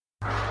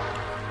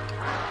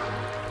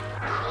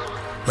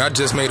I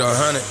just made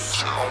 100.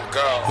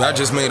 I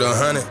just made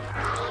 100.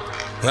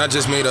 I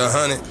just made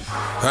 100.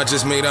 I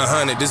just made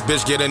 100. This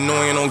bitch get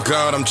annoying on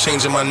God, I'm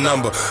changing my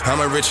number. I'm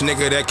a rich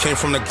nigga that came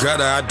from the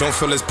gutter. I don't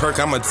feel his perk,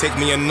 I'ma take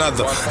me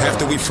another.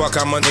 After we fuck,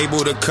 I'm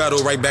unable to cuddle.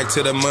 Right back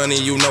to the money,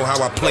 you know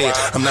how I play it.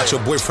 I'm not your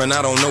boyfriend,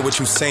 I don't know what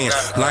you saying.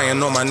 Lying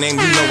on my name,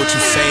 you know what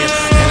you saying.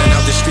 Handing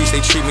out the streets,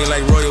 they treat me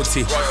like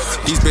royalty.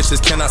 These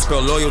bitches cannot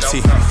spell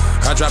loyalty.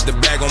 I dropped the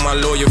bag on my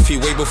lawyer fee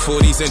way before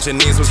these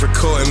engineers was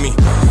recording me.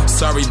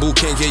 Sorry boo,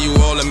 can't get you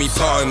all of me,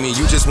 pardon me.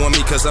 You just want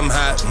me cause I'm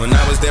hot. When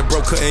I was there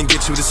broke, couldn't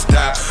get you to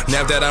stop.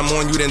 Now that I'm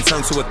on you, then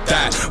turn to a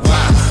thought.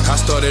 Why? I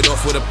started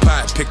off with a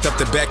pot, picked up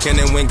the back end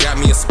and went got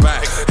me a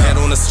spot. Head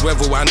on a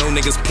swivel, I know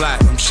niggas plot.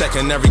 I'm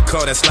checking every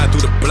car that slide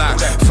through the block.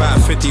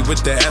 550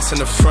 with the S in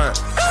the front.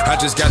 I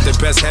just got the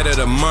best head of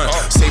the month.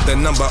 Save the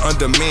number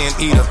under man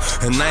eater,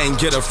 and I ain't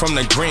get her from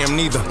the gram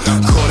neither.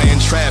 Caught her in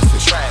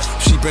traffic.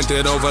 She bent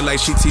it over like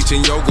she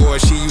teaching yoga or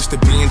she used to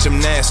be in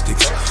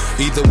gymnastics.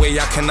 Either way,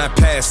 I cannot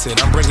pass it.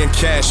 I'm bringing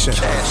cash in.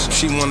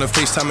 She wanna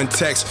FaceTime and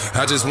text.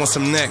 I just want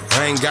some neck.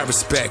 I ain't got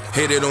respect.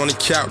 Hit it on the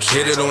couch,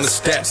 hit it on the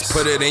steps.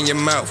 Put it in your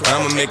mouth,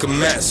 I'ma make a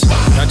mess.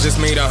 I just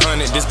made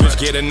 100. This bitch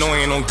get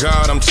annoying on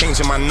God, I'm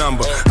changing my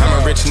number.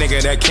 I'm a rich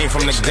nigga that came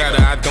from the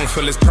gutter. I don't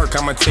feel his perk,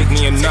 I'ma take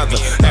me another.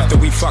 After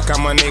we fuck,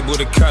 I'm unable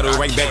to cuddle.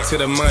 Right back to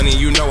the money,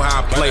 you know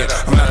how I play it.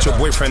 I'm not your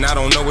boyfriend, I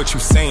don't know what you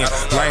saying.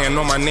 Lying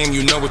on my name,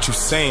 you know what you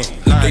saying.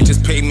 They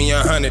just paid me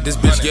 100. This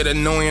bitch get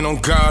annoying on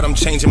God, I'm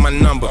changing my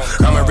number.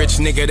 I'm a rich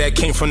nigga that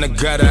came from the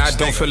gutter. I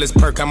don't feel his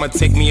perk, I'ma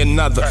take me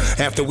another.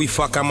 After we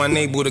fuck, I'm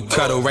unable to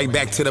cuddle. Right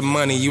back to the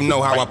money, you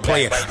know how I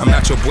play it. I'm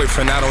not your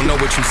boyfriend, I don't know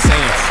what you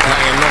saying.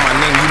 Lying on my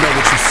name, you know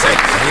what you say.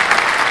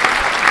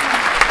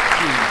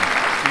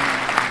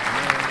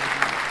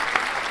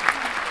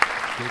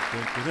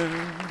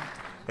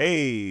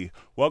 Hey,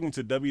 welcome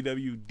to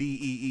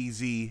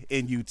WWDEEZ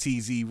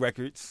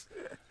Records.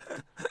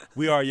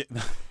 We are...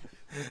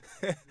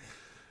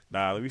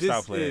 Nah, let me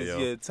stop playing, yo. This is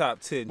your top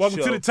 10 Welcome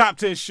show. to the top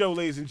 10 show,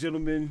 ladies and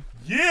gentlemen.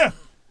 Yeah,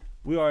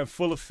 We are in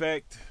full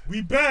effect.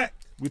 we back.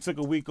 We took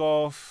a week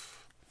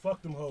off.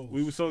 Fuck them hoes.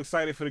 We were so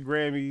excited for the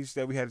Grammys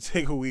that we had to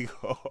take a week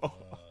off.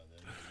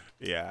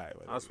 Yeah, all right,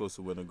 I was supposed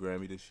to win a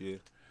Grammy this year.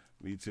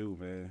 me too,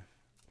 man.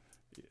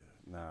 Yeah,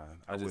 nah,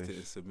 I just wish.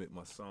 didn't submit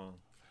my song.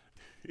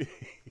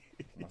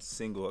 My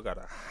single, I got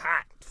a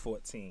hot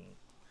 14.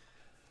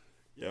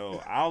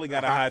 Yo, I only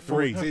got a hot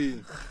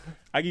 3.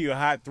 I give you a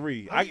hot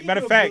 3. I give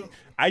Matter you of a fact, good-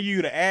 I give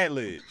you the ad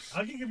libs.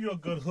 I can give you a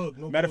good hook.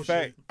 No Matter of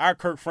bullshit. fact, I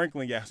Kirk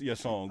Franklin your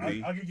song,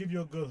 B. I can give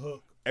you a good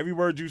hook. Every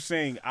word you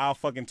sing, I'll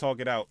fucking talk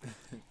it out.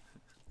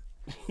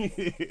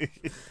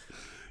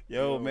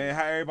 Yo, man,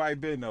 how everybody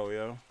been though,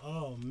 yo?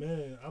 Oh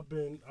man, I've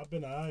been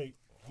alright.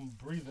 I'm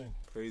breathing.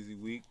 Crazy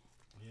week,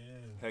 Yeah.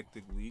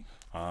 hectic week.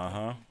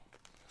 Uh-huh.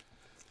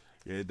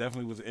 Yeah, it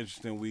definitely was an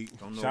interesting week.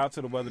 Don't know. Shout out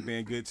to the weather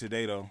being good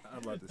today, though. I'm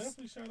about to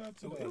Definitely shout out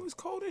to that. It was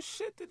cold as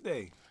shit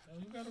today.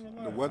 You gotta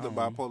relax. The weather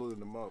bipolar in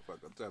the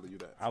motherfucker. I'm telling you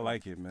that. I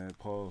like it, man.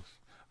 Pause.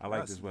 I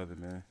like this weather,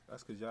 man.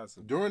 That's because y'all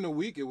some During the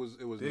week, it was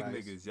big nice.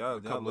 niggas. Y'all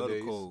couple love of the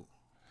days. cold.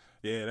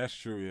 Yeah, that's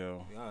true,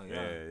 yo. Yeah.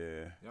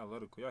 Yeah. Y'all love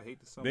the cold. Y'all hate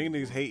the summer. Big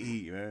niggas hate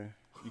heat, man.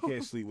 You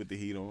can't sleep with the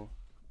heat on.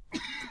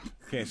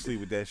 Can't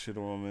sleep with that shit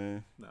on,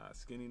 man. Nah,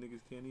 skinny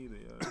niggas can't either,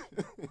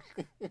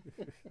 y'all.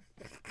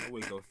 I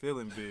wake up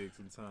feeling big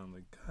sometimes.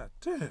 Like, god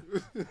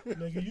damn.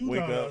 Nigga, you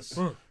Wake not up. us.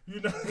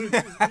 You not,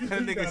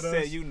 That nigga not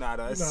said us. you not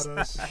us. You not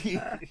us.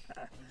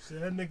 See,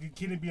 that nigga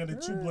can't be under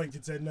 2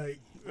 blankets at night.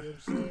 You know what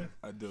I'm saying?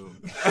 I do.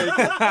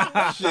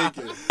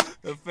 Shaking.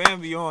 The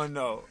fan be on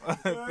though.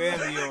 Fan be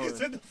Nigga on.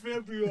 said the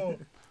fan be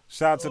on.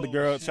 Shout out to the Oh,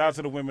 girls. shit. Shout out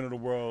to the women of the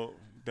world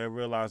that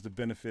realize the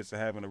benefits of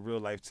having a real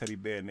life teddy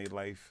bear in their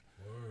life.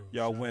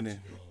 Y'all winning.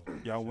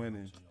 Y'all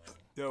winning.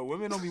 Yo,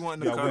 women don't be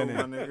wanting to Y'all cuddle,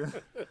 winning. my nigga. You know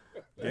what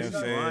I'm That's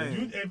saying?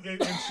 lying.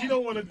 If she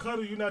don't want to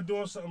cuddle, you're not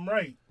doing something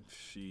right.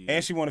 Shit.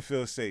 And she want to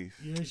feel safe.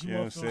 Yeah, she You know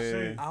want to what I'm feel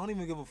saying? safe. I don't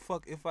even give a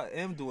fuck if I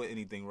am doing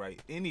anything right.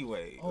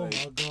 Anyway, Oh like,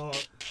 my god.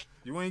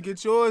 you ain't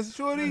get yours,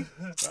 shorty.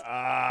 Oh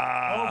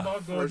Ah. my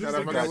god. First This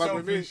time I nigga got luck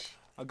with me. selfish.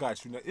 I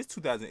got you. It's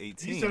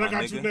 2018. He said I my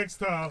got nigga. you next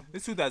time.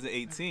 It's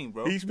 2018,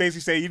 bro. He's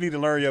basically saying you need to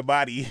learn your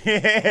body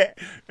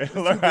and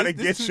learn how to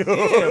get this you. yeah,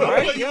 I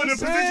right? put You you know in what the I'm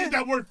saying? positions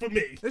that work for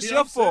me. It's You know your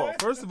what I'm saying?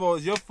 fault. First of all,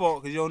 it's your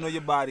fault because you don't know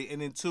your body,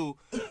 and then 2,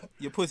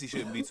 your pussy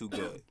shouldn't be too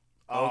good. Okay,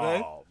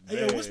 Oh, Hey,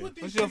 yo, man. what's with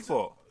these what's your chicks?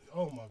 fault?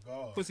 Oh my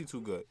god. Pussy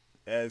too good.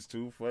 That's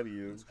too funny.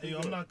 You. Hey, yo,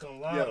 I'm not gonna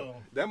lie Yo, though.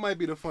 that might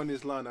be the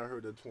funniest line I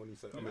heard of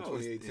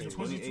 2018. It's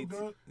Pussy too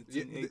good? It's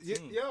Yeah,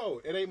 2018.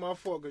 yo, it ain't my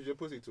fault because your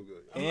pussy too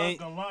good. I'm not And,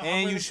 gonna lie, I and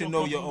ran you into should a know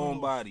couple your of own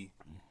those. body.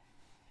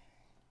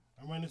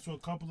 I ran into a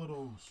couple of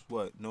those.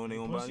 What? Knowing their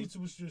own body? Pussy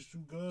was just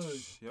too good.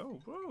 Yo,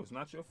 bro, it's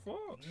not your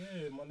fault.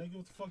 Yeah, my nigga,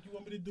 what the fuck you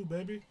want me to do,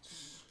 baby?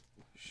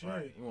 Shit.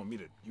 Right. You want me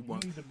to? You You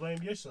want? need to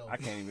blame yourself. I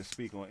can't even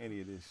speak on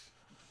any of this.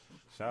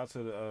 Shout out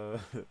to the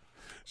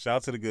shout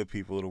out to the good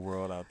people of the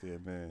world out there,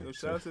 man. Yo,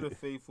 shout out to the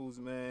faithfuls,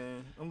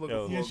 man. I'm looking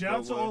Yo. for Yeah, a shout out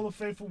good to one. all the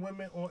faithful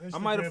women on Instagram. I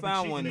might have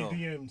found for one, cheating though.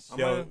 their DMs.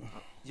 Yo.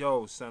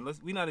 Yo, son,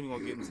 we not even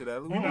gonna get into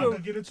that. We not gonna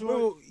get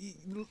into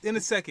it in a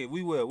second.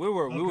 We will.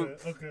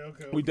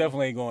 Okay. We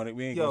definitely ain't going.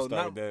 We ain't gonna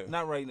start with that.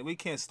 Not right now. We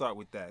can't start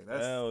with that.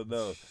 That's, Hell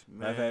no.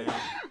 man.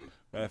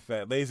 Matter of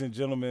fact, ladies and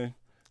gentlemen,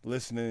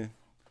 listening,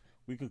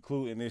 we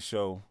conclude in this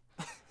show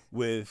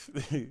with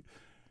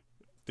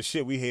the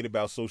shit we hate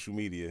about social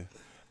media.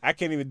 I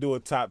can't even do a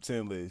top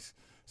 10 list.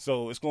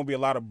 So it's going to be a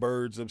lot of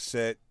birds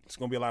upset. It's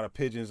going to be a lot of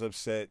pigeons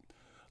upset.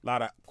 A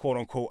lot of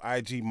quote-unquote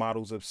IG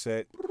models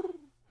upset.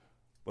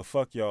 But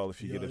fuck y'all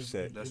if you get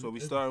upset. That's what we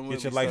starting with.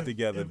 Get your life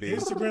together, B.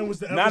 Instagram was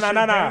the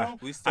Nah.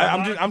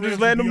 I'm just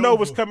letting them know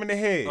what's coming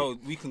ahead. Oh,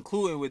 we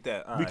concluding with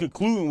that. All we right.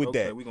 concluding with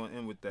Okay, that. we gonna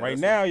end with that. Right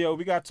That's now, yo,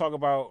 we got to talk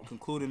about what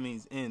concluding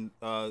means end.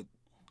 A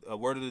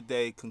word of the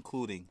day,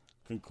 concluding.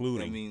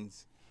 concluding. That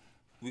means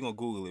we gonna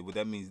Google it, but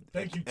that means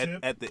Thank you, Tip.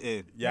 at the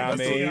end. Yeah, I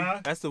That's mean,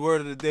 That's the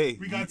word of the day.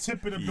 We got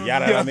Tip in the building. Yeah,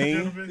 that I mean.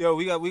 Gentlemen. Yo,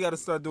 we got to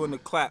start doing the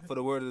clap for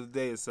the word of the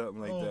day or something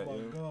like Oh that. my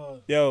you know?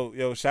 God.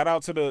 Yo, shout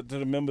out to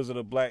the members of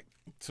the black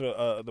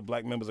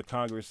members of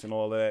Congress and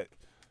all that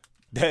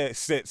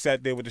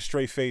sat there with a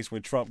straight face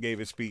when Trump gave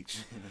his speech.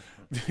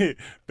 That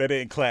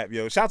didn't clap,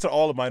 yo. Shout out to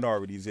all the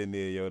minorities in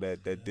there, yo,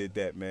 that did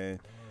that, man.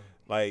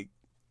 Like,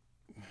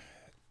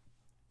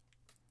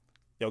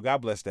 yo, God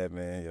bless that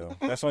man, yo.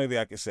 That's the only thing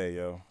I can say,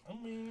 yo. I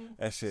mean,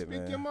 That's it, Speak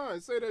your man.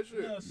 mind. Say that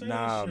shit. yeah, say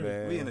Nah, that shit.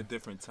 man. We in a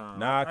different time.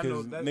 Nah, I know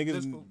cause that-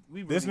 niggas,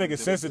 we this really in a nigga different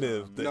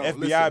sensitive. time, The man.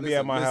 No, FBI be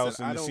at my listen, house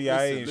I and the don't-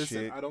 CIA and listen,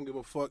 shit. I don't give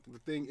a fuck. The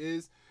thing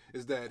is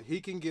that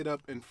he can get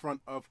up in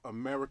front of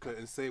America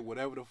and say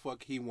whatever the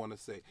fuck he want to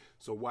say.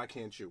 So why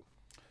can't you?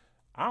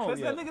 I don't. Because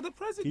Yeah. that nigga the He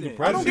president. the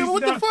I don't president. give a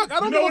what the Not- fuck. I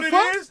don't you know give what a it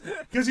fuck. is?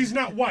 Because he's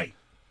not white.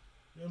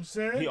 You know what I'm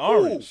saying? He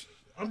orange.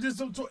 I'm just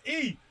so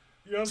E.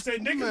 You know what I'm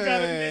saying? Niggas got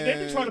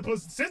they be trying to put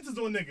sentences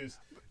on niggas.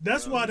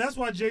 That's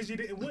why Jay-Z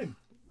didn't win.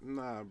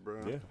 Nah, bro.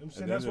 Yeah. You know what I'm At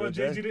saying? the That's end why of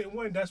the day. Jay-Z didn't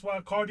win. That's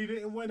why Cardi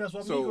didn't win. That's why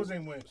Migos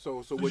ain't win. So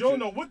Because what you don't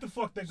know what the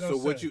fuck they're gonna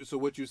say. So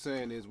what you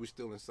saying is we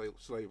still in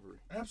slavery.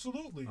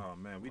 Absolutely. Oh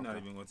man, we're not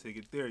even gonna take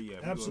it there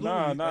yet. Absolutely.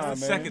 Nah, That's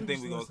the man. second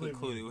thing we're gonna Slavery.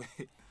 conclude it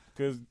with.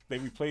 Because they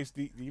replaced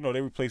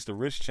the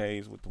wrist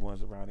chains with the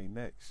ones around their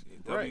necks.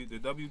 Right. The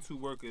W-2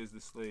 worker is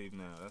the slave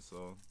now. That's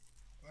all.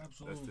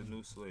 Absolutely. That's the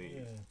new slave.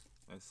 Yeah.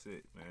 That's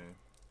it, man.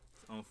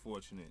 It's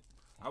unfortunate.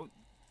 All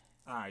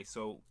right,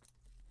 so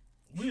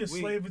We a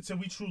slave until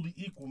we truly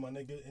equal, my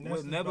nigga. And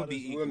that's we'll never about be it.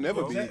 equal. We'll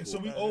never bro. be Exactly. So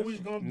we always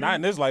gonna be. Not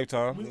in this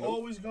lifetime. We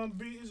always gonna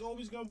be. It's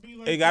always gonna be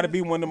like. It got to that.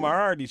 be when the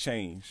minority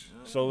change.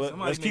 So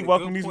Somebody let's made keep a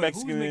welcoming good these point.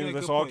 Who's making a Mexicans.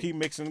 Let's good all point? keep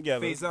mixing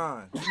together.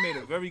 Faison, you made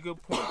a very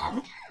good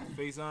point.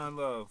 Faison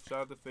Love.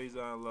 Shout out to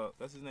Faison Love.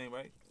 That's his name,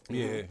 right?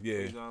 Yeah.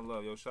 Faison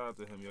Love. Yo, shout out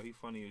to him. Yo, he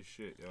funny as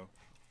shit, yo.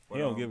 But,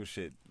 He don't give a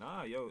shit.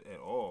 Nah, yo, at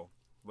all.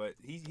 But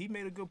he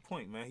made a good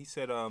point, man. He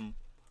said,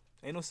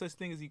 ain't no such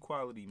thing as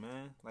equality,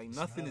 man. Like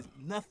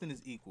nothing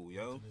is equal,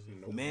 yo.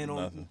 Man on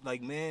Nothing.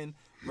 like man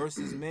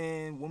versus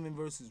man, woman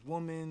versus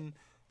woman,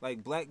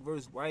 like black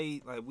versus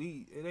white. Like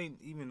it ain't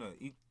even a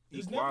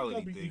It's never equality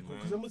gonna be thing, equal. man.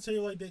 Because I'm gonna tell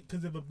you like that.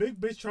 Because if a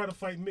big bitch try to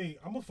fight me,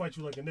 I'm gonna fight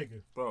you like a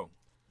nigga. Bro,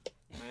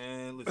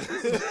 man,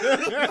 listen.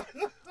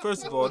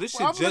 First of all, this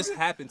shit just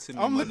happened to me.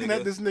 I'm my looking nigga.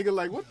 at this nigga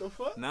like, what the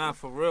fuck? Nah,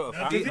 for real. A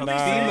Because if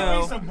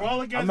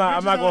female. I'm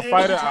not gonna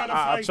fight her.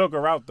 I'll choke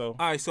her out though.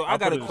 All right, so I'll I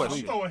got put a her to question.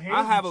 sleep. Throwing hands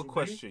I have a with you,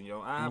 question,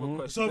 yo. I have a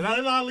question. So if Did I-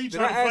 Layla Ali did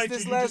try I to ask fight you,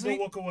 this you last just gonna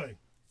week? walk away.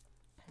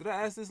 Did I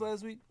ask this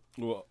last week?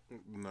 Well,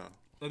 No.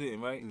 I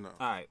didn't, right? No.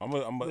 All right. I'm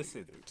gonna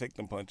Listen. take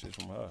them punches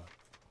from her.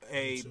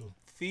 A too.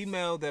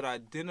 female that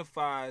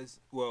identifies,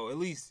 well, at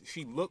least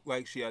she looked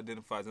like she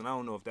identifies, and I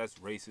don't know if that's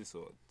racist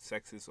or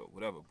sexist or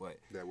whatever, but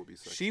That would be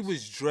sexist. she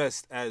was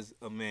dressed as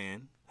a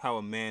man, how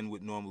a man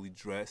would normally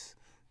dress.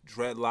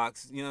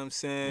 Dreadlocks, you know what I'm Did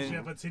saying? she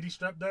have her titty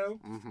strapped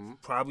down?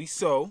 Probably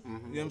so. You know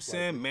what I'm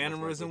saying?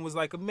 Mannerism was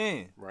like a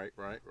man, Right.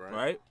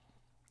 right?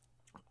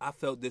 I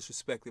felt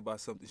disrespected by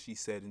something she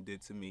said and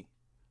did to me,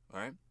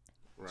 right?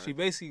 She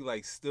basically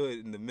like stood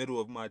in the middle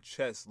of my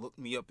chest, looked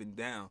me up and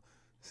down,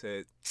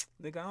 said,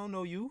 "Nigga, I don't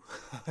know you."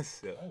 I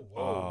said,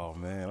 Oh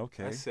man,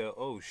 okay. I said,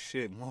 "Oh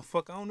shit,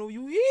 motherfucker, I don't know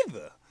you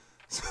either."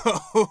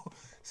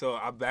 So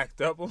I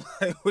backed up. I'm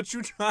like, "What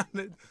you trying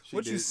to?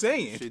 What you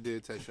saying?" She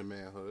did test your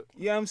manhood.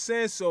 Yeah, I'm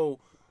saying so.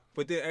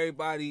 But then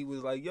everybody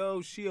was like,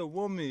 "Yo, she a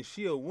woman.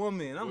 She a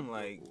woman." I'm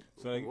like,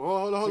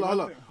 Hold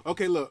on.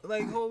 Okay, look.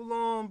 hold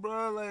on,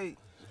 bro. Like,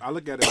 I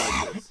look at it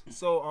like this.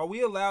 so are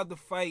we allowed to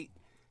fight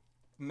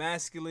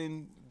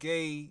masculine,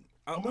 gay?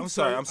 I'm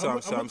sorry. I'm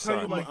gonna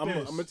tell you like I'm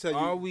this. gonna tell you.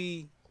 Are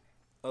we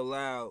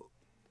allowed?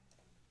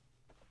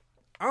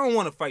 I don't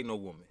want to fight no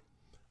woman,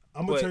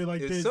 I'm gonna but tell you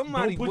like if this.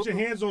 somebody Don't put your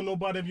whoop- hands on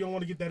nobody if you don't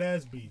want to get that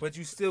ass beat. but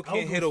you still I don't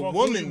can't give hit a fuck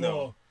what woman you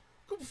though. are.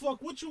 Give a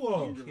fuck what you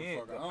are. I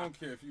don't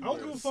care if you I don't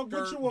give a fuck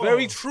what you are.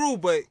 Very true,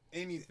 but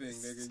anything,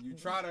 nigga. You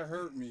try to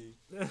hurt me.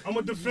 I'm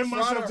gonna defend You try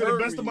myself to to the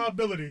hurt best of me. my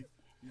ability.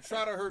 You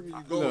try to hurt me,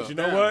 you go. Look, you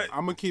know what?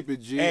 I'm gonna keep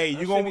it G. Hey,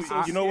 you gonna,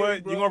 so you know scary,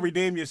 what? bro. You gonna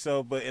redeem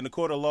yourself, but in the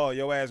court of law,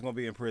 your ass gonna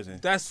be in prison.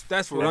 That's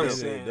what For I'm real.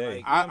 saying. Yeah. Like,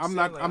 you know I'm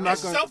what not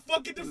That's gonna. self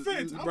fucking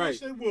defense. I wish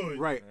they would.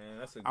 Right. Man,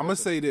 that's I'ma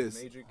say a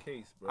this. major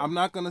case, bro. I'm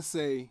not gonna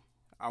say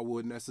I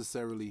would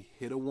necessarily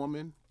hit a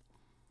woman,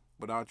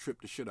 but I'll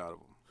trip the shit out of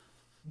them.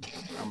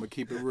 I'm gonna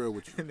keep it real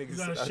with you. Niggas You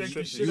gotta said, shake "I the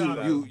tripped shit the out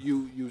of shit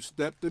You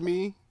step to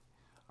me.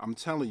 I'm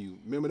telling you.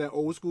 Remember that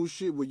old school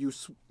shit where you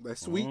that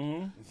sweet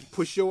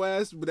push your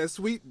ass with that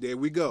sweet. There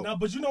we go. No,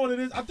 but you know what it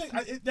is? I think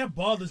that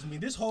bothers me.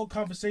 This whole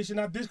conversation,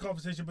 not this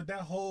conversation, but that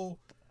whole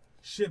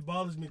shit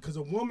bothers me because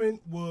a woman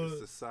would,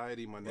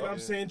 Society, my nigga. you know what I'm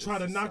saying, It's try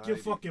to knock your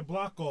society. fucking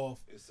block off.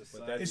 It's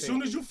society. As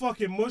soon as you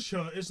fucking mush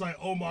her, it's like,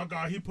 oh my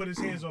God, he put his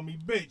hands on me,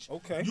 bitch.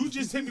 Okay. You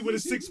just hit me with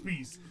a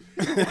 6-piece.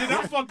 And then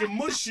I fucking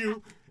mush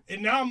you,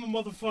 and now I'm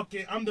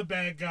the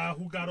bad guy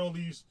who got all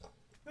these.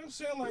 You know what I'm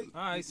saying? Like,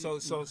 All right, so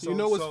You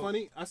know what's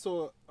funny? I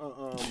saw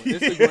an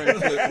Instagram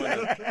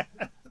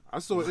clip. I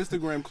saw an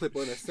Instagram clip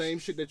on the same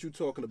shit that you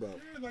talking about.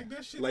 like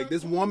that shit. Like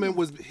this woman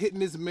was hitting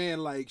this man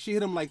like she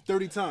hit him like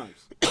 30 times.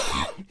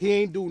 He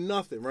ain't do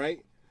nothing, right?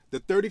 The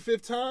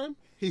 35th time,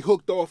 he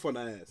hooked off on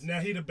her ass. Now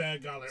he the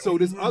bad guy. Like, So oh,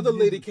 this you other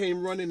really- lady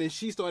came running and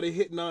she started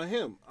hitting on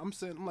him. I'm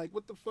like,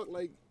 what the fuck?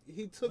 Like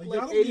he took y'all like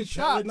don't 80 get shots.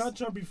 shot. Not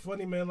trying to be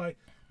funny, man. Like,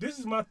 this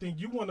is my thing.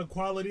 You want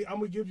equality, I'm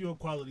gonna give you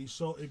equality.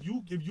 So if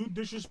you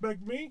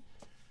disrespect me,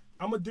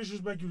 I'm gonna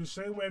disrespect you the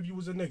same way if you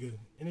was a nigga.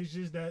 And it's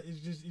just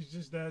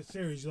that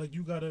serious. Like,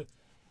 you gotta.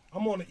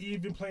 I'm on an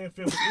even playing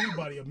field with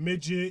anybody, a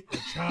midget, a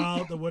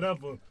child, or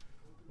whatever.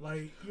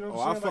 Like, you know what I'm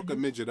I'll saying? fuck like, a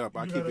midget up.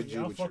 I you keep gotta- it G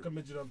I'll with fuck you. a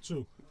midget up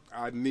too.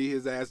 I knee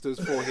his ass to his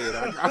forehead.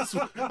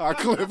 I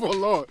clip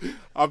on Lord.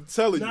 I'm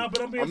telling Nah, you.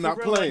 but I'm being not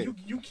for real. playing.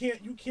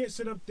 Like, you can't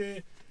sit up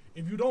there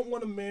if you don't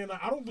want a man.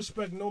 Like, I don't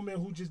respect no man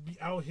who just be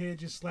out here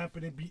just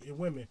slapping and beating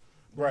women.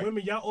 But Right.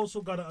 women, y'all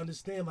also gotta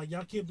understand. Like,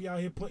 y'all can't be out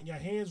here putting your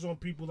hands on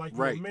people like you're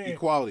Right. a man.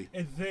 Equality.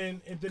 And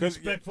then 'Cause-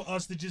 expect for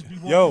us to just be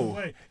walking Yo,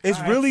 away. it's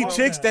All right, really fuck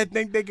chicks that. that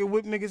think they can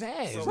whip niggas'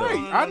 ass. So, though. Right,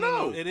 I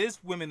know. It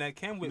is women that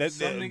can whip That-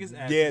 some that- niggas'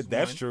 asses. yeah,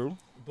 that's one, true.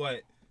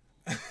 But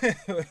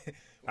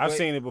I've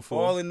seen it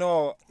before. All in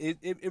all, it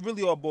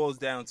really all boils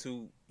down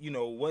to, you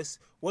know, what's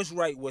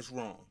right, what's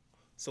wrong.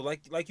 So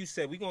like you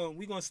said, we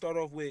gonna start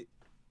off with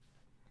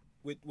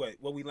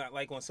what we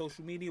like on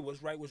social media.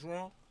 What's right, what's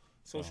wrong.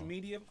 Social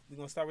media. We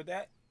gonna start with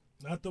that.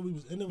 I thought we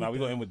was in it. Nah, we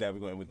that. gonna end with that. We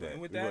gonna end with that.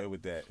 End with We gonna that? end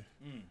with that.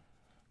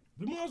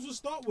 We might as well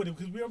start with it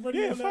because we already.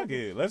 Yeah, on fuck that-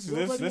 it. Let's we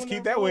already let's on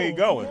keep that way road.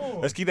 going. Come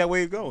on. Let's keep that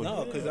way going.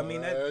 No, because I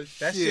mean that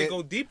shit. shit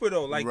go deeper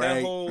though. Like that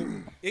Right. whole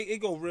it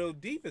go real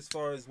deep as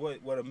far as what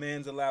a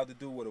man's allowed to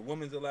do, what a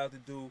woman's allowed to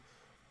do.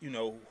 You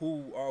know,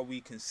 who are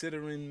we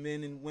considering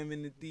men and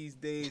women these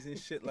days and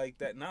shit like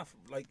that? Not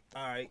like,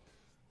 all right,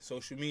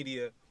 social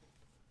media.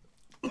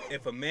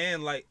 If a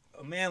man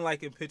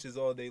liking pictures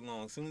all day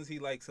long, as soon as he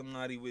likes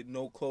somebody with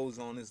no clothes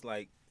on, it's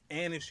like,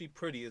 and if she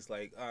pretty, it's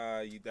like,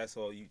 that's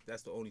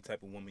the only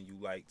type of woman you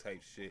like,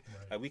 type shit.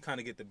 Like, we kind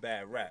of get the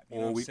bad rap. You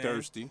know Or what we I'm saying?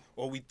 thirsty.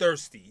 Or we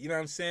thirsty. You know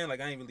what I'm saying?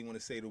 Like, I ain't really want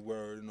to say the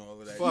word and all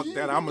of that. Fuck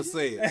that. I'ma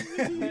say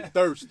it. We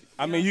thirsty.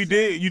 I mean, you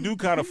do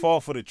kind of fall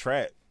for the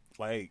trap.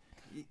 Like,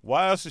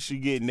 why else should she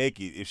get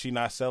naked if she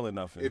not selling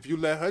nothing? If you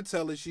let her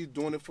tell it, she's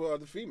doing it for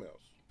other females.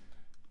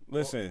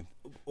 Listen,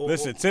 Or-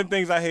 10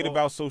 things I hate or-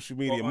 about social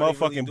media. or are they really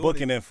Motherfucking doing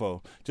booking it?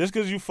 info. Just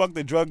because you fucked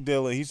the drug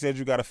dealer and he said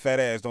you got a fat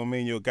ass don't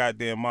mean you're a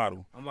goddamn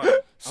model.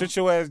 Sit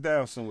your ass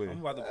down somewhere. I'm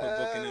about to put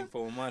booking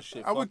info on my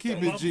shit. I would Fuck keep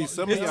that. it G.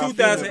 Some of It's y'all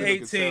females looking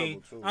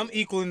 2018. terrible, too. I'm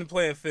equal in the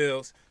playing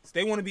fields. So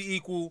they want to be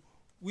equal.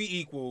 We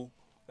equal.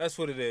 That's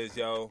what it is,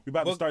 yo. We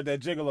about to start that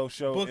Gigolo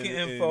show. Booking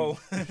in- info.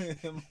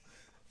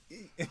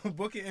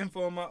 Booking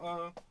info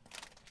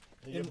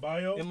In your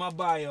bio. in my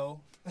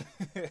bio.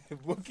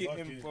 Booking Fuck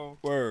it. info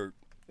Word.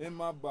 in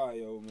my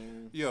bio,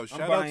 man. Yo,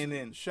 I'm buying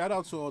in. shout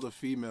out to all the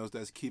females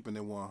that's keeping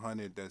it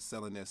 100, that's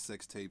selling their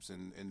sex tapes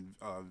and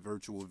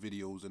virtual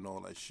videos and all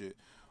that shit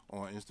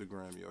on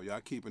Instagram, yo.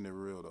 Y'all keeping it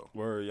real, though.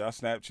 Word. Y'all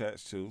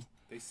Snapchats too.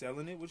 They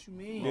selling it? What you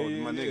mean? Oh,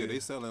 Yeah, my yeah. nigga, they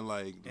selling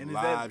like And is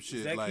live that, shit.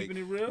 is that like keeping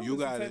it real? you Is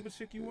got the it. type of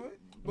chick you want?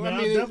 Nah, I I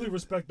mean, definitely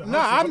respect the Nah,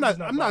 hustle. I'm just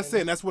not. I'm not buying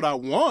saying it. that's what I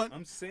want.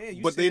 I'm saying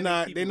you But saying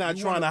they're keep not it-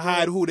 you trying want to a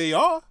hide real- who they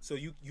are. So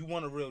you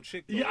want a real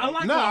chick? Though, Yeah, I right?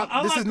 like. Nah,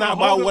 I this like is the not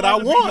hoe about that what I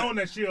wanna be want. known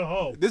that she a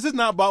hoe. This is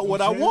not about what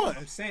I saying? want,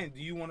 I'm saying,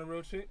 do you want a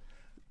real chick?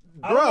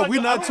 I bro. like We're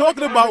the- not I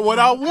talking like about what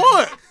I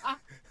want.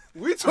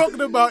 We talking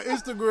about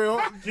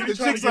Instagram. You The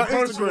trying to chicks on get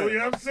personal, you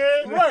know Instagram. what I'm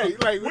saying?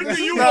 Right, like What this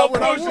do is you not want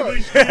what I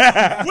personally?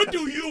 want. What do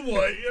you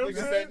want? You know what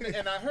I'm saying?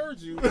 And I heard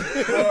you. But-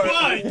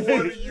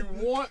 What do you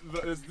want?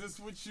 Is this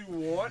what you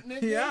want,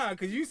 nigga? Yeah,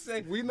 because you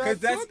say We not 'cause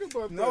that's- talking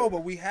about No, that.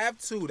 but we have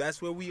to.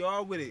 That's where we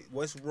are with it.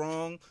 What's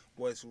wrong?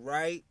 What's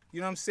right?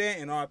 You know what I'm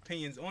saying? And our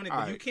opinions on it. But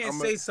you Alright, can't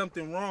say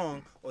something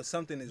wrong or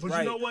something is But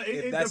right you know what?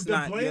 if It, that's the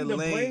not your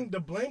lane.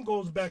 the blame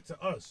goes back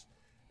to us,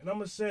 and I'm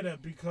gonna say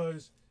that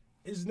because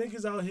it's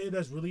niggas out here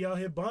that's really out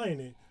here buying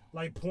it.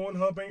 Like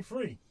Pornhub ain't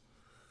free.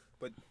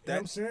 But You know what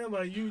I'm that's saying?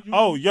 Like you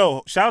Oh,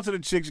 yo, shout out to the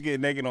chicks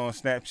getting naked on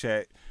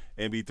Snapchat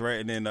and be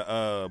threatening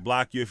to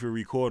block you if you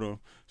record them.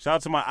 Shout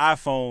out to my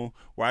iPhone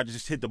where I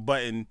just hit the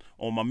button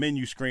on my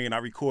menu screen. I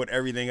record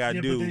everything I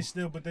do.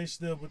 But they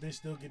still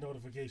get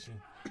notification.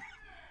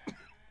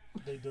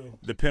 They do.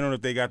 Depending on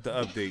if they got the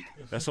update.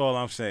 That's all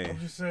I'm saying. I'm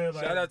just saying,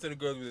 like, Shout out to the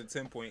girls with the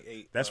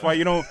 10.8. That's why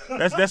you don't.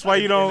 That's why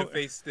you don't.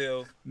 Interface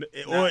still.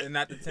 Or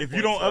Not the 10.12. if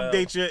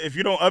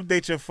you don't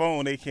update your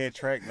phone, they can't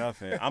track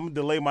nothing. I'm gonna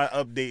delay my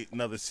update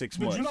another 6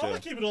 months. But you know, I'm gonna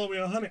keep it all the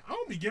way 100. I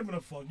don't be giving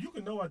a fuck. You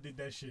can know I did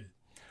that shit.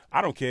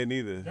 I don't care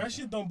neither. That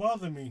shit don't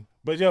bother me.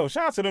 But yo,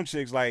 shout out to them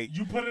chicks. Like,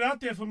 you put it out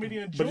there for me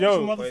to enjoy,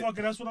 yo, motherfucker.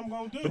 That's what I'm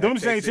gonna do. But them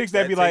same chicks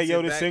that be like,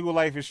 yo, the single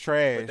life is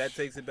trash. But that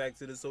takes it back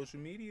to the social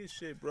media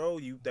shit, bro.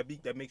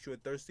 That makes you a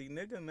thirsty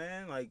nigga,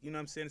 man. Like, you know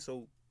what I'm saying?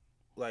 So,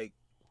 like,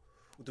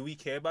 do we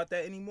care about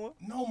that anymore?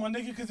 No, my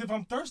nigga, because if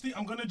I'm thirsty,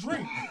 I'm gonna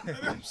drink. You know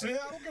what I'm saying?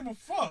 I don't give a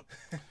fuck.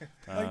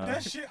 Like,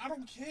 that shit, I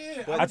don't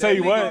care. I tell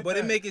you what. But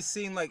it make it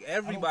seem like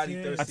everybody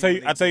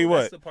thirsty. I tell you what.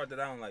 That's the part that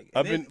I don't like.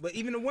 But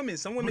even the women,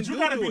 some women do. But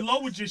you gotta do be it.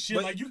 low with your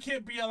shit. Like, you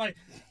can't be like,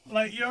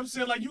 you know what I'm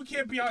saying? Like, you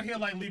can't be out here,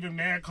 like, leaving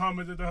mad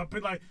comments at the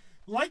but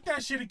like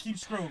that shit and keep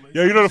scrolling.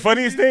 Yo, you know the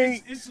funniest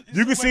thing?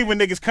 You can see when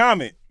niggas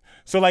comment.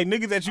 So like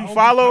niggas that you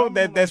follow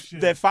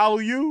that follow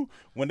you,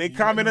 when they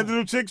comment under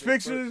them chicks'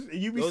 pictures,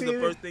 you be Those seeing are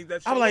the first things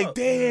that show I'm like, up.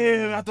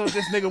 damn, I thought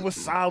this nigga was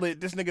solid.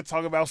 This nigga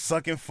talking about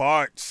sucking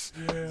farts.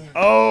 Yeah.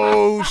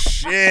 Oh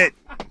shit.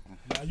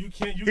 Nah, you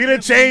can't. He done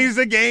changed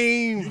the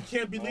game. You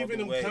can't be leaving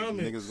them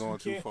comments. Niggas going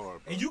too far,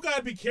 bro. And you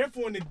gotta be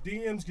careful in the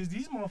DMs because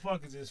these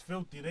motherfuckers is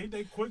filthy.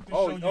 They quick to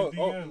show you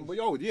DMs.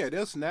 But yeah,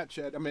 they'll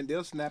Snapchat. I mean,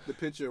 they'll snap the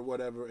picture or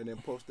whatever and then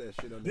post that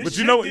shit on there. But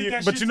you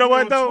know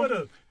what though?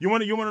 Twitter. You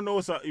want to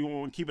know you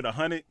want to keep it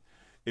 100.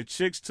 If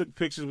chicks took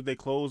pictures with their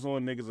clothes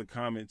on, niggas will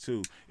comment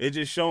too. It's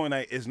just showing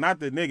like it's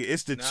not the nigga,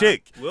 it's the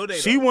chick. Will they,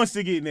 she though? wants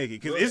to get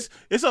naked because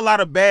it's a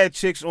lot of bad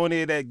chicks on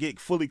there that get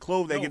fully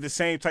clothed that get the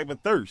same type of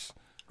thirst.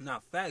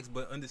 Not facts,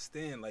 but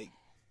understand, like,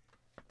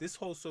 this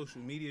whole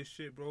social media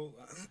shit, bro.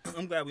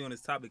 I'm glad we on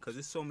this topic because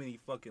there's so many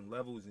fucking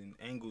levels and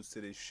angles to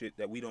this shit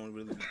that we don't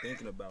really be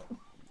thinking about.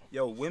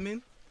 Yo,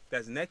 women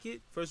that's naked,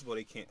 first of all,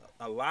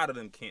 a lot of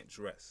them can't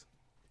dress.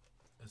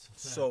 That's a fact.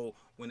 So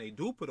when they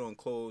do put on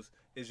clothes,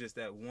 it's just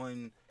that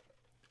one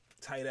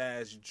tight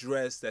ass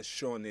dress that's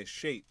showing their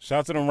shape. Shout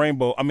out to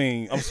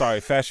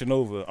them Fashion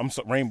Nova.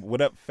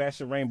 What up,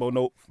 Fashion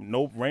Rainbow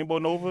Rainbow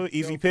Nova,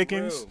 Easy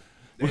Pickings.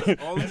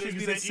 All of them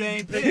be the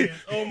same thing.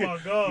 Oh my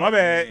god. My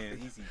bad. Man,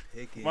 easy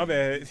pickings. My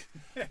bad.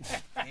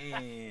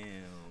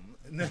 Damn.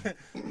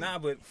 Nah,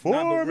 but real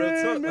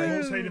talk. Like,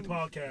 Most hated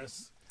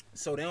podcasts.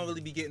 so they don't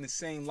really be getting the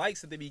same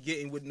likes that they be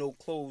getting with no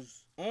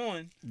clothes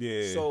on.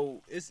 Yeah.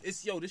 So it's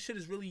this shit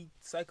is really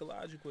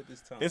psychological at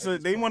this time.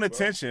 They want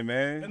attention,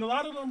 man. And a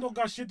lot of them don't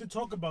got shit to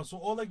talk about. So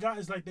all they got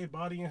is like their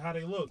body and how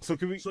they look. So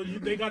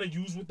they gotta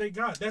use what they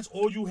got. That's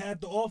all you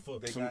had to offer.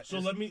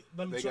 Let me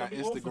They got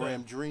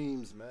Instagram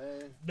dreams,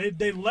 man.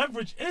 They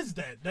leverage is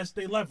that. That's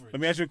their leverage.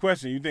 Let me ask you a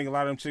question. You think a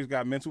lot of them chicks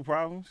got mental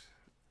problems?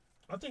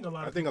 I think a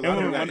lot of them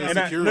got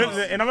insecurities.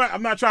 And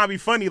I'm not trying to be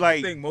funny. Like,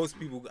 I think most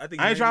people.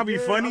 I ain't trying to be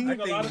funny. I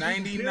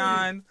think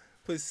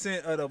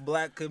 99% of the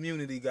black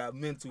community got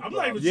mental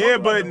problems. Yeah,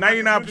 but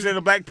 99% of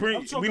the black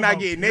we not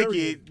getting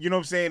naked. You know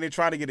what I'm saying? And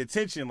trying to get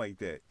attention like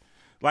that.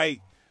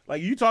 Like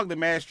you talk to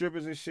mad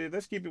strippers and shit.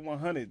 Let's keep it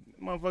 100.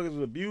 Motherfuckers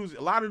was abused.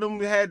 A lot of them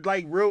had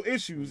like real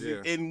issues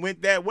and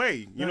went that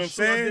way. You know what I'm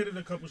saying? I dated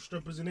a couple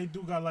strippers and they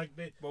do got like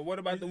that. But what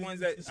about the ones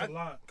that? It's a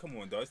lot. Come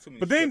on, dog. It's too many.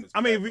 But then, strippers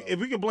I mean, for that, if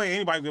we could blame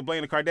anybody, we could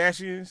blame the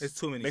Kardashians. It's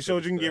too many. They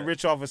showed you can strippers get for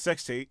rich off a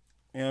sex tape.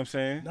 You know what I'm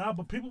saying? Nah,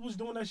 but people was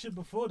doing that shit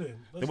before then.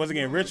 They wasn't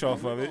getting rich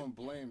off of it. Don't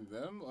blame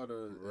them or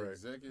the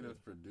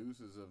executive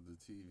producers of the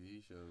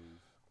TV shows.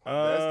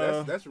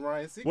 That's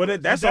Ryan Seacrest. Well,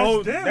 that's a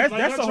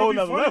whole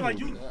nother level. Like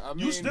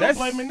you still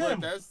blaming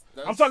them.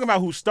 I'm talking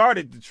about who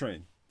started the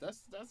trend.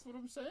 That's what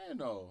I'm saying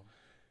though.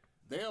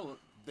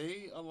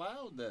 They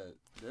allowed that.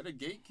 They're the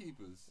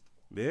gatekeepers.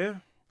 Yeah.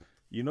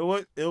 You know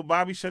what? Il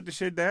Bobby shut the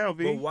shit down,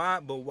 V.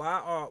 But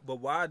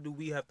why do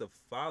we have to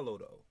follow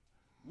though?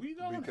 We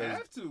don't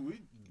have to.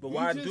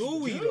 Why do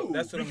we though?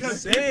 That's what I'm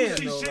saying. Because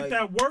people see shit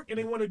that work and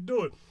they want to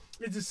do it.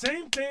 It's the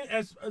same thing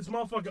as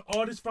motherfucking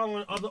artists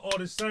following other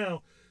artists' sound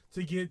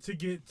to get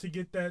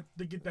that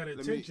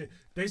attention.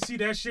 They see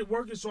that shit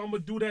working, so I'm gonna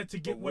do that to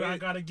get what I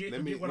gotta get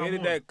and get what I want. Where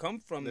did that come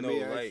from though?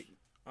 Like,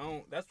 I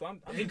don't. That's why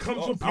I'm. It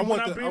comes from people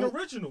not being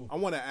original. I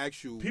want to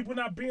ask you, people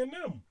not being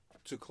them.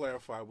 To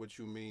clarify what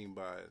you mean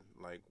by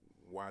like,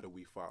 why do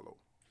we follow?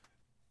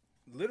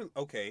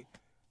 Okay.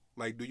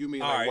 Like, do you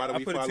mean like why do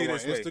we follow on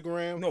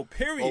Instagram? No,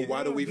 period. Or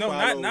why do we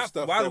follow not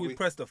stuff why do we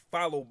press the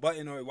follow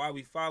button or why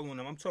we following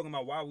them? I'm talking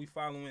about why we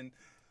following.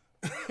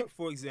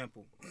 For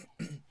example,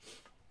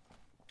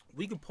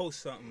 we could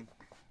post something,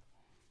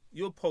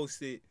 you'll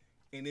post it,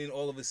 and then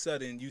all of a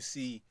sudden you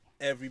see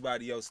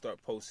everybody else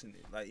start posting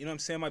it. Like, you know what I'm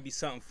saying? It might be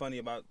something funny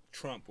about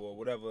Trump or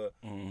whatever.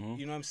 Mm-hmm.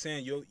 You know what I'm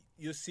saying?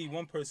 You'll see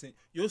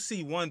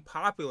one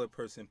popular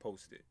person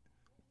post it,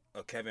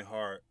 a Kevin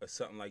Hart or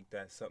something like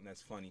that, something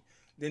that's funny.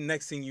 Then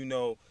next thing you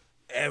know,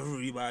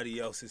 everybody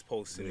else is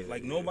posting it.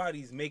 Like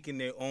nobody's making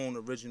their own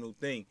original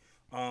thing.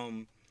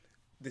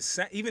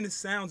 even the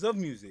sounds of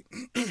music.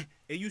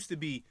 It used to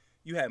be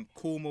you had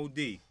Kool Moe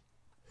Dee,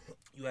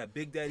 you had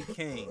Big Daddy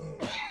Kane,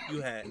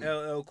 you had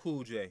LL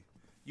Cool J,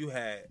 you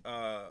had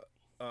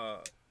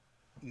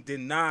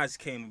then Nas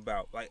came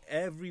about. Like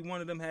every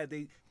one of them had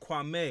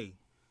Kwame,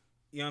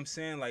 you know what I'm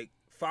saying? Like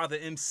Father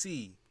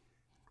MC,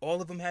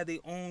 all of them had their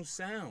own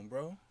sound,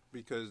 bro.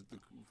 Because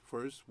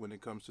first, when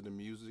it comes to the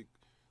music,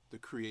 the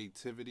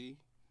creativity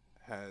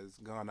has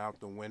gone out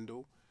the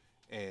window,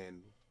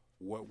 and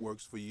what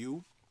works for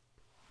you,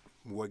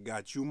 what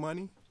got you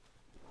money,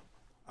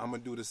 I'm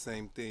gonna do the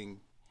same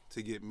thing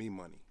to get me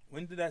money.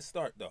 When did that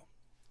start, though?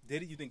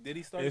 You think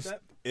Diddy started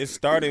that? It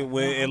started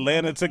when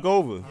Atlanta took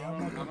over.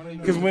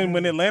 Because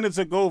when Atlanta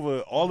took over,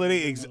 all of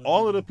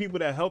the people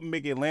that helped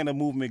make Atlanta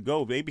movement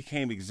go, they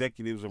became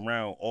executives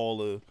around all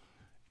of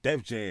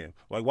Def Jam.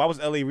 Like, why was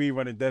L.A. Reid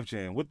running Def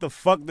Jam? What the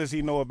fuck does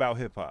he know about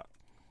hip hop?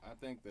 I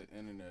think the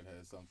internet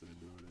has something to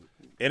do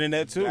with it.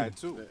 Internet too. That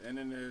too. The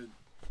internet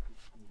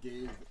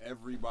gave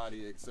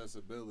everybody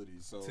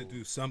accessibility, so To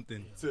do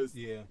something.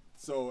 Yeah.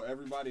 So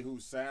everybody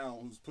who's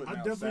putting I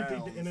out definitely sounds,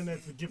 think the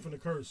internet's a gift and a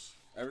curse.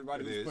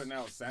 everybody It who's is. putting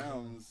out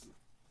sounds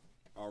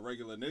are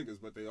regular niggas,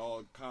 but they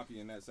all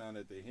copying that sound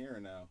that they're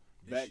hearing now.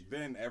 Back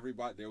then,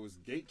 there was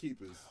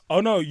gatekeepers.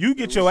 Oh no, you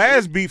get your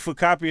ass beat for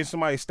copying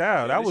somebody's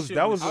style. Yeah,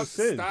 that was a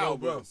sin. Style,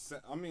 bro.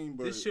 but I mean,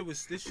 but This shit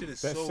is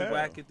That's so sad.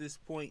 whack at this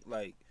point.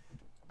 Like,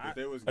 but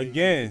there was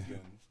Again,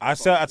 gatekeepers then.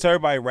 I tell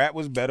everybody rap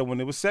was better when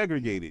it was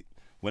segregated.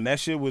 When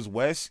that shit was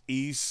West,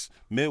 East,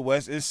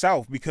 Midwest, and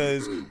South.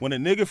 Because when a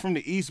nigga from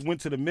the East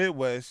went to the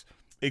Midwest,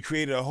 it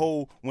created a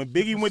whole. When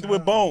Biggie went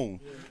with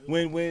Bone,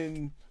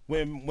 when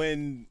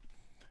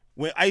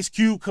Ice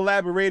Cube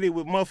collaborated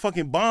with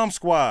motherfucking Bomb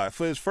Squad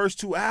for his first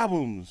 2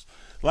 albums,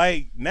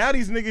 like now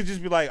these niggas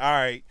just be like, all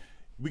right,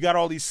 we got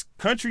all these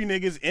country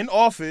niggas in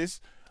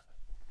office.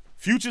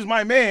 Future's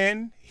my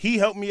man. He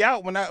helped me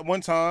out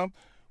one time.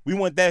 We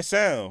want that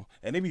sound,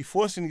 and they be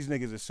forcing these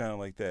niggas to sound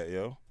like that,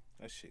 yo.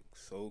 that shit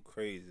so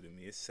crazy to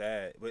me. It's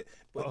sad, but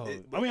I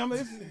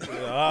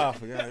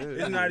forgot.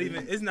 it's not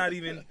even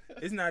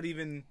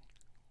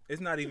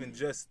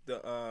just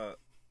the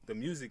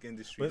music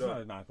industry. But it's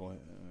though. not going.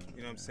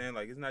 You know what I'm saying?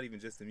 Like, it's not even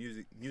just the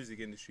music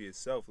industry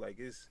itself. Like,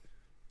 it's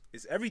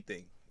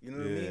everything. You know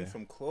what I mean? Yeah.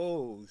 From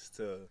clothes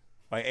to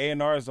Like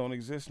A&Rs don't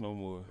exist no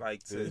more.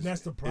 like to And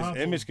that's the problem.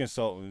 It's image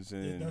consultants, Yeah,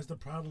 and that's the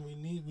problem. We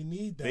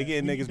need that. they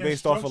getting We need niggas that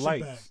based off of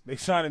structure likes. back. They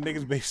signing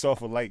niggas based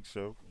off of likes,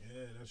 yo.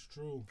 Yeah, that's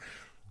true.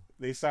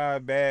 They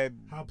signed bad.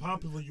 How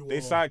popular you They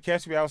are. signed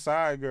Catch Me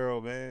Outside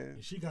girl, man.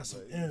 And she got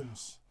some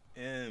M's.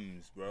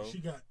 M's, bro. She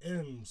got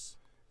M's.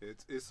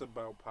 It's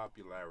about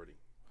popularity.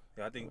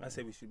 Yeah, I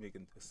say we should make a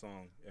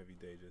song every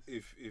day. Just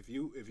If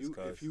you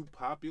it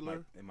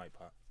popular might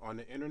pop. on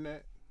the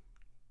internet,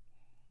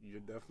 you're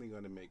definitely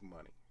gonna make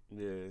money.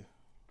 Yeah.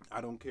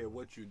 I don't care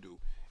what you do.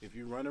 If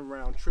you run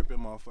around tripping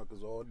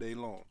motherfuckers all day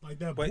long, Like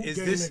that But boot is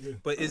gay this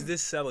nigga. is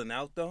this selling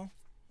out though?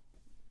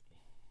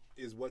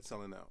 is what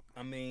selling out.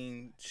 I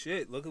mean,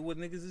 shit. Look at what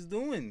niggas is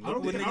doing. I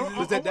Look don't what think- niggas I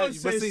is don't- But wouldn't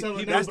say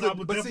selling out, but I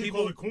would definitely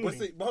call it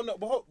corny.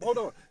 Hold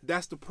on.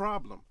 That's the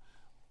problem.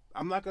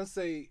 I'm not gonna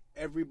say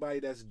everybody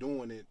that's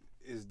doing it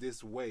is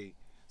this way.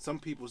 Some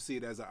people see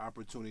it as an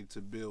opportunity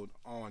to build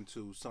on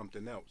to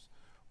something else.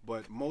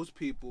 But most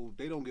people,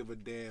 they don't give a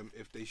damn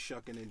if they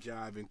shucking and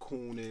jiving,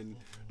 cooning,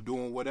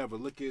 doing whatever.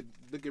 Look at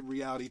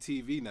reality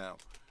TV now.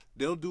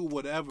 They'll do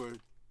whatever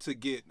to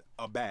get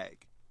a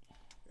bag.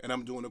 And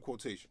I'm doing a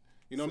quotation.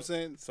 You know what I'm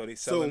saying? so they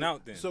selling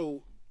out then.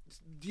 So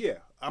yeah,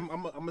 I'm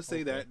gonna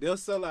say that. They'll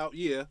sell out,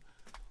 yeah.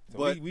 So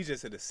But we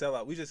just at the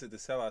sellout. We just at the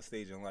sellout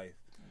stage in life.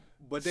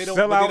 But they don't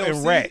Sell but they out don't and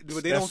see rats. it,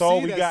 but they That's don't all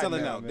see we it got as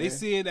selling now, out. man. They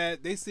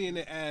seeing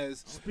it as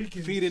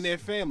Speaking- feeding their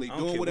family, I don't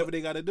doing care whatever what-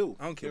 they got to do.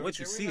 I don't care what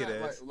you Can we see it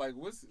not, as. like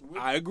what's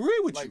I agree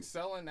with like you.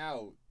 selling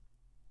out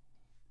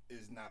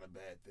is not a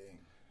bad thing.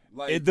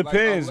 Like, It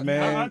depends, like,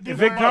 man. I If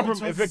did it not comprom-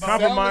 talk if it about-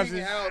 compromises,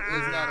 selling out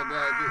is not a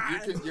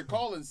bad thing. You're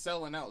calling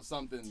selling out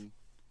something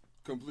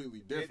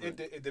completely different.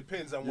 It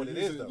depends on You're what it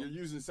using, is, though. You're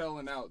using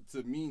selling out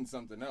to mean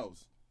something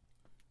else.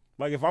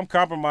 like if I'm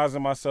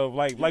compromising myself,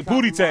 like Pootie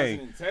compromising Tang,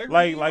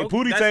 integrity? like Okay,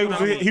 Pootie that's Tang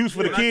what was I mean. he was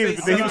for the When I kids, say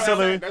but then he was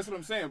selling out, selling. That's what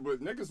I'm saying. But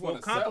niggas Well,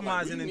 want to sell.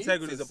 compromising like, we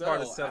integrity need is to a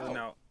part of sell selling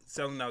out.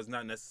 Selling out is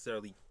not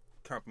necessarily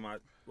compromise.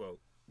 Well,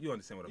 you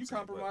understand what I'm You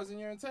saying. but- compromising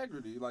your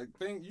integrity. Like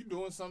you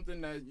doing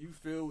something that you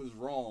feel is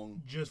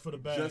wrong Just for the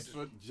bag.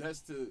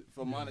 just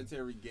for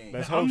monetary gain.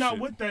 That's Now, I'm whole not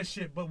shit. with that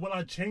shit, but will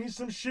I change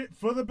some shit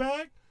for the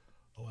bag?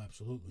 Oh,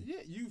 absolutely.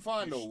 Yeah, you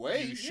find a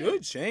way. You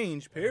should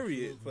change,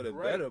 period, for the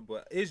Right. better.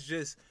 But it's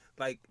just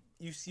like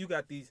you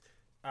got these.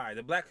 All right,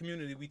 the black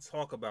community, we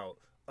talk about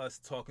us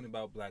talking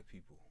about black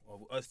people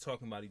or us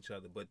talking about each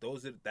other. But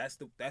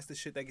that's the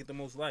shit that get the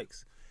most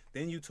likes.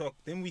 Then we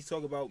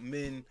talk about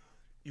men,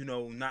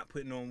 not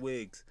putting on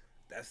wigs.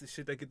 That's the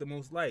shit that get the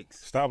most likes.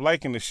 Stop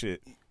liking the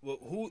shit. Well,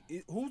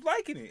 who's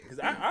liking it? Because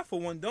I for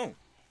one don't.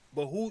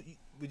 But who?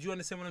 Would you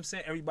understand what I'm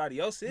saying? Everybody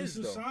else It's is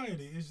though.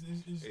 society.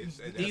 It's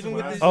Even what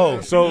with I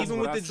the said. so- even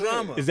with the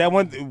drama. Is that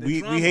one?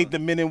 We drama. hate the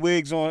men in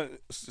wigs on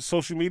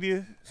social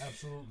media.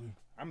 Absolutely.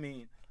 I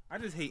mean, I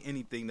just hate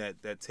anything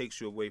that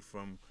takes you away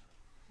from,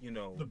 you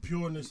know, the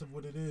pureness of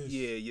what it is.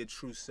 Yeah, your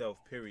true self.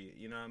 Period.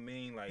 You know what I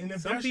mean? Like And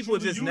if some that's people are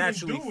true, just you didn't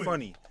naturally do it.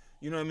 funny.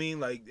 You know what I mean?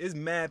 Like it's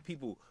mad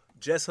people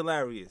just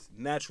hilarious,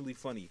 naturally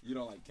funny. You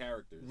don't like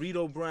characters.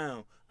 Rito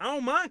Brown. I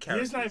don't mind Yeah,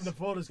 characters. it's not even the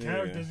fault of his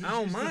characters. It's I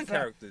don't just the mind fact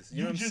characters. You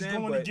know what I'm just saying?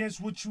 going But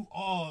against what you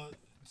are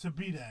to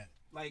be that.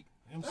 like,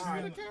 You know what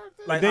I'm saying?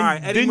 like, Then, all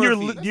right, Eddie then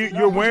Murphy.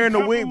 you're wearing a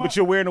That's wig, not but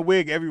you're wearing a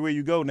wig everywhere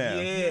you go now.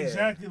 Yeah,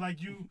 Exactly.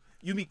 Like you.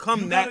 You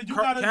become You that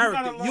gotta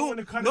character. learn when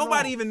to cut it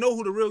Nobody off. even know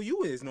who the real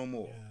you is no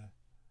more.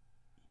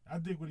 Yeah. I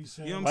dig what he's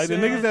saying. You know what Like the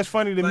saying? niggas that's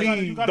funny to Like,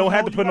 me you gotta don't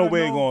have know- to put you no gotta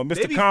wig know- on. They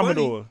Mr. be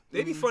Commodore. Funny.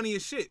 They be funny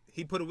as shit.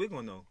 He put a wig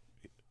on though.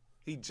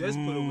 He just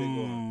put a wig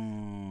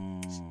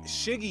on.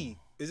 Shiggy.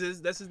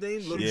 That's his name?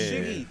 Little Yeah.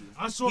 Shiggy.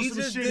 I saw He some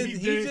just shit did- he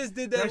he did. just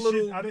did that shit,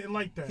 little- I didn't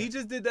like that. He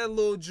just did that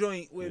little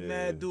joint with Yeah.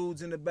 mad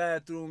dudes in the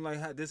bathroom, like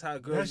how, this how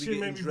That girls be shit getting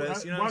made me-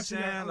 dressed. You know what I'm watching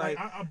saying? that, Like,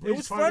 I it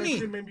was funny. that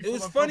shit made me It feel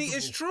was funny. It's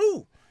uncomfortable.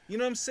 true. You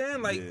know what I'm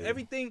saying? Like Yeah.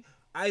 everything.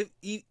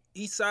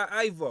 Eastside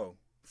Ivo,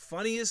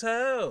 funny as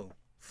hell.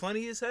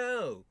 Funny as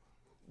hell.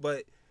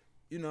 But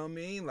you know what I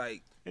mean?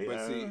 Like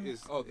But see,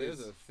 it's, there's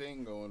it's- a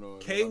thing going on.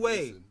 that K-Way.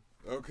 I'm missing.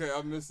 Okay,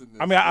 I'm missing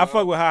this. I mean, I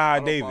fuck with I Ha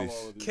don't Davis.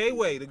 follow all of these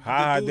K-Way, the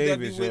Ha dude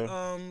Davis, that be with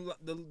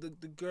yo.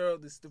 the girl,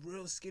 the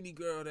real skinny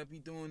girl that be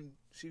doing,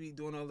 she be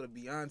doing all the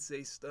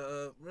Beyonce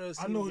stuff. Real I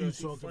skinny know who girl, you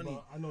she talking funny.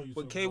 about. I know you.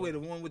 But K-Way, the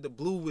one with the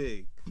blue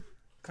wig,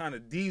 kind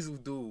of diesel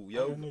dude, I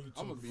yo. know you I'm talking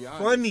gonna about. be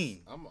honest.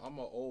 Funny. I'm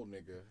an old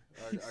nigga,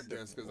 I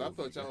guess, because I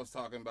thought y'all was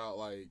talking about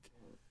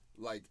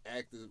like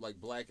actors, like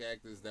black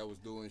actors that was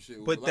doing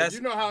shit. But like, that's-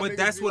 you know how but niggas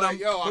that's be what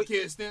like, I'm- I but-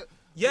 can't stand.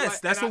 Yes,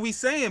 Like, that's and what we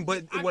saying.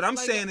 But I- what I'm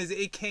like, saying is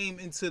it came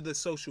into the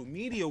social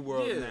media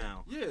world Yeah,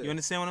 now. yeah. You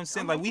understand what I'm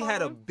saying? I'm Like we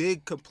had a following.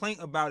 big complaint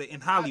about it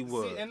in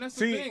Hollywood. See, and that's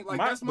See, the thing. Like,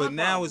 my- that's my but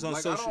now problem. it's on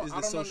Like, social- I it's don't, the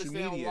I don't social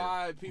understand media.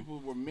 why people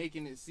were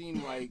making it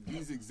seem like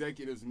these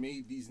executives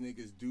made these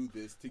niggas do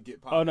this to get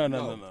Oh popular.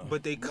 no.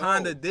 But they No,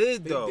 kind of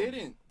did though.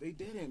 They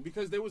didn't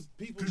because there was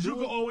people. Because you can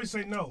doing, always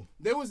say no.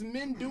 there was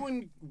men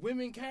doing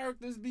women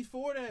characters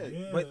before that.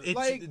 Yeah. But it's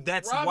Like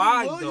that's Robin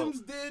why Williams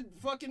did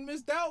fucking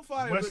Miss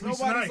Doubtfire, Wesley but nobody's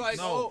Snipes. like,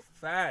 though. oh,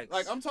 No facts.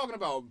 like I'm talking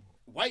about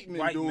white men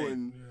White men.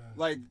 doing Yeah.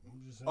 like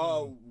I'm just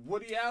saying.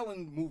 Woody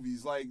Allen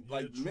movies, like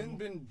true. men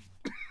been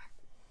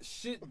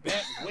shit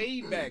back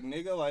way back,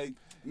 nigga. Like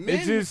men,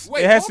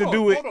 it has to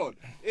do with- hold on.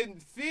 In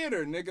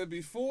theater, nigga,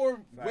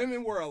 before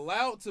women were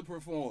allowed to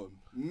perform,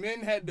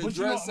 men had to But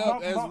you know, dress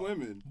up my- as my-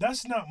 women.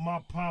 That's not my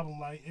problem.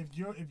 Like if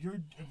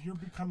you're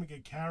becoming a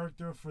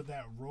character for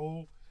that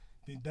role,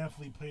 then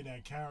definitely play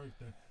that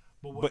character.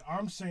 But what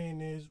I'm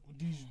saying is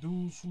these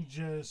dudes who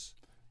just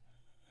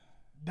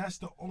that's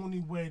the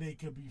only way they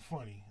could be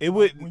funny. It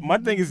would. When My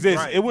you- thing is this: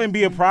 Right. it wouldn't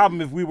be a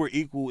problem if we were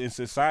equal in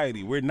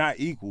society. We're not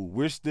equal.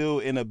 We're still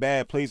in a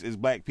bad place as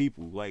black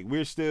people. Like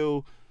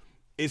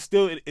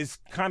it's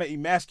kind of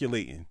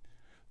emasculating.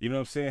 You know what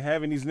I'm saying?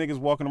 Having these niggas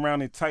walking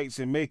around in tights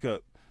and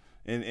makeup,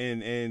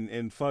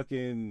 and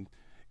fucking,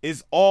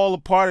 it's all a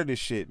part of this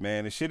shit,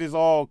 man. The shit is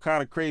all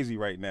kind of crazy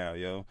right now,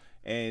 yo.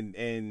 And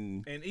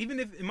even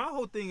if my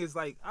whole thing is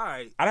like, all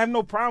right, I have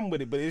no problem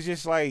with it, but it's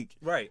just like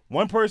right.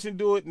 one person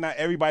do it, not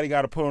everybody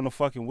got to put on a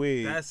fucking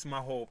wig, That's my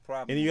whole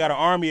problem. and then you got an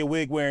army of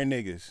wig wearing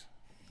niggas.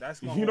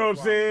 That's my You know whole what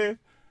I'm saying?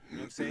 You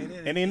know what I'm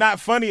saying? And they're not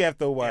funny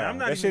after a while. I'm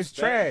not That even- shit's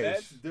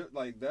trash. That's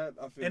like that.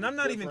 I feel And I'm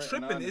not even different,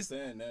 tripping. And I It's-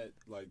 understand that.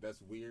 Like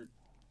that's weird.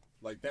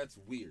 Like that's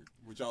weird,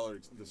 what y'all are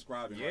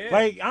describing. Yeah.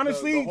 Like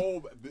honestly, the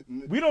whole,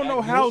 we don't know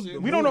that how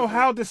bullshit we don't know movie.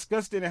 how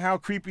disgusting and how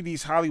creepy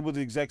these Hollywood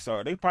execs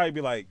are. They probably be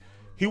like,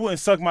 he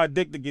wouldn't suck my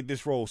dick to get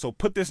this role, so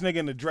put this nigga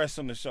in the dress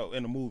on the show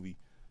in the movie.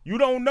 You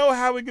don't know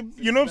how it could.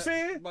 You know what I'm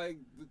saying? Like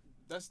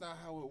that's not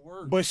how it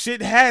works. But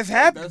shit has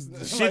happened.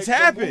 That's, Shit's The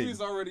happened.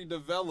 movie's already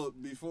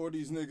developed before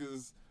these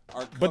niggas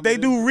are. But they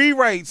coming do in.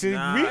 rewrites and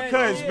Nah,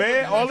 recuts, bro.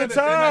 man, all the They're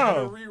not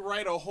gonna time.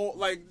 rewrite a whole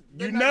like.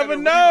 they're You not never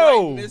gonna know.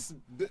 rewrite Miss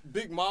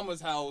Big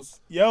Mama's house.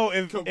 Yo,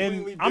 and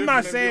Completely I'm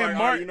not different and be saying like, "All right,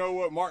 Martin. you know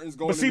what? Martin's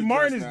going. But see, in the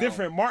Martin dress is now."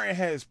 different. Martin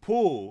has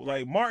pull.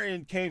 Like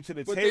Martin came to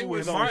the But they table were with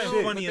his own Martin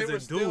shit. funny but as they a were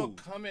still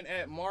dude. coming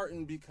at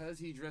Martin because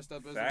he dressed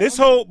up as a This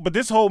woman.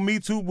 whole Me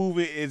Too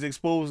movement is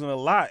exposing a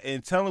lot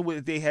and telling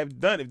what they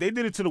have done. If they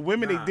did it to the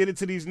women, Nah. they did it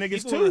to these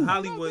niggas People too. in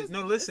Hollywood,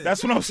 no, listen.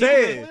 That's what I'm People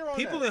saying. in-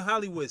 People in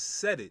Hollywood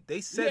said it.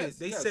 They said Yes, it.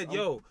 They yes, said,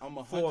 "Yo, I'm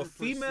for a 100%.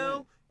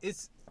 female,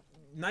 it's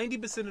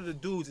 90% of the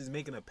dudes is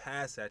making a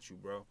pass at you,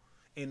 bro."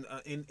 And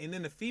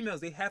then the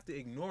females, they have to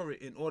ignore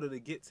it in order to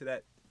get to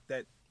that.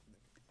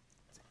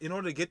 In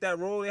order to get that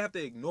role, they have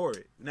to ignore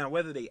it. Now,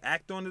 whether they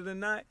act on it or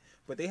not,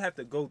 but they have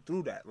to go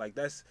through that. Like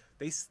that's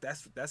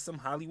some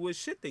Hollywood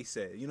shit they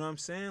said. You know what I'm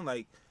saying?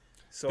 Like,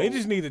 so They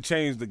just need to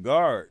change the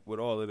guard with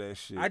all of that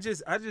shit. I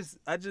just,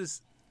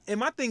 and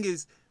my thing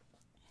is,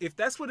 if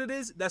that's what it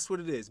is, that's what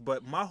it is.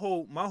 But my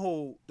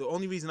whole, the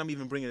only reason I'm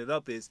even bringing it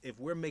up is if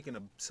we're making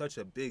such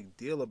a big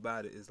deal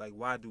about it, is like,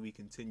 why do we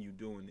continue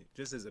doing it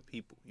just as a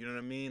people? You know what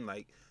I mean?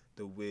 Like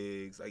the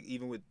wigs, like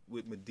even with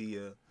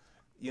Medea,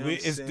 You know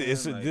what I'm saying?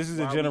 This is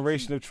a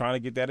generation of trying to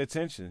get that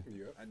attention.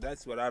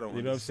 That's what I don't.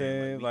 You know what I'm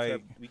saying?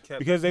 Like,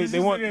 because they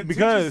want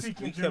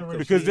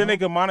because then they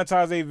can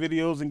monetize their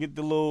videos and get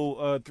the little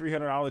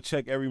 $300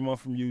 check every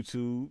month from YouTube.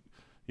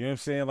 You know what I'm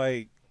saying?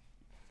 Like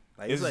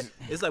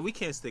it's like we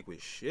can't stick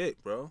with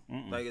shit, bro.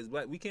 Like it's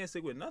like we can't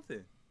stick with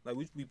nothing. Like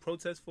we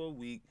protest for a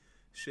week,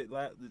 shit.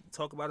 Like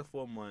talk about it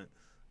for a month.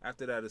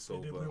 After that, it's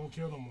over. We don't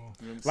kill no more.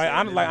 You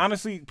know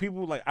honestly,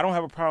 people like I don't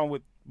have a problem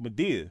with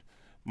Madea.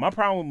 My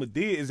problem with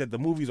Madea is that the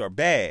movies are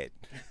bad,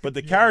 but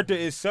the character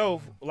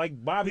itself,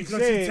 like Bobby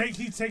said,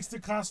 he takes the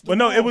costume. But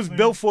no, it was man.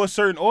 built for a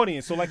certain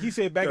audience. So like he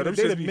said back in the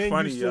day, the men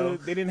funny, used to,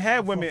 they didn't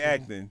have women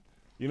acting.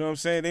 You know what I'm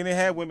saying? They didn't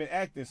have women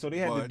acting, so they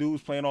had the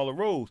dudes playing all the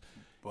roles.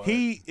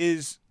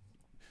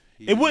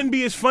 It wouldn't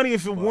be as funny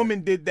if a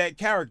woman did that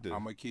character.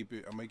 I'm gonna keep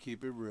it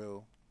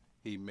real.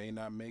 He may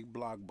not make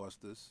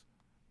blockbusters,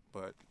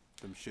 but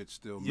them shits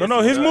still.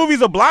 No, his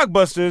movies are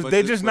blockbusters.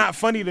 They're just not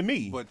funny to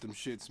me. But them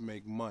shits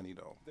make money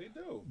though. They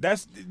do. But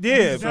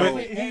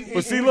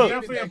see, look,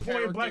 definitely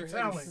employing black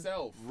talent.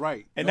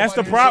 Right. And that's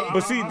the problem.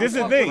 But see, this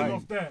is the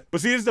thing. But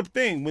see, this is the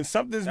thing. When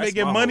something's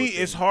making money,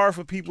 it's hard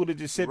for people to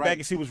just sit back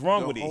and see what's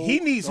wrong with it. He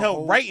needs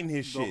help writing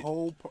his shit.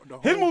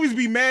 His movies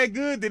be mad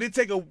good. Did it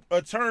take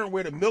a turn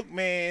where the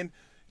milkman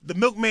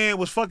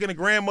was fucking a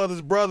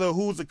grandmother's brother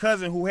who was a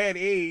cousin who had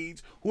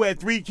AIDS, who had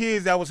 3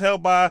 kids that was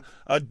held by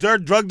a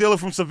drug dealer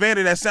from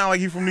Savannah that sounded like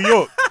he from New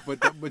York.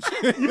 but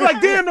You're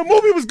like, damn, the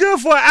movie was good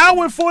for an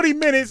hour and 40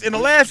 minutes. In the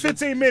last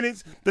 15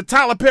 minutes, the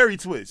Tyler Perry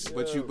twist.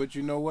 But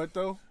you know what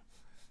though?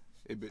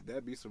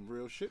 That'd be some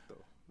real shit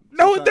though.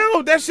 No, it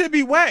don't. That should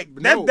be whack.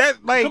 That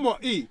like, come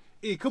on,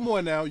 come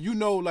on now. You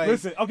know, like,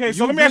 listen. Okay,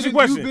 so let me ask you a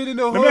question.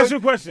 Let me ask you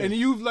a question. And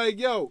you've like,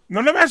 yo.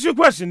 No, let me ask you a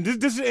question.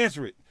 This is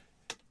answer it.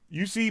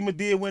 You see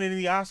Madea winning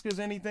the Oscars?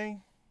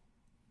 Anything?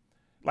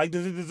 Like,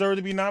 does it deserve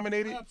to be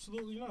nominated?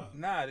 Absolutely not.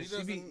 Nah,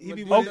 he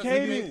be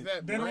okay.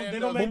 They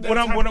don't make What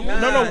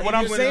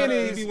I'm saying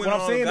is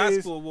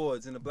gospel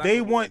awards and the black they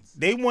awards.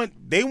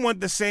 want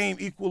the same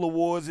equal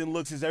awards and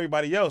looks as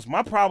everybody else.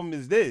 My problem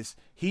is this: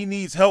 he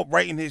needs help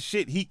writing his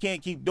shit. He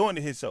can't keep doing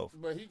it himself.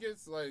 But he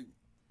gets like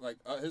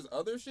his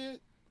other shit,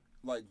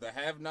 like the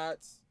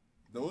Have-Nots.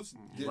 Those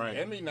get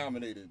Emmy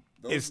nominated.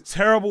 It's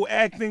terrible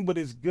acting, but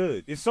it's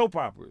good. It's soap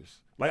operas.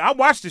 Like, I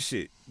watch the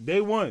shit. Day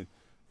one.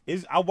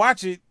 I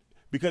watch it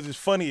because it's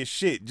funny as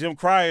shit. Jim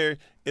Cryer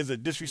is a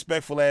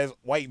disrespectful ass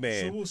white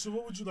man. So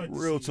what would you like to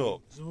see? Real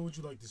talk. So what would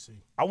you like to see?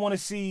 I want to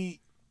see.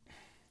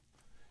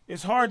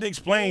 It's hard to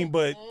explain,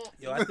 but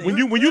Yo, when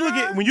you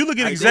look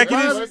at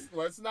executives,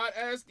 let's not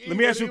ask. Let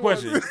me ask you a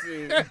question.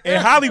 In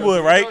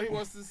Hollywood, right? He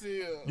wants to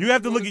see you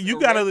have to look at.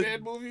 You gotta.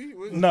 Movie?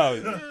 No.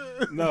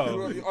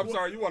 I'm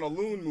sorry. You want a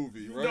Loon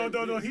movie, right?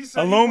 No. He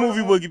said a Loon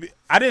movie would be.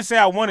 I didn't say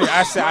I wanted.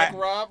 I said Black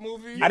Rob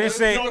movie. I didn't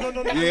say.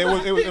 No.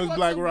 Yeah, it was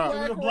Black Rob. It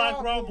was a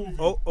Black Rob movie.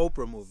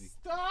 Oprah movie.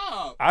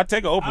 Stop. I'd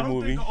take an I Oprah don't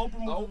movie. think an Oprah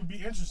movie would be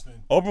interesting.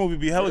 Oprah movie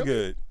be hella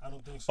good. I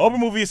don't think so. Oprah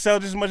movie sell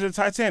just as much as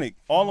the Titanic.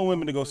 All the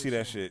women to go see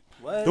that shit.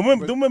 What? The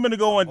women to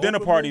go on dinner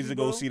Oprah parties movie, to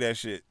go bro? see that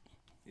shit.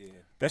 Yeah.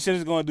 That shit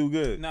is gonna do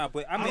good. Nah,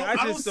 but I mean, I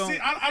just don't.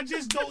 I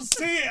just don't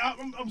see it.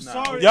 I'm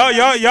sorry.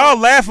 Y'all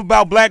laugh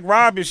about Black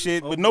Rob and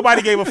shit, but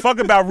nobody gave a fuck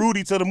about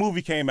Rudy till the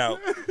movie came out.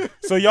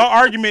 So y'all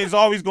argument is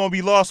always gonna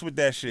be lost with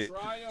that shit.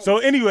 So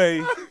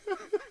anyway,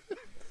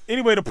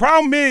 the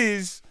problem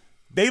is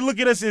they look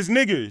at us as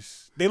niggers.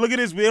 They look at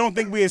us. They don't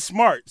think we're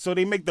smart, so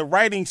they make the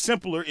writing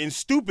simpler and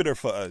stupider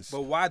for us.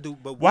 But why do?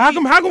 But how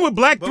come with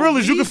black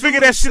thrillers you can figure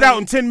that shit out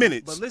in 10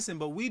 minutes? But listen,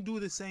 we do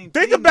the same.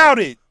 Think about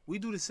it. We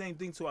do the same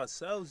thing to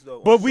ourselves,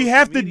 though. But we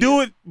have to do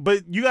it.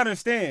 But you gotta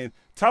understand,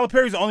 Tyler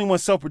Perry's the only one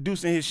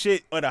self-producing his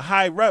shit at a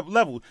high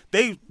level.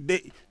 You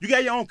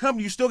got your own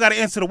company. You still gotta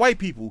answer to white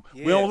people.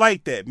 Yeah. We don't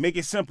like that. Make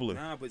it simpler.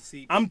 Nah, but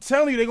see, I'm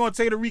telling you, they're gonna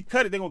tell you to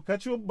recut it. They're gonna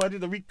cut you a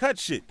budget to recut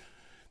shit.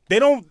 They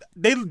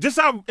just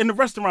out in the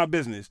restaurant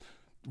business.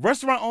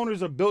 Restaurant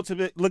owners are built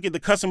to look at the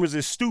customers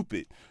as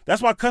stupid.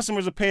 That's why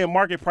customers are paying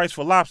market price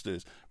for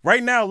lobsters.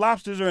 Right now,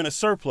 lobsters are in a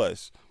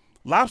surplus.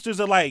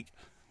 Lobsters are like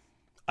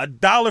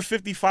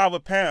 $1.55 a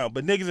pound,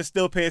 but niggas are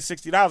still paying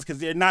 $60 because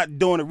they're not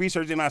doing the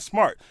research. They're not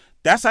smart.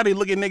 That's how they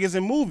look at niggas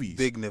in movies.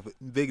 big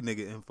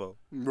nigga info.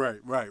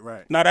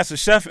 Right. Now that's a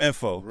chef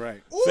info.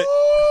 Right. So,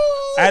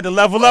 I had to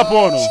level up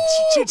on them.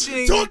 Talk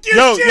your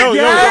Yo,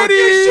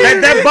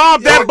 shit,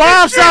 that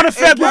bomb sound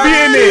effect will be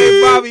in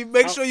there. Bobby,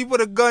 make sure you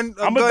put a gun.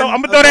 I'm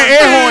gonna throw that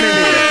air horn in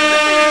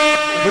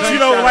there. But you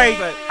know,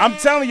 like, I'm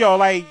telling y'all,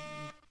 like,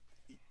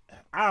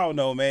 I don't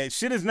know, man.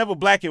 Shit is never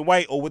black and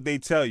white or what they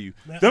tell you.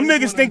 Them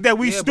niggas think that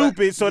we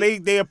stupid, so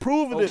they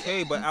approve of it.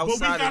 Okay, but But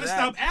outside we of gotta that,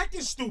 stop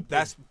acting stupid.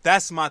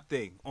 that's my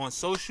thing. On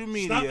social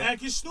media, Stop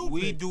acting stupid.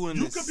 we doing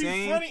you the could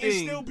same be funny thing.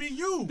 and still be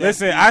you.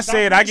 Listen, I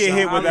said I get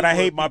hit with that I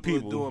hate my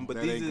Hollywood people. doing, but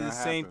That these ain't are the gonna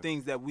same happen.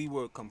 things that we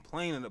were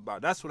complaining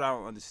about. That's what I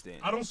don't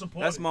understand. I don't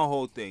support That's it. my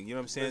whole thing. You know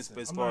what I'm saying? Listen,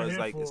 as I'm far not as here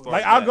like, for as it. far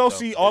Like, as I'll that, go though.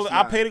 see all. It's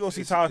I not- pay to go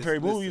see Tyler Perry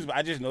listen. movies, but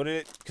I just know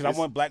that because I It's-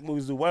 want black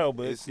movies to do well,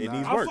 but it's it not-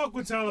 needs I work. fuck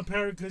with Tyler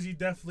Perry because he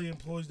definitely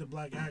employs the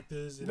black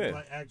actors and the Yeah.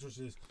 black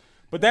actresses.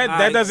 But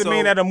that doesn't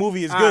mean that a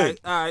movie is all good.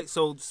 All right.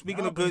 So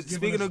speaking of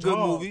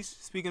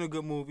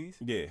good movies.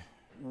 Yeah.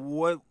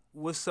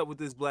 What's up with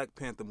this Black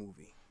Panther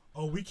movie?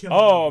 Oh, we killing.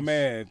 Oh numbers.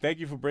 man, thank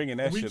you for bringing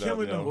that We shit up.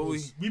 killing Yo.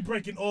 numbers. We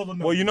breaking all the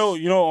numbers. Well, you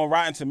know, on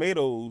Rotten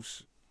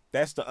Tomatoes,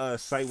 that's the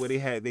site where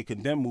they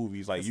condemn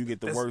movies. Like you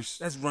get the worst.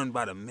 That's run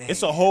by the man.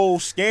 It's a whole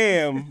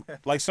scam.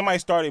 Like somebody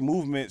started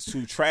movements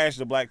to trash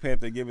the Black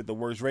Panther and give it the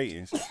worst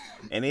ratings,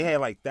 and they had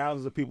like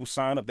thousands of people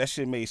sign up. That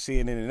shit made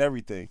CNN and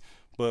everything.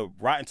 But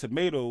Rotten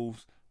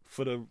Tomatoes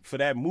for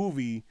that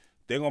movie,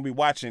 they're gonna be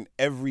watching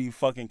every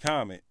fucking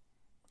comment.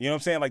 You know what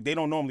I'm saying? Like they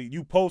don't normally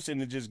you post it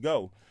and just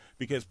go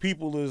because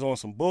people is on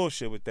some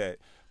bullshit with that.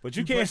 But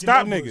you can't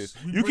stop niggas.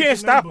 You can't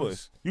stop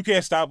us. You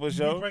can't stop us,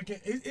 yo.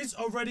 It's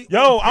already.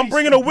 Yo, I'm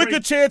bringing a wicker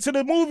chair to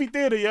the movie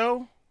theater,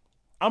 yo.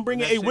 I'm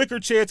bringing a wicker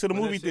chair to the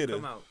movie theater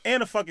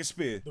and a fucking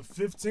spear. The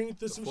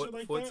 15th or some shit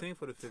like that.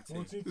 14th or the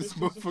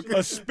 15th?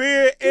 A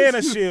spear and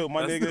a shield,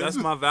 my nigga. That's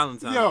my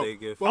Valentine's Day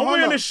gift. I'm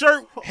wearing a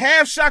shirt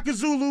half Shaka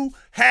Zulu,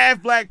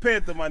 half Black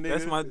Panther, my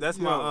nigga.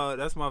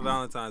 That's my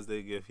Valentine's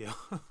Day gift, yo.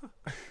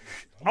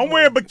 I'm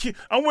wearing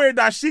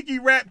dashiki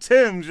wrap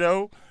Timbs,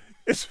 yo.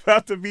 It's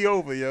about to be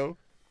over, yo.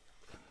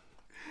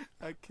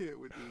 I can't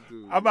with this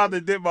dude. I'm about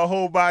to dip my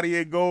whole body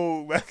in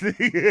gold, my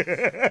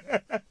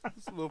nigga.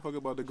 This motherfucker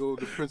about to go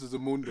to Princess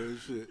Amunda and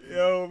shit.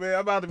 Yo, man, I'm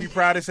about to be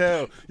proud as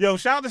hell. Yo,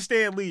 shout out to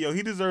Stan Lee, yo.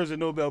 He deserves a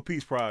Nobel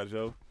Peace Prize,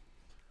 yo.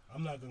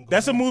 I'm not gonna go.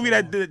 That's a movie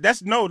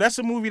that's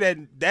a movie that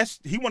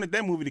he wanted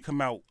that movie to come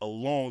out a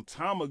long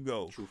time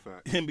ago. True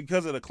fact. And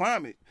because of the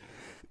climate,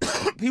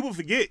 people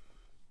forget.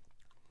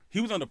 He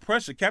was under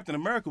pressure. Captain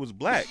America was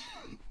black.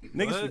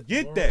 Niggas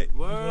forget that.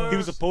 What? He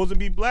was supposed to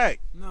be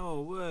black.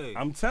 No way.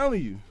 I'm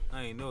telling you.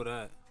 I ain't know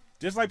that.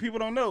 Just like people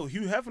don't know,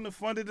 Hugh Hefner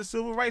funded the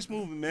civil rights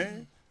movement,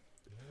 man.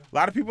 A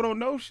lot of people don't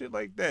know shit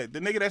like that. The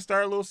nigga that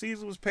started Little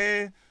Caesar was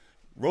paying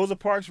Rosa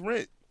Parks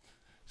rent.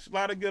 There's a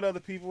lot of good other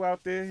people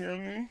out there, you know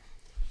what I mean?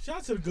 Shout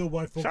out to the good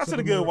white folks. Shout out to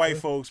the good white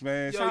folks,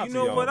 man. Yo, you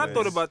know what? I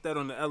thought about that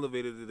on the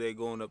elevator today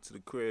going up to the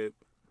crib.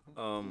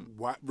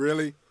 What?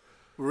 Really?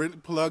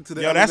 Plug to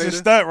the Yo, elevator? that's a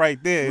stunt right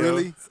there.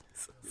 Really? Yo.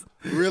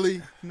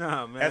 Really?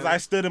 Nah, man. As I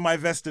stood in my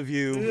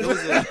vestibule. It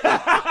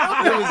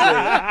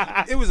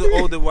was an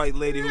older white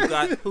lady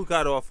who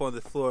got off on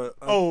the floor.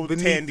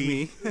 Beneath Tandy.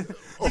 me.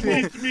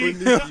 Beneath me.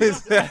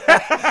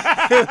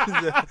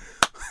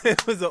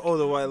 It was an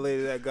older white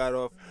lady that got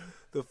off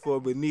the floor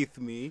beneath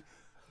me.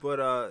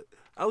 But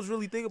I was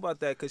really thinking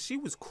about that because she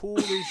was cool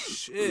as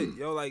shit.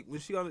 Yo, like when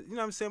she got, you know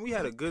what I'm saying? We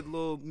had a good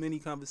little mini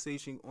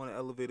conversation on the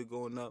elevator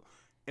going up.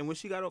 And when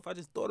she got off, I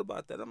just thought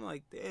about that. I'm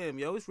like, damn,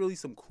 yo, it's really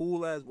some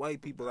cool ass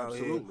white people out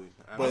here.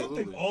 But I don't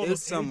think all it's of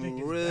some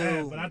anything real, is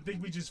bad, but I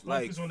think we just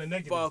focus on the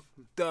negative.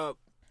 Fucked up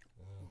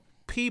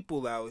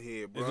people out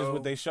here, bro. It's just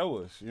what they show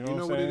us. You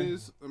know what it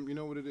is? You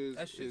know what it is?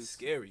 That shit's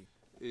scary.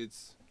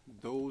 It's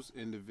those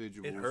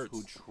individuals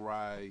who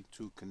try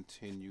to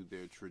continue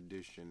their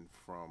tradition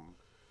from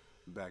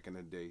back in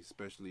the day,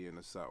 especially in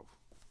the South.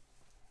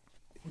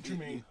 What you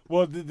mean?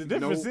 Well, the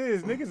difference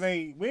is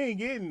we ain't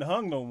getting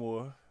hung no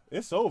more.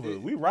 It's over.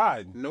 We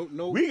riding.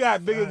 No. We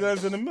got bigger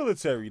guns in the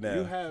military now.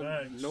 You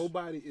have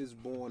nobody is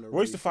born.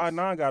 Royce the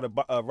 5'9" got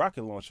a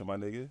rocket launcher, my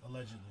nigga.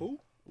 Allegedly. Who?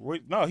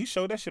 No, he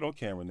showed that shit on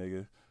camera,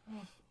 nigga.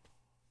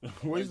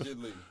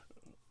 Allegedly.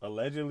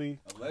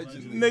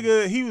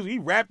 Nigga, he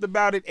rapped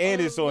about it and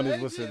it's on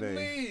his what's the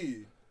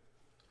name.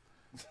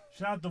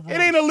 Shout out to Royce. It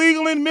ain't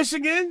illegal in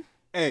Michigan.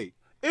 Hey,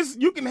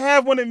 You can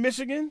have one in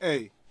Michigan.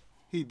 hey,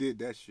 he did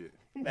that shit.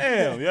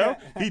 Damn, yo,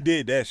 he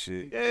did that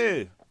shit.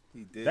 Yeah.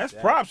 He did. That's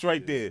props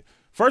right there.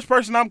 First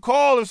person I'm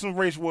calling some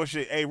race war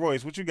shit. Hey,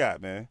 Royce, what you got,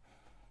 man?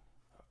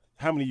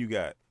 How many you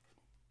got?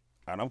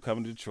 All right, I'm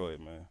coming to Detroit,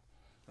 man.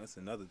 That's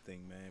another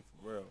thing, man.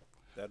 For real.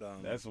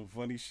 That's some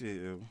funny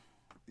shit, yo.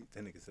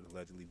 That nigga said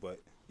allegedly, but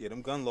yeah,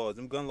 them gun laws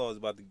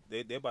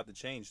they're about to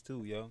change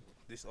too, yo.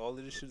 All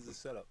of this shit is a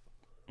setup.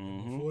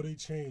 Mm-hmm. Before they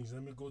change,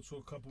 let me go to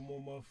a couple more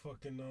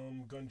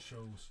motherfucking gun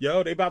shows.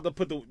 Yo, they about to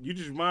put you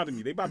just reminded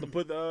me. They about to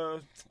put I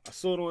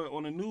saw it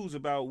on the news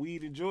about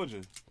weed in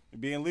Georgia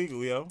being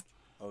legal, yo.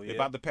 Oh yeah. They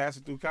about to pass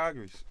it through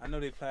Congress. I know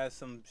they passed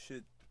some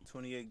shit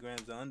 28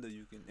 grams or under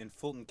you can in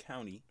Fulton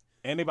County.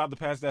 And they about to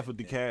pass that for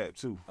DeKalb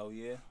too. Oh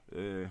yeah?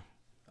 Yeah.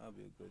 That'll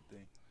be a good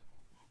thing.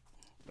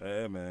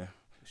 Yeah, man.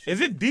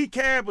 Is it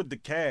DeKalb or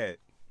DeKalb?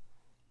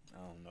 I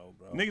don't know,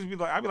 bro. Niggas be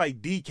like, I be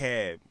like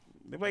DeKalb.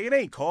 They be like, it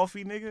ain't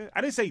coffee, nigga.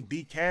 I didn't say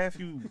decaf,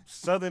 you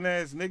southern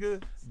ass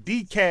nigga.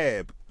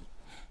 DeKalb.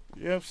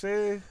 You know what I'm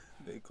saying?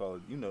 They call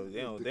it,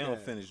 they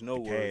don't finish no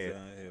words DeKalb.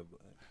 down here,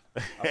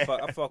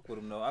 but I fuck with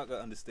them though. I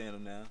gotta understand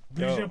them now.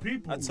 These your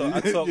people. I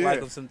talk Yeah. like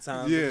them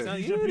sometimes. Yeah.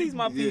 These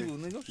my people,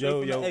 nigga. I'm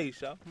straight from the A,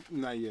 shop.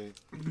 Not yet.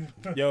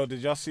 Yo,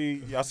 did y'all see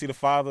the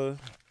father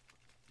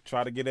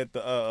try to get at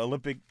the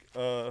Olympic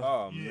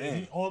Oh Yeah,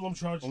 man. all them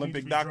charges need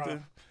Olympic to be doctor?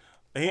 dropped.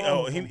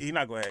 He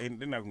not gonna.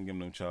 They're not gonna give him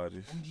no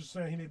charges. I'm just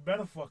saying he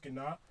better fucking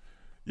not.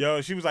 Yo,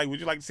 she was like, "Would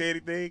you like to say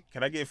anything?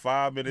 Can I get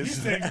 5 He minutes?"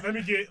 said, let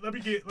me get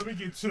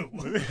 2.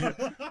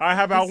 All right,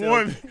 how about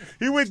one?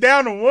 He went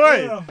down to one.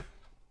 Yeah.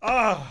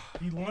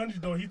 He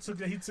lunged though. He took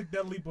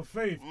that leap of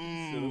faith.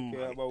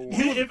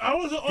 If I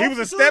was an he was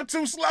a officer, step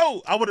too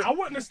slow. I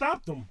wouldn't have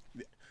stopped him.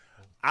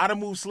 I'd have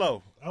moved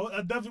slow.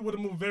 I definitely would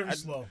have moved very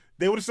slow.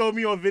 They would have showed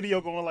me on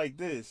video going like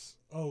this.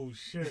 Oh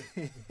shit!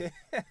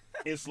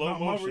 In slow my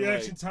motion.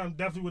 reaction time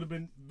definitely would have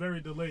been very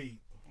delayed.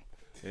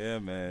 Yeah,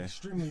 man.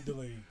 Extremely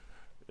delayed.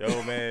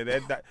 Yo, man,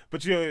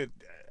 but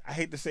I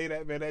hate to say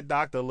that, man. That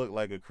doctor looked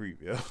like a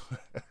creep, yo.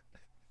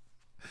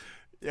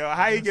 Yo,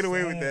 how you get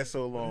away with that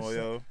so long,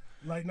 yo?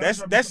 Like that's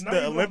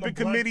the Olympic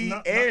Committee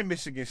and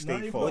Michigan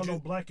State fault. Not even on no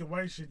black and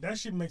white shit. That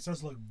shit makes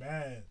us look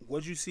bad.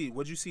 What'd you see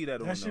that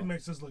on? That shit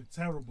makes us look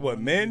terrible. What,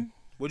 men?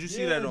 What'd you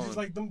see that on? Just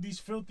like these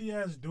filthy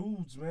ass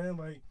dudes, man.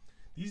 Like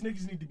these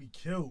niggas need to be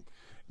killed.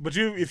 But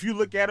if you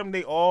look at them,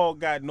 they all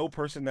got no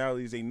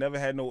personalities. They never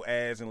had no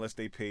ass unless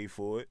they paid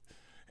for it.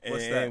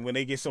 And when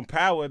they get some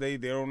power, they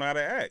don't know how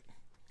to act.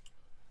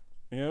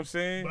 You know what I'm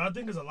saying? But I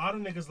think there's a lot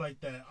of niggas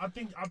like that. I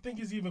think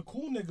it's even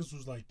cool niggas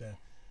who's like that.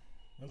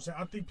 You know what I'm saying?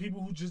 I think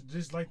people who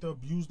just like to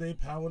abuse their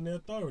power and their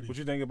authority. What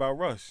you think about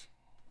Russ?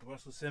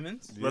 Russell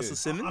Simmons? Yeah. Russell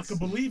Simmons? I could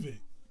believe it.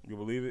 You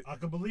believe it? I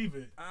could believe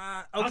it.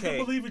 Okay. I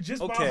could believe it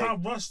just by how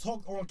Russ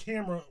talked on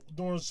camera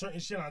doing certain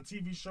shit on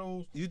TV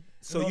shows.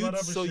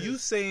 You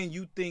saying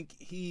you think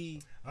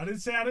he? I didn't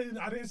say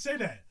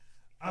that.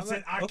 I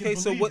said I can okay. believe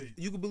So what? It.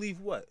 You can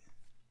believe what?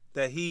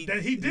 That he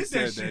did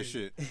that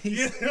shit.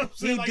 He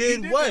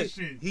did what?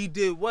 He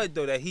did what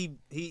though? That he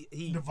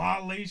the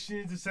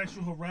violations, the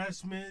sexual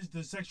harassments,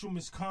 the sexual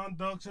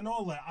misconducts, and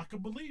all that. I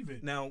could believe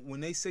it. Now,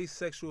 when they say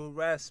sexual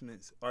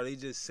harassments, are they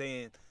just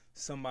saying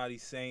somebody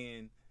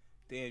saying,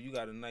 "Damn, you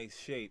got a nice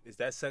shape"? Is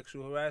that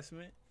sexual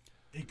harassment?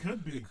 It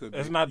could be.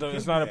 It's not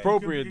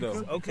appropriate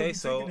though.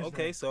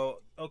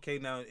 Okay,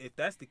 now if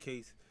that's the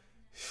case,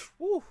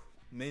 whew,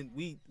 man,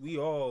 we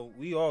all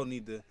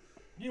need to.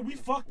 Yeah, we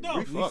fucked up.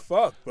 We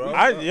fucked, bro.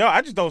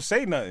 I just don't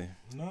say nothing.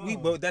 No.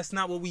 But that's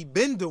not what we've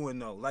been doing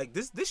though. Like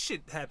this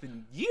shit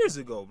happened years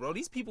ago, bro.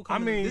 These people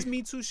coming. This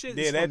Me Too shit.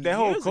 Yeah, that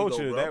whole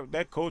culture,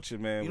 that culture,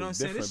 man, you know was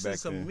what I'm saying? different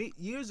This back is then.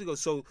 years ago.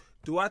 So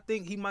do I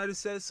think he might have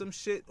said some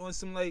shit on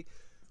some like,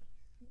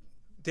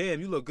 damn,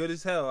 you look good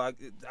as hell.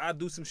 I'll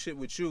do some shit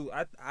with you.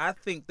 I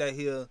think that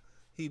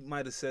he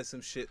might have said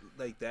some shit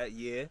like that.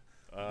 Yeah.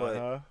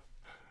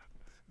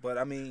 But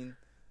I mean,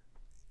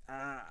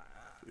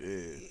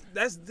 yeah.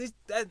 That's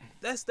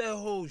that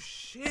whole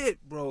shit,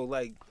 bro.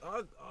 Like,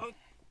 I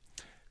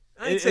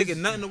ain't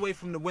taking nothing away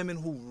from the women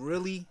who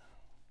really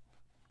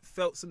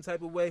felt some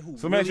type of way, who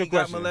really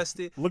got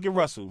molested. Look at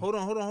Russell. Hold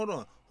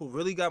on. Who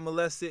really got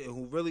molested and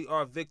who really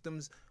are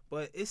victims.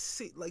 But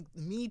it's like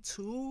Me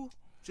Too,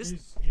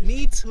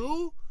 Me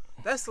Too.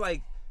 That's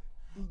like.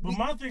 But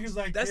my thing is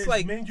like, that's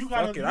like, man,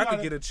 I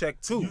could get a check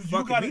too.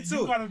 You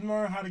gotta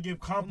learn how to give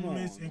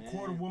compliments and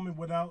court a woman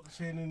without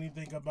saying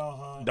anything about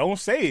her. Don't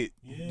say it.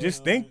 Yeah,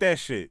 just think that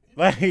shit.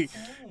 Like, you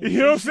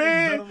know what I'm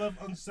saying? Better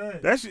left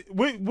unsaid. That shit.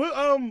 What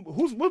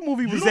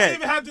movie was that? You don't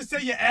even have to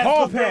say your ass.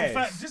 Hall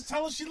Pass. Just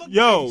tell her she look nice.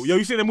 Yo,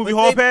 you seen that movie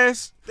Hall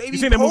Pass? You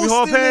seen that movie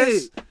Hall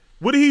Pass?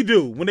 What did he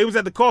do when they was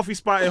at the coffee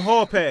spot in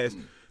Hall Pass?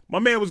 My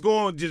man was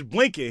going just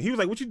blinking. He was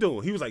like, "What you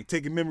doing?" He was like,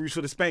 "Taking memories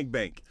for the spank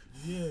bank."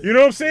 Yeah. You know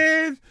what I'm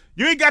saying?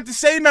 You ain't got to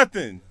say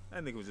nothing.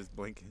 That nigga was just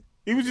blinking.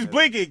 He was just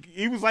blinking.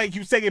 He was like, he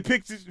was taking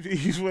pictures.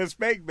 He was with a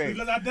spank bank.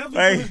 Because I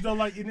definitely feel as though,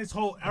 like, in this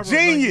whole era,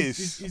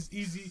 genius. Like, it's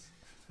easy.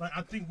 Like,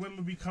 I think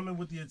women be coming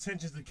with the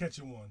intentions to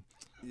catching one.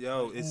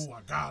 Yo, it's.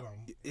 I got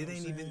him. It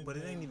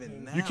ain't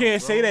even now. You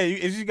can't say that. You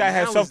just gotta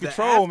have Now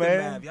self-control,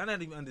 man. Y'all not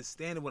even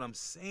understanding what I'm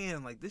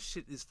saying. Like, this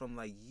shit is from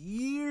like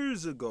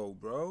years ago,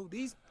 bro.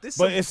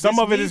 Some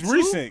of it is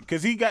recent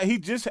because he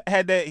just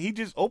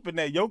opened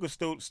that yoga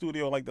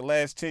studio like the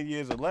last 10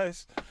 years or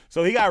less.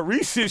 So he got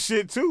recent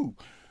shit too.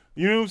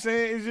 You know what I'm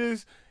saying?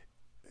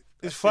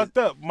 It's fucked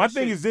up. My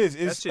thing is this.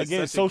 It's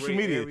again social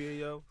media.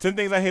 Area, 10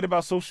 things I hate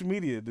about social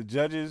media. The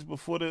judges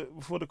before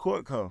the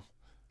court come.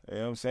 You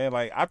know what I'm saying?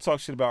 Like, I talk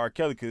shit about R.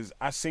 Kelly because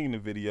I seen the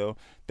video.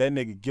 That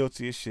nigga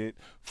guilty as shit.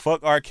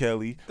 Fuck R.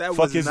 Kelly.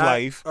 Fuck his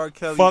life.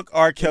 Fuck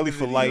R. Kelly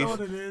for life. You know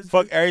what it is?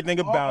 Fuck everything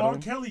about him. R.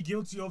 Kelly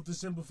guilty of the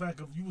simple fact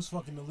of you was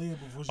fucking the lid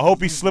before. I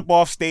hope he slip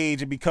off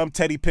stage and become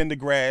Teddy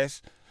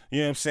Pendergrass.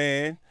 You know what I'm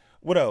saying?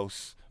 What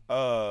else?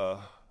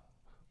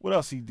 What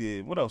else he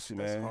did? What else,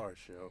 man? That's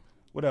harsh, yo.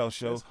 What else,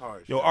 yo? That's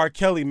harsh. Yo, R.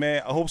 Kelly,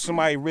 man. I hope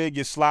somebody rig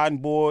your sliding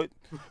board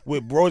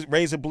with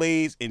razor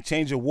blades and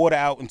change your water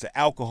out into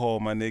alcohol,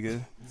 my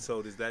nigga.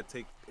 So does that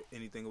take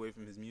anything away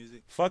from his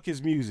music? Fuck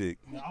his music.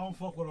 I don't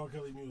fuck with R.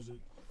 Kelly music.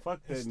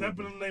 Fuck that.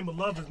 Stepping in the Name of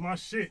Love is my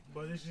shit,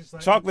 but it's just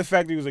like Chocolate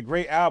Factory was a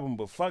great album,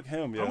 but fuck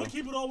him, yo. I'm gonna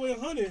keep it all the way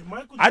 100.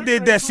 I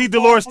did that C.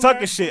 Dolores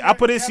Tucker shit. I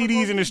put his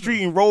CDs in the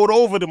street and rolled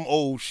over them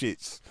old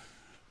shits.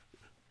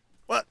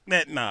 What?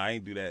 Nah, I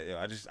ain't do that,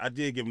 yo. I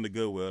did give him the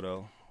Goodwill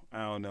though.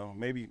 I don't know.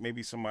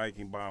 Maybe somebody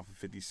can buy him for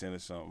 50 cents or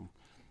something.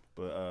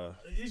 But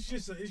it's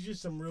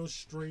just some real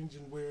strange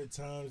and weird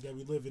times that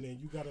we living in.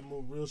 You gotta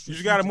move real. You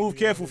just gotta move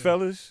careful,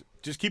 fellas.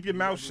 Just keep your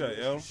mouth shut,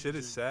 yo. Shit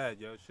is sad,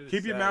 yo.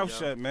 Keep your mouth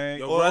shut, man.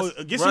 Yo,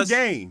 get some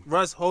game.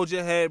 Russ, hold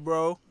your head,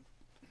 bro.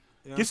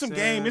 You know get some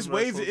game. It's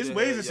ways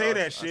to say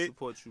that I shit.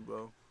 support you,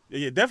 bro.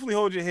 Yeah, definitely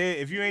hold your head.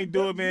 If you ain't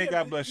do it, man,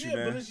 God bless you, Yeah,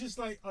 man. but it's just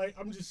like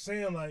I'm just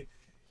saying, like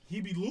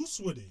he be loose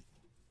with it.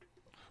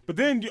 But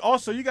then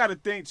also you got to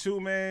think too,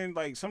 man.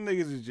 Like some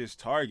niggas is just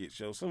targets,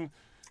 yo.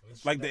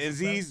 Like the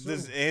Aziz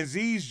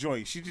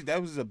joint.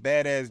 That was a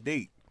badass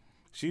date.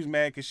 She's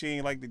mad because she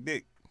ain't like the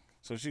dick,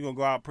 so she gonna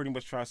go out pretty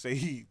much try to say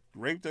he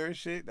raped her and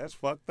shit. That's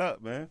fucked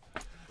up, man.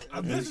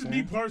 This is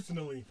me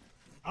personally.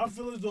 I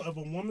feel as though if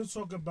a woman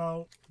talk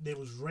about there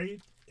was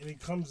rape and it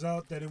comes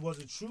out that it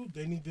wasn't true,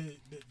 the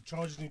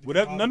charges need to be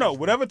filed.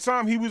 Whatever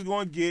time he was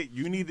going to get,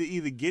 you need to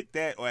either get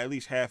that or at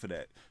least half of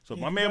that. So if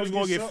my man was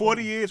going to get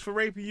 40 years for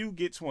raping you,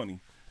 get 20.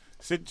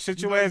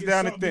 Sit your ass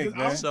down and think,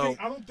 man.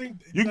 I don't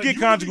think you can get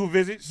conjugal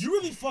visits. You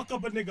really fuck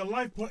up a nigga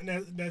life putting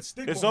that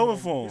stick on him. It's over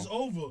for him. It's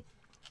over.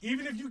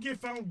 Even if you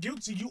get found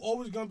guilty, you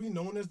always gonna be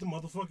known as the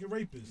motherfucking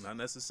rapist. Not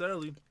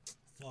necessarily.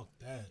 Fuck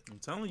that. I'm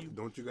telling you.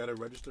 Don't you gotta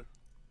register?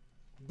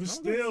 But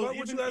still,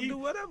 what you gotta do,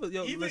 whatever.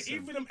 Yo,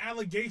 even them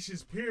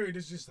allegations, period,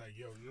 it's just like,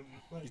 yo.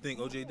 You think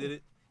OJ did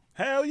it?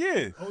 Hell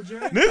yeah.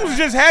 OJ? Niggas was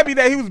just happy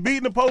that he was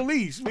beating the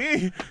police.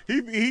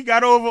 He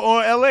got over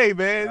on L.A.,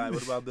 man. All right,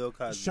 what about Bill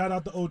Cosby? Shout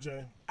out to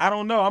OJ. I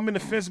don't know. I'm in the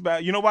fence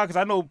about it. You know why? Because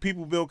I know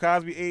people Bill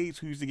Cosby age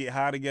who used to get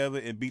high together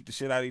and beat the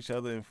shit out of each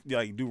other and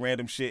like do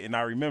random shit, and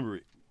I remember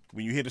it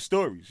when you hear the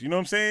stories. You know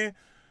what I'm saying?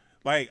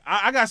 Like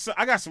I got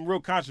some real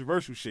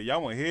controversial shit.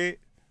 Y'all want to hear it?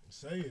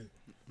 Say it.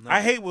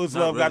 I hate what's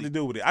love got to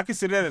do with it. I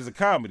consider that as a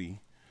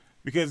comedy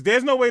because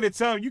there's no way to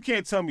tell you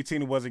can't tell me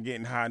Tina wasn't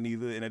getting high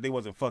neither and that they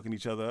wasn't fucking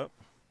each other up.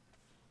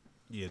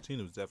 Yeah,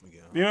 Tina was definitely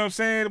getting high. You know what I'm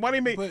saying? Why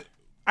they make?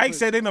 Ike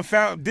said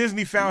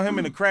Disney found him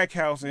in the crack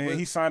house and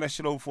he signed that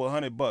shit over for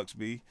 $100,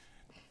 B.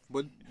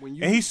 But when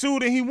you and he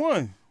sued and he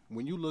won.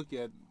 When you look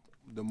at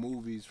the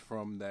movies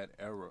from that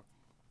era,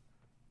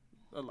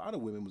 a lot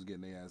of women was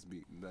getting their ass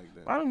beaten back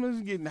then. A lot of them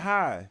was getting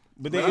high,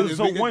 but it was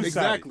so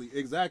one-sided.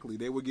 Exactly.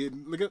 They were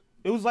getting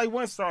it was like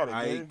one-sided.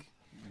 Ike, man.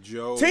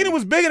 Joe. Tina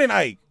was bigger than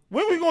Ike.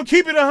 When we gonna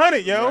keep it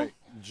 100, yo? Right.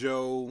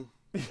 Joe.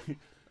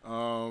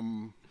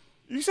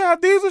 You see how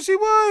diesel she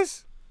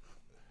was?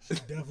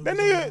 That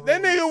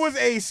nigga was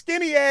a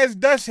skinny ass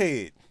Dutch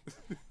head.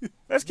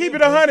 Let's keep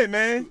it 100,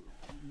 man.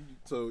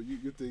 So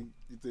you think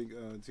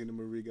Tina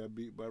Marie got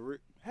beat by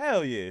Rick?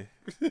 Hell yeah.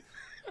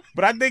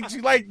 But I think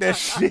she liked that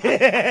shit.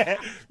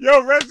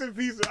 Yo, rest in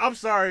peace. I'm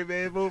sorry,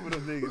 man. Both of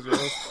them niggas, yo.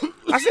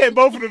 I said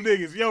both of them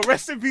niggas. Yo,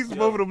 rest in peace to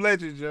both of them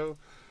legends, yo.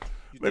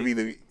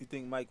 You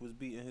think Mike was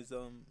beating his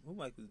who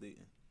Mike was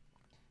dating?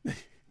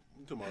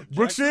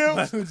 Brooke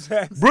Shields?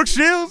 Brooke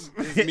Shields?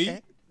 It's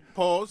me.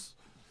 Pause.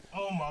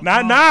 Oh my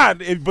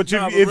God. If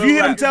you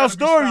hear them tell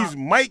stories,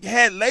 Mike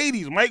had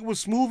ladies. Mike was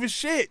smooth as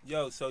shit.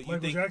 Yo, so you Michael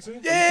think Jackson?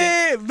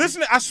 Yeah,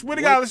 listen. I swear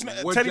to God, listen.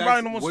 Teddy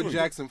Riley no more What stories.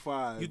 Jackson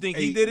 5? You think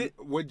 8, he did it?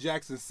 What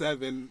Jackson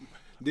 7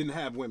 didn't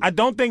have women? I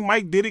don't think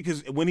Mike did it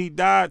because when he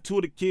died, 2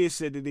 of the kids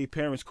said that their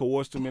parents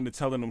coerced them into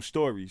telling them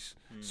stories.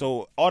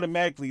 So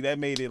automatically that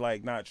made it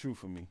like not true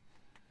for me.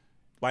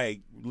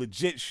 Like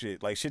legit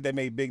shit, like shit that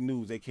made big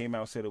news. They came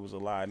out and said it was a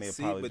lie and they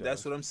apologized. But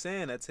that's what I'm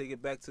saying. I take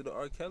it back to the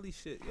R. Kelly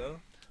shit,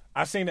 yo.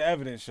 I seen the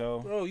evidence,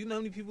 yo. Bro, you know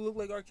how many people look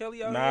like R.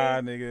 Kelly out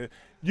Nah, here?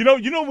 nigga.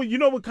 You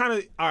know what kind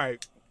of all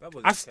right. That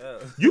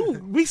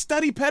wasn't We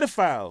study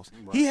pedophiles.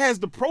 Right. He has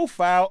the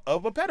profile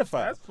of a pedophile.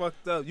 That's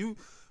fucked up.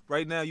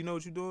 Right now, you know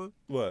what you're doing?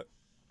 What?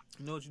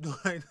 You know what you're doing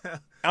right now?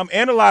 I'm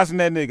analyzing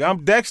that nigga.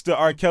 I'm Dexter,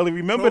 R. Kelly.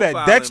 Remember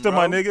that. Dexter, bro.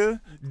 my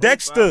nigga.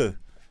 Dexter.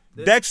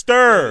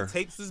 The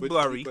tapes was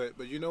blurry.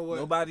 But you know what?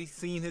 Nobody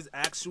seen his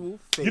actual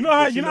face. You know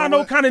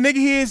what kind of nigga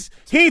he is?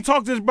 He ain't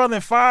talked to his brother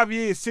in 5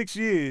 years, 6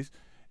 years.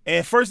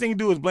 And first thing he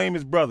do is blame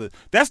his brother.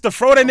 That's the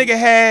fro that nigga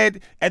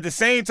had at the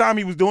same time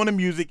he was doing the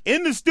music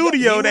in the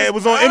studio that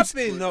was on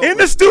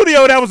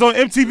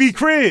MTV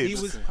Cribs. He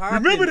was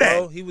popping. Remember that?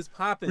 Bro. He was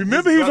popping.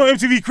 Remember he was on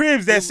MTV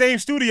Cribs. That same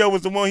studio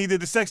was the one he did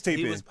the sex tape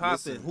in. He was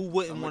popping. Who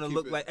wouldn't want to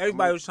look like?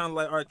 Everybody was trying to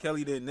like R.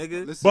 Kelly, then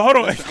nigga. Listen, but hold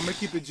on, I'm gonna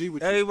keep it G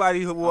with you.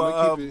 Everybody who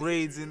wore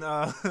braids and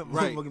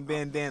fucking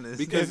bandanas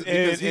because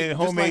and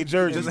homemade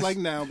jerseys, just like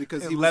now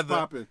because he was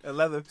popping.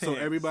 Leather pants. So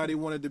everybody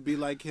wanted to be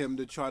like him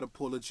to try to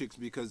pull the chicks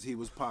because he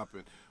was popping.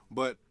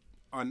 But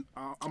I'm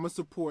gonna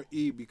support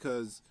E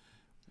because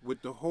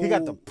with the whole he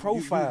got the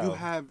profile. You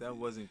have that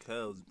wasn't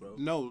Kel's, bro.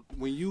 No,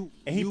 when you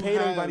and he paid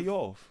everybody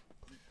off.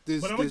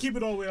 But I'm gonna keep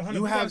it all the way 100.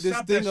 You have this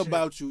thing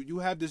about you. You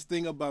have this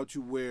thing about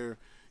you where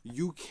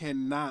you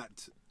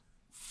cannot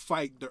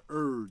fight the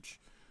urge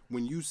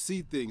when you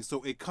see things,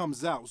 so it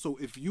comes out. So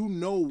if you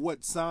know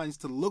what signs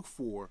to look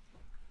for,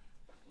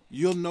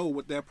 you'll know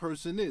what that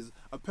person is.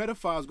 A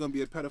pedophile is gonna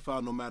be a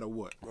pedophile no matter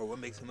what. Bro, what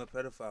makes him a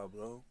pedophile,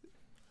 bro?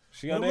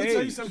 She on the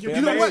age.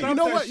 You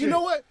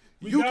know what?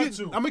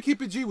 I'm gonna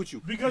keep it G with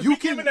you. Because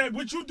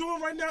what you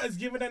doing right now is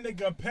giving that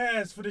nigga a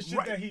pass for the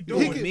shit that he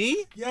doing.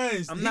 Me?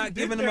 Yes. I'm not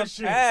giving him a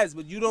pass,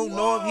 but you don't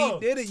know if he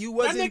did it. You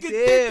wasn't that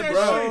there,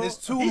 bro. There's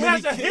too he many.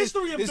 Has a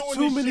history of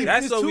doing this shit.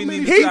 That's what we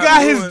need. He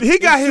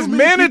got his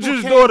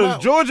manager's daughters,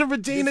 Georgia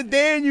Regina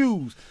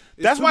Daniels.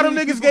 That's why them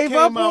niggas gave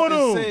up on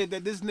him. Said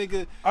that this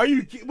nigga.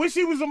 When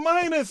she was a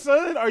minor,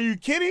 son? Are you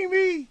kidding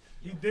me?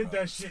 He did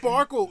that shit.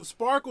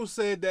 Sparkle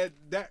said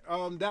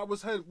that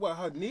was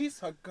her niece,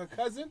 her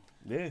cousin.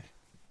 Yeah.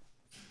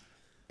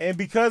 And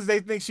because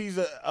they think she's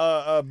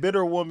a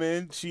bitter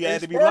woman, she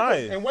had to be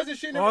lying. And wasn't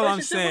she in a All I'm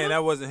relationship saying, with that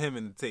him? wasn't him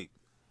in the tape.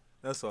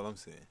 That's all I'm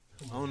saying.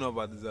 I don't know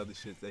about this other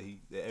shit that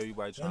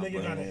everybody That trying to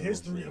nigga got a blame.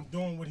 history of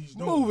doing what he's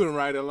doing. Moving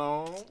right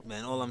along.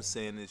 Man, all I'm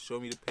saying is show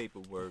me the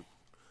paperwork.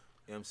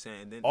 You know what I'm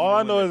saying? And then All I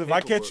even know when is the if I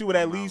catch paperwork you with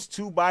at come least out-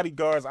 2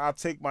 bodyguards, I'll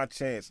take my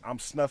chance. I'm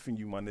snuffing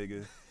you, my nigga.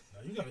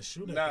 Nah, you gotta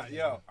shoot at Nah, that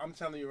yo, nigga. I'm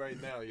telling you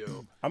right now,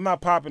 yo. I'm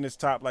not popping this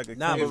top like a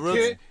Nah, kid. but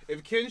real-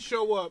 If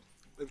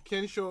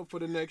Ken show up for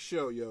the next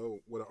show, yo,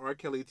 with an R.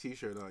 Kelly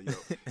t-shirt on, yo,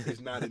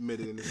 he's not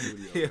admitted in the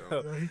studio,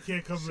 yo. Yo, he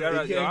can't come Shout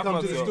out, He yo, can't I come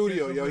fuck to the with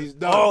studio, yo. He's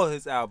done. all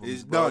his albums.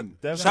 He's bro. done.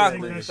 Definitely.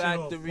 Chocolate Take that shit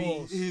off, Factory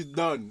pause. He's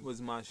done.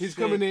 was my He's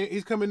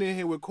shit. coming in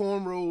here with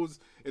cornrows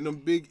and them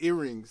big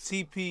earrings.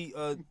 TP,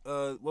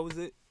 what was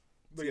it?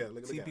 Look at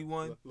it,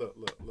 TP1? Look.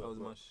 That was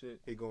my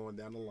shit. He going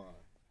down the line.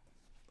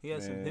 He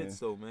had some Man. hits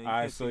though, man. You All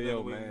right, can't so take that yo,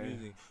 away from man.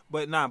 music.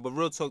 But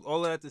real talk.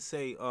 All I have to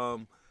say,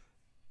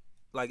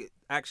 like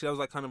actually, that was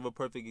like kind of a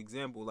perfect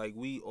example. Like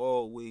we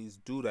always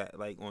do that,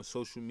 like on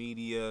social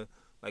media.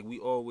 Like we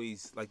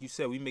always, like you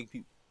said, we make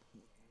people.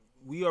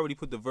 We already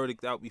put the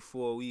verdict out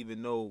before we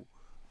even know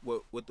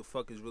what the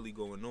fuck is really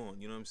going on.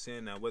 You know what I'm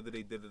saying? Now, whether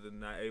they did it or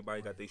not,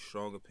 everybody got their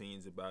strong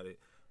opinions about it.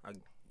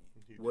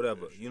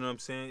 Whatever, you know what I'm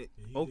saying?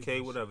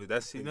 Okay, whatever.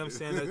 That's, you know what I'm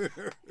saying?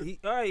 That's,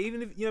 all right,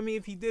 even if, you know what I mean,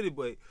 if he did it,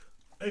 but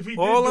If he did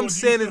all do I'm it, do you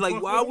saying is still like,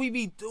 fuck why with him? we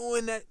be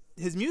doing that?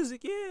 His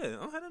music, yeah, I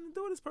don't have nothing to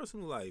do with his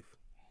personal life.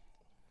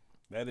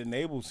 That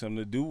enables him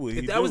to do what he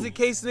If do. that was the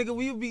case, nigga,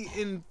 we would be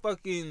in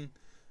fucking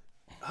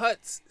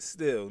huts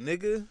still,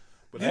 nigga.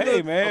 But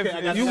Hey, man. okay,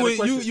 I got You a would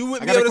question. you I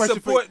wouldn't got be a able to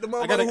question for support you. the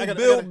I got a- motherfucker I who got a-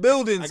 build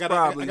buildings, I got a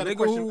probably. Nigga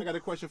question. who I got a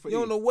question for you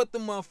you. don't know what the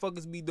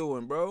motherfuckers be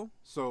doing, bro.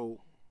 So,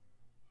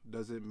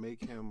 does it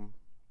make him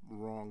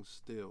wrong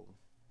still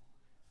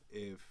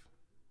if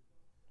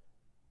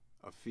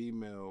a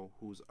female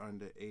who's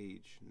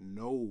underage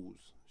knows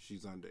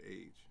she's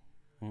underage,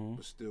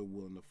 but still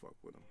willing to fuck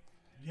with him?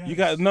 Yes. You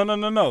got no.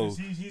 'Cause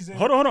he's in-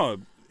 Hold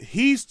on.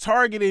 He's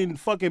targeting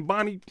fucking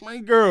Bonnie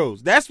Plain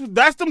girls. That's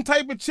them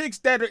type of chicks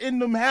that are in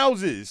them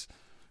houses.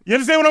 You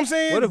understand what I'm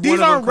saying? What if These one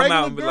of them aren't come regular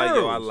out and be girls. like,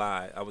 yo, I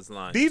lied, I was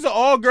lying. These are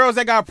all girls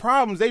that got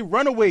problems. They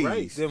runaways.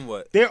 Right. Then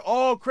what? They're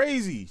all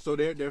crazy. So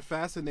they're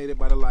fascinated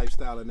by the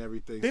lifestyle and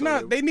everything. They're so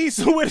not. They need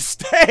somewhere to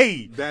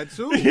stay. that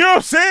too. You know what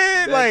I'm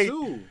saying? That like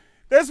too.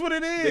 that's what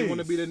it is. They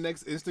want to be the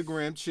next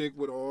Instagram chick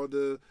with all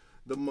the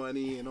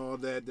money and all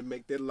that to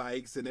make their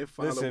likes and their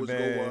followers Listen, go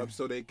man. up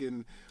so they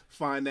can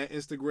find that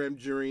Instagram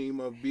dream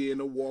of being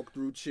a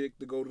walkthrough chick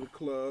to go to the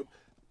club.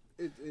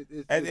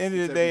 At the end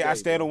of the day, I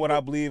stand on what I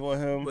believe on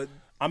him. But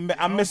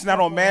I'm missing out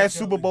on mad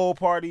Super Bowl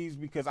parties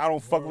because I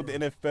don't fuck with the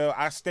NFL.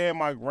 I stand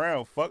my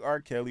ground. Fuck R.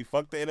 Kelly.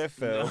 Fuck the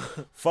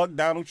NFL. Fuck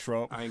Donald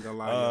Trump. I ain't gonna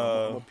lie,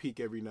 yo. I'm gonna peek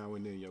every now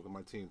and then, yo. 'Cause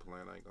my team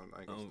playing. I ain't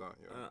gonna stunt,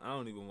 yo. I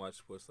don't even watch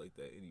sports like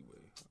that anyway.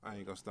 I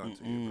ain't gonna stunt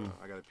to you, bro.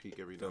 I gotta peek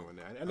every now and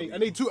then.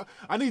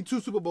 I need two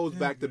Super Bowls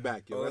back to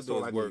back, yo. All I That's do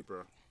all is I work. need,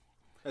 bro.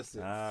 That's it.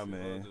 Nah, All I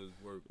man. do is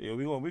work. Yeah,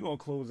 we gonna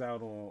close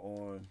out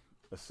on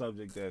a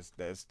subject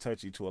that's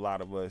touchy to a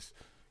lot of us,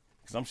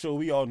 because I'm sure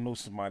we all know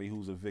somebody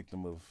who's a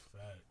victim of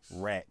Facts.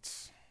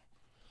 rats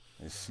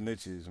and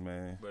snitches,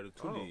 man. Better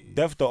too.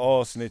 Death to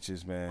all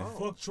snitches, man.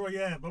 Fuck Troy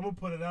Ave. I'm gonna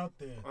put it out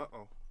there.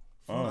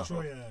 Fuck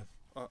Troy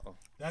Ave.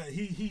 That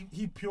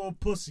he pure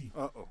pussy.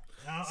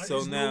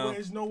 So now-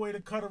 there's no way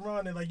to cut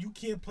around it. Like you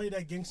can't play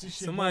that gangster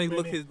shit. Somebody one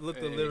look minute, the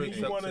then lyrics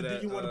you up wanna to then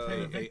that. you wanna play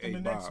the Hey, victim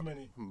the next Bob,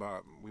 minute.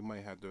 Bob, we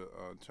might have to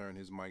turn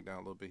his mic down a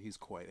little bit. He's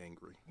quite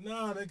angry.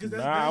 Nah, because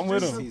I'm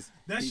with him.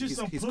 That's just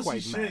some he's pussy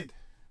quite shit. mad.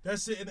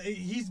 That's it. And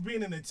he's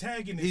being an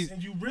antagonist, He's-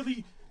 and you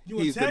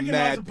he's the antagonize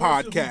mad a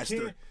person who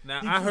podcaster. can't-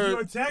 Now, you, I heard- you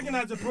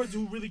antagonize a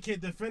person who really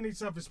can't defend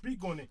himself and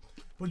speak on it,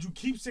 but you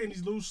keep saying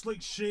these little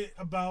slick shit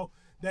about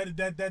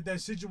that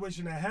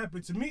situation that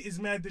happened. To me, it's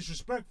mad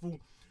disrespectful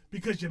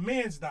because your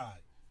man's died.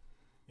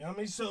 You know what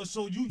I mean?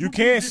 So you You be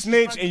can't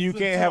snitch and you disrespectful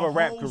can't to have a the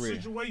rap whole career.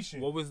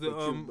 Situation. What was the But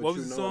what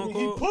you was the know- song He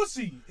called?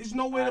 pussy. There's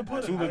no way to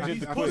put too it. legit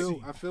He's to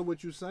pussy. I feel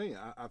what you're saying.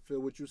 I feel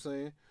what you're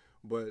saying,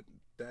 but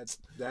that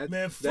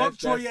Man, fuck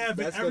Troy Ave and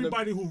that's gonna-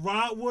 everybody who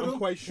ride with I'm him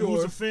quite who's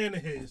sure- a fan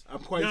of his. I'm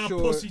quite Y'all sure.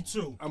 pussy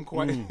too. I'm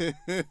quite.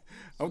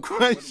 I'm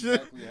quite sure.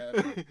 exactly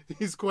happened?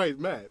 He's quite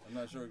mad. I'm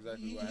not sure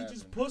exactly He what happened.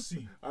 just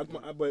pussy. But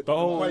The I'm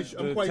whole quite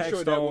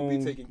sure that will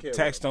be taken care of.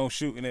 Taxstone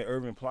shooting at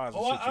Urban Plaza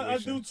Oh, I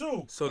situation. do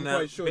too. So I'm now,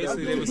 quite sure that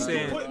basically, was they were just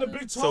saying. putting a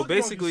big So target on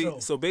basically,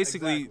 yourself.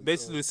 basically,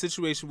 the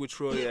situation with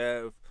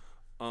Troy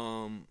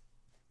Ave,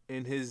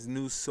 in his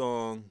new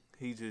song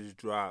he just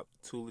dropped,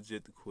 "Too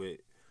Legit to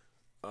Quit."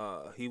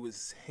 He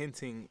was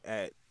hinting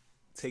at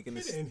taking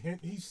He the. didn't hint.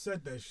 He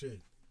said that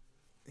shit.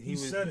 He He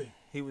was, said it.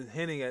 He was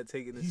hinting at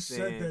taking the He stand.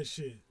 said that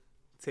shit.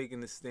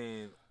 Taking the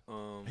stand.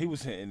 He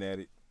was hinting at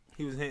it,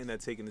 He was hinting at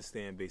taking the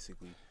stand,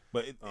 basically,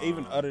 but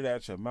even uttered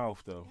out your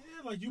mouth though.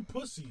 Yeah, like you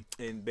pussy.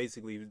 and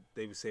basically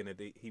they were saying that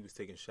he was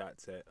taking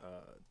shots at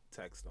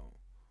Taxstone.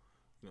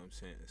 You know what I'm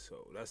saying?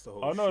 So that's the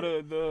whole. Oh no,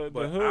 shit. the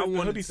But hood, I the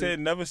wanted hoodie to- said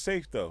never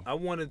safe though. I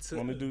wanted to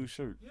On the dude's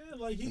shirt. Yeah,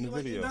 like In he, the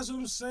like video. that's what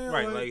I'm saying.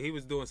 right, like he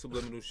was doing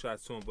subliminal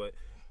shots to him, but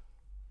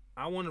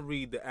I want to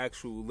read the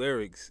actual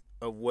lyrics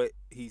of what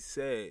he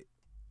said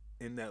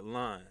in that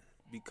line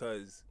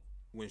because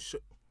when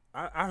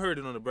I heard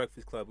it on the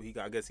Breakfast Club.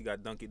 I guess he got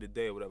Dunked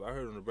today or whatever. I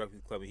heard it on the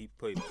Breakfast Club and he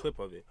played a clip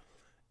of it,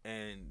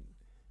 and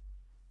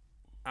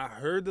I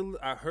heard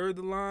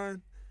the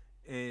line,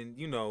 and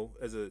you know,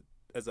 as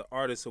an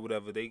artist or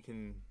whatever, they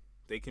can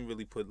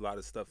really put a lot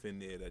of stuff in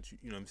there that you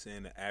know what I'm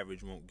saying, the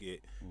average won't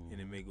get, and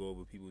it may go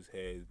over people's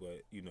heads,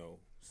 but you know,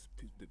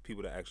 the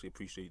people that actually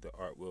appreciate the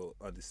art will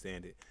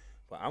understand it.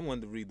 But I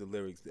wanted to read the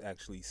lyrics to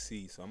actually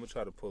see, so I'm gonna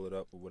try to pull it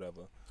up or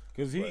whatever.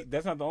 Because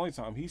that's not the only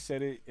time. He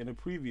said it in a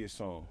previous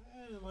song.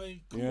 Yeah,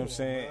 like, You know what I'm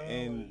saying?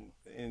 man.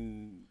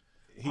 And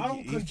I don't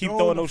he keep condone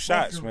throwing the those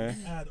shots, fucking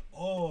man. At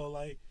all,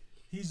 like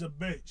he's a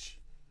bitch.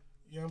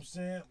 You know what I'm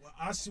saying?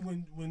 I see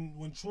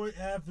when Troy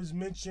Ave is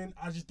mentioned,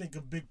 I just think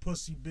of big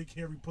pussy, big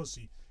hairy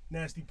pussy,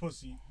 nasty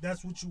pussy.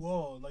 That's what you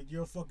are. Like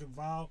you're a fucking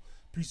vile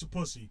piece of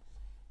pussy,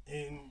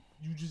 and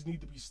you just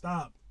need to be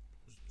stopped.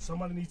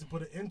 Somebody needs to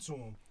put an end to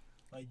him.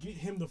 Like get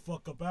him the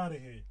fuck up out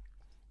of here,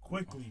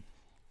 quickly.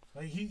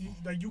 Like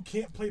like you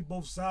can't play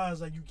both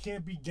sides. Like you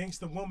can't be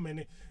gangster woman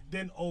and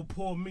then oh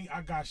poor me,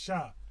 I got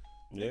shot.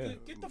 Yeah.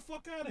 Get the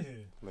fuck out of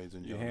here. Ladies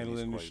and You gentlemen, handle it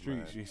he's in the quite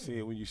streets. mad. You see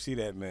it when you see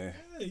that, man.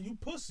 Yeah, you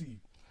pussy.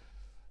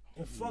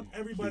 And fuck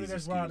everybody Please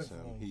that's excuse riding for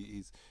him.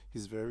 him.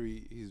 He's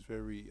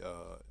very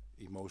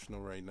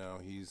emotional right now.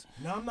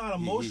 Now I'm not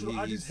emotional.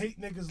 I just he's-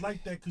 hate niggas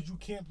like that because you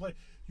can't play.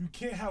 You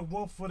can't have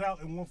 1 foot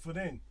out and 1 foot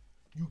in.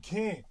 You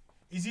can't.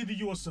 It's either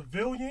you a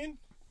civilian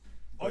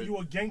or But- you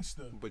a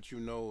gangster. But you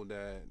know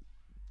that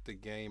the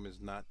game is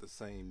not the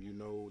same. You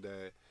know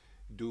that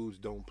dudes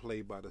don't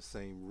play by the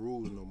same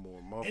rules no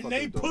more. Motherfuckers And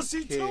they don't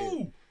pussy care.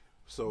 too.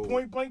 So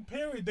Point blank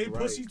period. They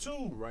right, pussy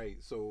too. Right.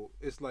 So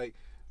it's like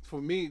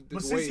for me, the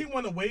But way since he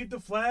want to wave the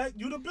flag,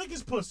 you the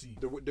biggest pussy.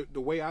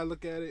 the way I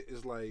look at it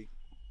is like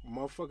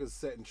motherfuckers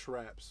setting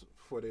traps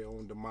for their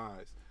own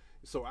demise.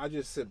 So I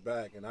just sit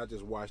back and I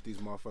just watch these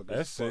motherfuckers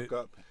That's fuck it.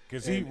 up.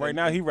 Because And- right and-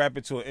 now he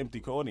rapping to an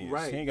empty audience.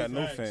 Right, He ain't got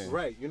no facts. fans.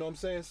 Right, you know what I'm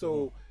saying?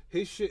 So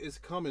his shit is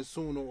coming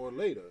sooner or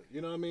later.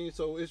 You know what I mean?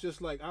 So it's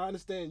just like I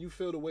understand you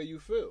feel the way you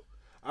feel.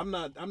 I'm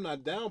not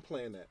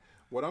downplaying that.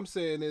 What I'm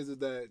saying is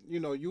that, you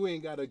know, you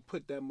ain't gotta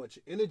put that much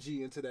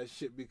energy into that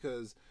shit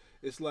because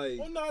it's like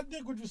Well, no, I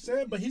think what you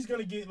said, but he's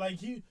gonna get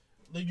like you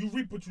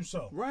reap what you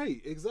sow. right,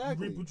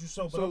 exactly. You reap what you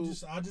sow. But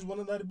So, I just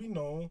want to let it be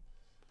known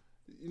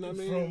you know what I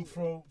mean?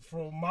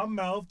 from my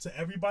mouth to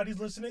everybody's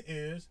listening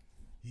ears,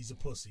 he's a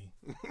pussy.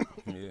 Yeah.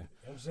 You know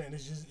what I'm saying?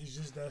 It's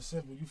just that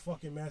simple. You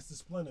fucking Master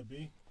Splinter,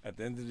 B. At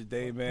the end of the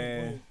day,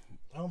 man,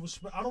 I don't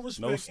respect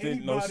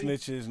anybody. no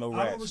snitches, no I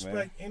rats, don't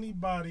respect man.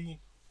 anybody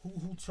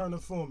who turn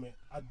informant.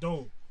 I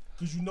don't.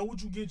 Because you know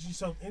what you get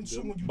yourself into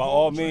when you By do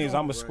all what you means, do.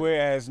 I'm a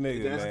square ass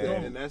nigga, That's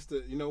man. and that's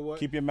the you know what?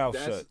 Keep your mouth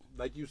that's, shut.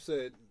 Like you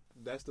said,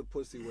 that's the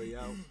pussy way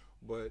out.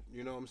 But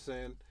you know what I'm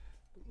saying?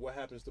 What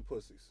happens to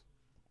pussies?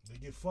 They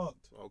get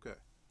fucked. Okay.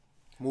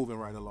 Moving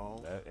right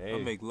along. I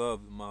make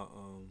love to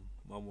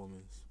my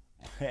woman's.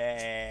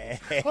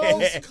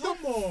 Oh, come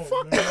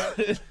on, man.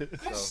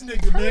 This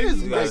nigga, man.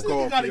 his This mic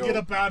nigga off, gotta yo. get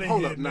up out of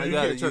Hold here, up, now man. you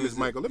gotta turn this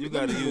mic on. You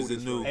gotta use the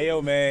new. Hey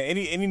yo, man,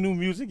 any new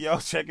music y'all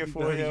checking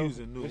for? gotta Yo? use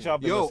a new What y'all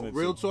been Yo, listening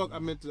real to? talk.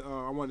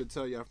 I wanted to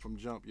tell y'all from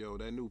jump, yo.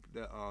 That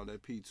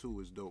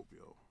P2 is dope,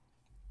 yo.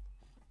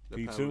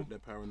 P2?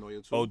 That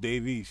Paranoia 2. Oh,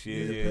 Dave East,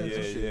 yeah.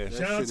 That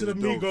Shout out shit to the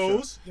is dope.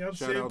 Migos. You know what I'm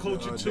Shout saying? out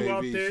Culture to 2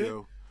 out Dave there. East,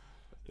 yo.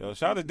 Yo,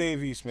 shout out to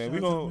Dave East, man. We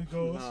Shout out gonna to the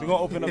Migos. we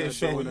gonna open up We the not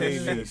show doing with that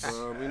Dave shit, East.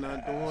 bro. We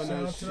not doing Shout that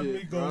out to the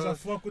shit, Migos. I bro.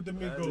 fuck with the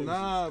Migos.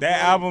 Nah,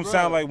 That bro, album bro.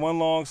 sound like one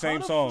long How same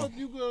the song. fuck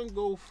you gonna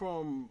go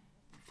from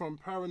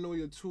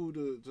Paranoia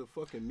 2 to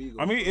fucking Migos?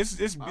 I mean,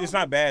 it's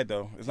not bad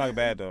though. It's not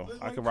bad though.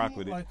 I Like, can rock come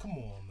with on, it. Like, come on,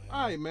 man.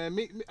 all right, man.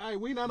 All right,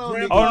 we not on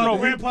Grandpa, Oh, no,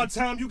 Grandpa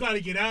Tom, you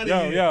gotta get out of Yo,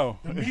 here. yo.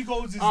 The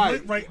Migos is All right,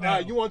 lit right now. All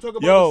right, you want to talk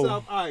about Yo. the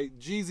South? All right,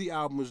 Jeezy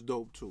album was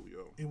dope too,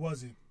 yo. It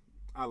wasn't.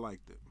 I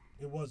liked it.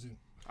 It wasn't.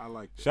 I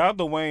liked it. Shout out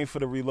to Wayne for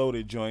the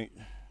Reloaded joint.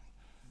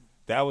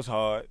 That was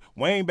hard.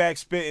 Wayne back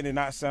spitting and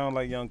not sound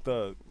like Young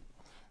Thug.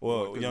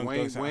 Well, Young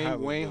Thug sound how it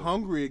Wayne was.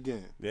 hungry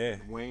again. Yeah,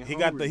 Wayne he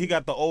hungry.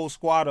 got the old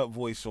squad up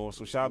voice on.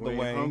 So shout out to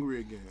Wayne.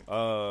 hungry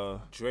again.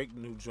 Drake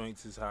new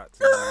joints is hot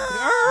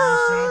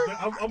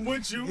tonight. I'm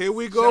with you. Here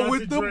we Shout go out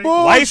with to the Drake.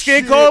 bull. Light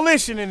Skin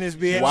Coalition in this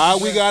bitch. Why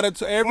we gotta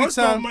every First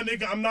off, time? my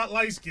nigga, I'm not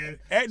light skinned.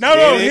 No,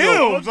 There they him.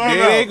 go. I'm talking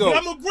There they about. go. But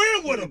I'm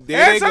agreeing with him.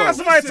 There Every they time go.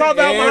 somebody talk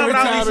about Every Muhammad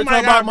Ali, time we somebody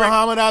talk about gotta bring-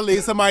 Muhammad Ali,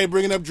 somebody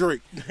bringing up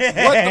Drake. What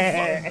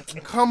the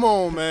fuck? Come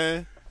on,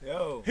 man.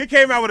 Yo, He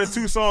came out with a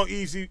 2-song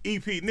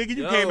EP. Nigga,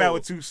 you Yo. came out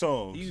with 2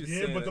 songs. he was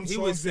Yeah, saying, but them he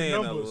songs was did saying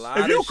a numbers. lot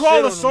If you of call shit a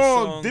on them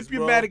song songs,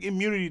 Diplomatic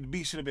Immunity, the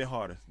beat should have been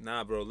harder.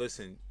 Nah, bro,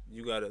 listen.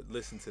 You gotta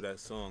listen to that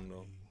song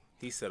though.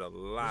 He said a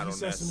lot He on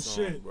said that some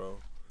song, shit. bro.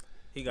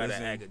 He got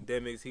at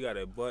academics. He got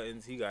at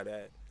buttons. He got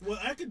at. Well,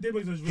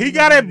 academics is really He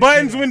got at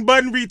Buttons when when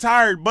Button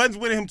retired. Buttons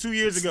with him 2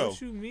 years ago. What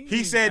you mean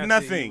He said after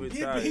nothing. he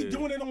He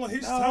doing it on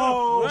his No, time.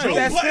 right. Joe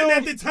That's Button still-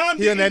 at the time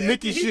He on that didn't-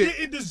 Nicki he shit.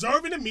 didn't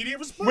deserve an immediate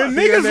response. When He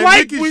on niggas that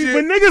like Nicki shit.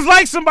 when niggas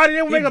like somebody,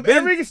 they will make up been-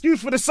 every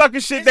excuse for the sucker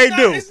shit It's they not-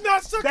 do. It's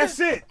not sucker. That's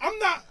it. I'm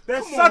not.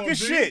 That's come sucker on,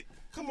 shit.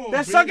 Come on,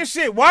 That's B. sucker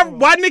shit.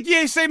 Why Nicki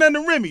ain't say nothing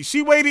to Remy?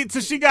 She waited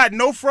till she got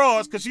no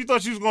frauds because she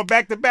thought she was going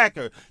back to back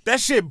her. That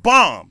shit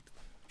bombed.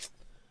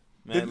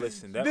 Man,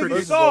 listen. That Niggas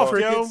first of soft, all,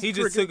 yo. he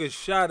just took a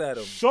shot at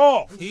him.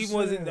 Soft. He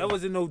wasn't. That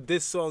wasn't no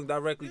diss song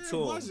directly Yeah, to it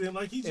him. wasn't.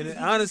 Like, he And just-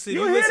 honestly,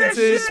 You you hear listen that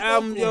to his shit?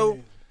 album, yo.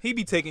 Man. He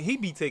be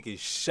taking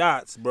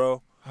shots,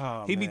 bro.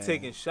 Oh, He be man.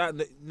 taking shots.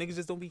 Niggas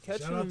just don't be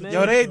catching Shout out him, to man.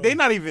 Yo, they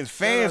not even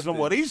fans out no to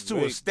more. These two are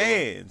Drake, bro.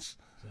 stands.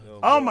 Yo, Oh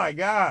bro. my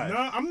God. No,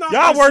 I'm not.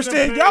 Y'all worse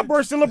listening than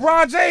to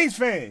LeBron James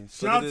fans.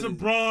 Shout out Look to at it.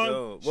 Braun.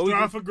 Yo, what we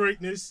Strive do- for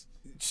greatness.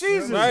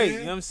 Jesus. Right, man. you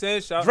know what I'm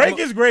saying? Drake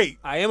is great,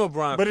 I am a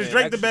Bron but fan. is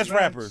Drake the actually. best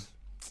rapper?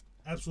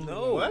 Absolutely.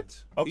 No.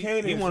 What? Okay,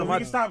 He then. one So of we my-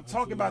 can stop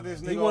talking about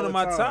this nigga. He one all of the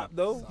my time. top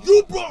though.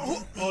 You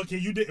brought. Okay,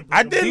 you didn't.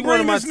 I He didn't one bring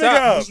of my this nigga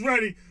top. I up. was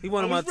ready. He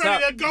one of I my was ready.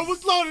 top. That gun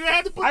was loaded. I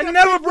had to put I that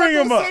never paper bring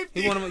on him up.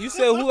 safety. He one of my, you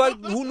said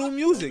who knew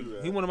music?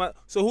 He one of my.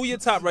 So who your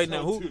top right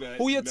now?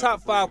 Who your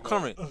top 5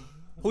 current?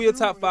 Who your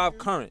top 5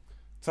 current?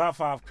 Top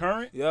 5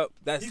 current. Yep,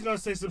 that's He's gonna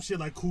say some shit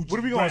like Cool. What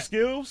are we going?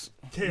 Skills?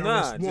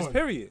 nah, just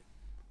period.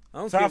 I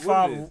don't Top care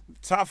what it is.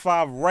 5. Top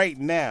 5 right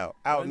now.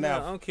 Out Right now, I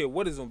now. don't care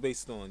what it's on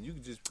based on. You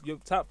can just your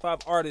top 5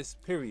 artists.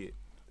 Period.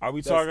 Are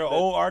we That's- talking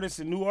old artists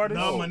and new artists?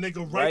 No, my nigga,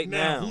 right, Right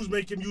now. now. Who's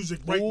making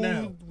music right Who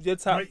now? Your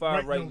top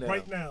 5 right now.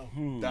 Right now.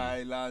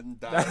 Dylan.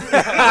 All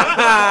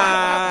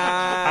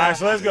right,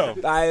 so let's go.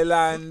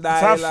 Dylan.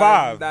 Top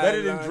 5.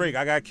 Better than Drake.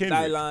 I got Kendrick.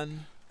 Dylan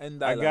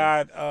and I Dylan.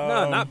 got.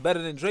 Nah, not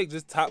better than Drake.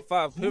 Just top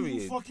 5. Who you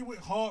Period. fucking with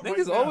hard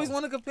Niggas right always now?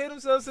 want to compare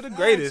themselves to the Facts,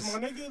 greatest.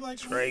 My nigga, like,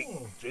 Drake, come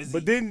on. Drizzy.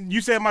 But then you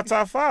said my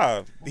top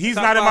 5. He's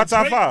Top not in my 5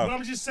 top Drake, but 5.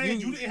 I'm just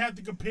saying you didn't have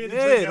to compare to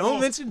Yeah, Drake at don't all.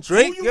 mention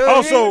Drake. Who you Yo, Oh,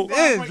 fucking so- with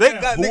man, right Drake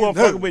now? got Who niggas I'm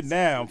fucking nervous. with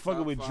now? I'm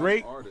fucking with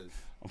Drake.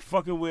 I'm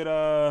fucking with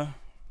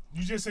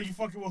You just say you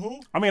fucking with who?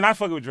 I mean, I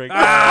fucking with Drake.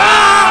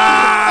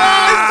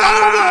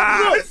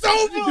 It's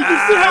over. You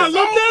see how I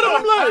looked at him?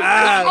 I'm like,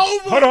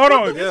 Hold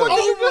on.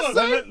 It's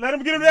over. Let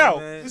him get it out.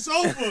 Man. It's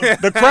over.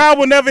 The crowd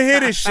will never hear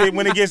this shit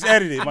when it gets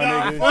edited, my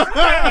nigga.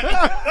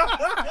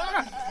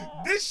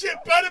 This shit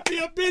better be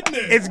a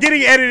business. It's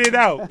getting edited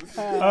out.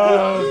 Yo, What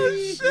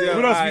else we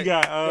alright.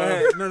 got? Go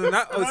ahead. No,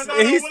 not. no,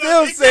 He's what still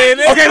else? saying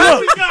it. Okay,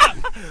 look.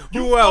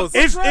 Who else?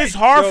 It's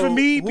hard Yo, for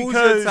me who's your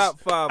because top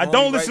 5, I homie,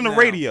 don't listen right to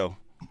now? radio.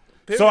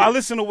 So I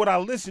listen to what I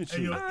listen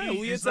Hey, yo, to. Alright, E,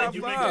 who your it's like top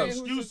you 5? making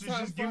excuses.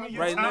 Just give me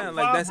your Right top now,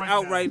 like 5 that's right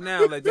out now. right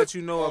now, like that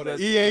you know of. That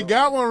he ain't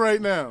got one right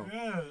now.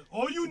 Yeah.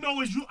 All you know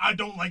is I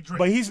don't like Drake.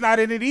 But he's not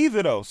in it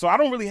either, though. So I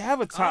don't really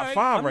have a top Alright,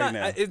 5 I'm right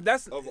not- now.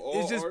 That's Of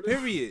all it's just artists?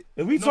 period.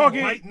 If we no,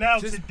 talking, right now,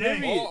 Just today.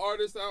 period. All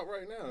artists out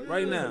right now.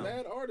 Right Yeah, now.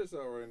 Mad artists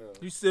out right now.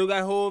 You still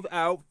got Hov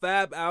out,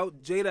 Fab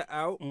out, Jada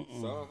out.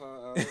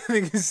 Saha out.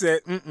 Nigga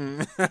said,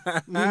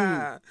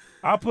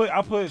 I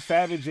put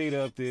Fab and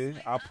Jada up there.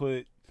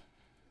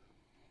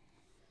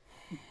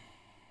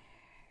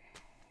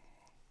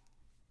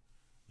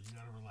 You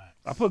gotta relax.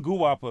 I put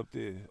Guwap up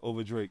there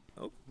over Drake.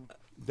 Oh.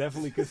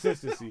 Definitely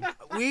consistency.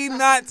 We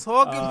not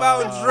talking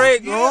about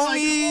Drake, Yeah, like,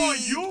 homie. come on,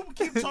 you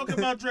keep talking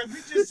about Drake. We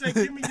just said,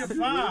 give me your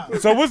 5.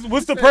 So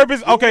what's the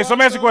purpose? Okay, so let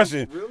me ask you a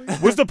question.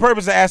 What's the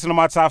purpose of asking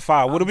my top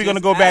 5? What are we I'm gonna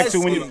just go back to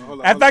when asking. you? Hold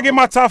on, After I get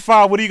my top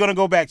 5, what are you gonna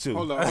go back to?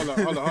 Hold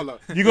on.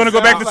 You're gonna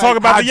go back to talk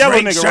about the yellow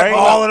nigga, right?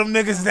 All of them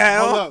niggas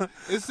down. Hold up.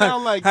 It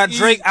sound like How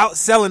Drake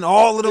outselling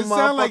all of them It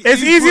sound like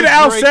It's E easy put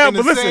to Drake outsell, in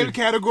but the same listen.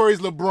 category as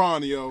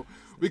LeBron, yo,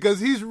 because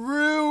he's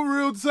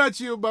real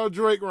touchy about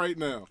Drake right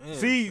now.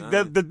 See,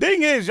 the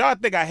thing is, y'all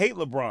think I hate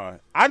LeBron.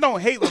 I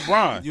don't hate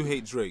LeBron. You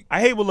hate Drake. I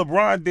hate what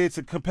LeBron did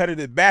to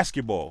competitive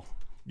basketball.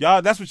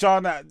 Y'all, that's what y'all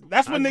not.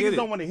 That's what I get niggas it.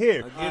 don't want to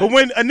hear. I get But it.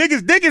 when a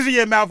nigga's dick is in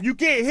your mouth, you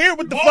can't hear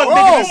what the fuck Whoa,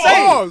 niggas is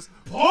saying.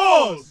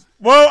 pause.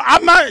 Well,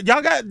 I'm not.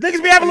 Y'all got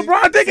niggas be having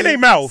LeBron dick in their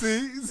mouth.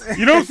 See,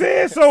 You know what I'm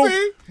saying? So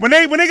See? when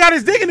they got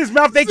his dick in his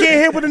mouth, they can't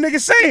hear what the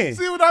nigga's saying.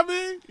 see what I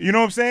mean? You know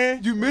what I'm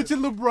saying? You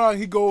mentioned LeBron,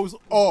 he goes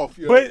off,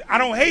 yo. But I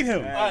don't hate him.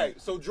 all right,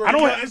 so Drake. I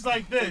don't- Yeah, it's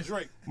like this.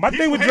 Drake. My thing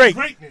People with hate Drake.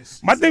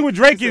 greatness. My thing with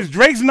Drake is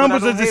Drake's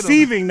numbers are don't hate him.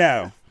 deceiving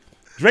now.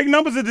 Drake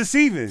numbers are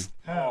deceiving.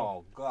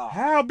 Oh God.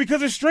 How?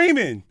 Because of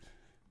streaming.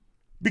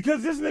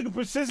 Because this nigga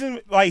position,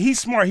 like he's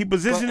smart. He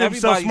positioned But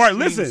himself everybody smart.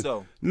 streams, Listen,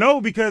 though.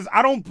 no, because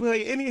I don't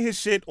play any of his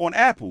shit on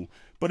Apple.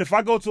 But if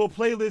I go to a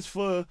playlist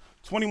for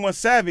 21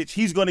 Savage,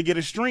 he's gonna get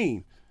a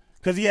stream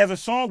because he has a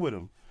song with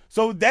him.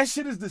 So that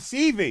shit is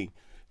deceiving.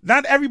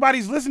 Not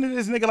everybody's listening to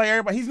this nigga like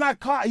everybody. He's not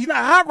caught. He's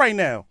not hot right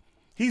now.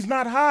 He's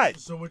not hot.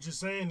 So what you're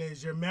saying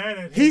is you're mad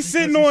at him. He's because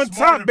sitting on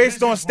smarter top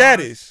based on business-wise.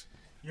 status.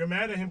 You're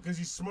mad at him because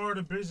he's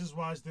smarter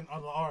business-wise than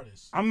other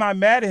artists. I'm not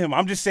mad at him.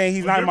 I'm just saying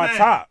he's Well, not in you're my mad.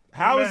 top.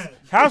 You're mad.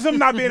 How's him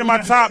not being in my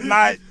top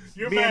not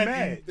You're being mad.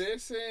 mad. They're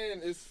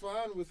saying it's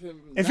fine with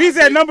him. If not he's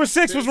at being- number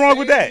 6, what's wrong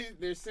with that?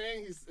 They're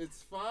saying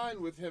it's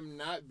fine with him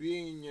not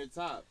being in your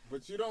top,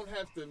 but you don't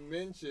have to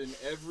mention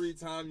every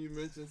time you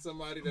mention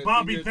somebody that's in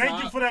Bobby, your thank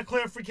top you for that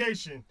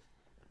clarification.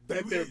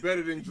 that they're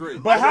better than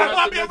Drake. But You how- don't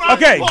Bobby, have a to round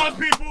of Okay. applause,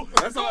 people.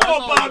 That's all- Come that's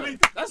on, all Bobby. good.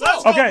 That's Let's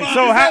all. go, Okay, Bobby.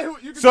 so how you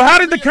can so how say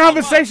did the it in your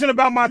conversation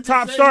about my You can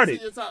top say started? he's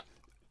in your top.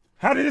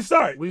 How did it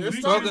start? We It's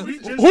talking.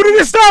 talking- Who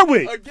did it start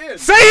with? Again.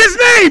 Say his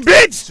name,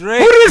 bitch. Drake.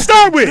 Who did it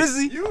start with?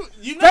 Drizzy.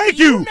 You Thank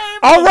you. named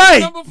All him right.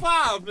 Number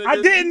 5. Nigga. I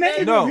didn't name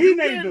him. No. He You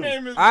named didn't him.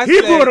 name him. I He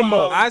said, brought him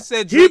up. I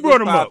said He Drake brought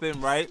was him up. popping,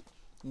 right?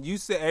 You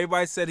said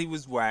everybody said he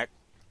was whack.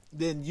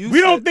 Then you We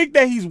said, don't think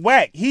that he's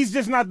whack. He's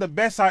just not the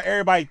best how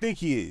everybody think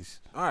he is.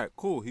 all right,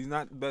 cool. He's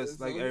not the best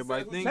So like he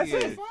everybody said think who's he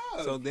That's is. it.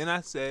 five. So then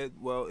I said,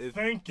 well, if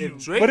Thank you.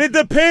 if Drake, But it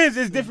depends.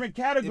 It's different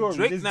categories.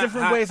 Drake There's not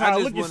different hot, ways I how I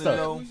just look at wanna stuff.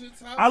 know- Who's your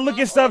top I look at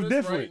 5 stuff artists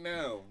different. Right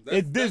now?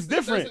 It's That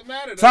different. doesn't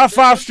matter. Top That's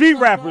 5 the street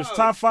top rappers, five.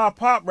 top 5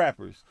 pop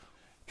rappers.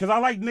 Because I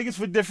like niggas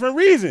for different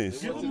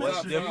reasons. What's what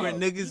top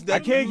different five? niggas that I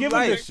can't you give him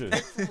like. this shit.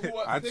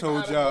 What- I pick told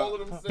out of y'all- all of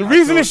them The seven.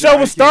 reason the told show you I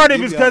was can't started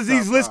give is y'all because top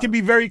these lists five. can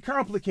be very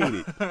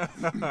complicated.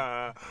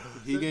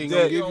 He ain't You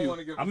gonna give don't you.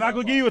 wanna give I'm a not top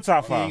going to give you a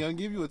top He ain't 5. gonna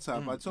give you a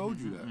top. I told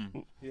you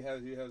that. He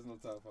has no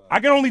top 5. I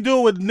can only do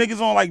it with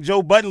niggas on like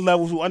Joe Budden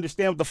levels who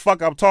understand what the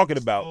fuck I'm talking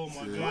about. Oh, my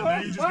God. Now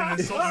you just going to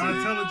insult my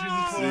intelligence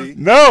as far as... See,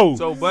 No.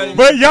 So, but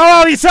But y'all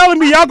already telling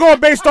me y'all going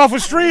based off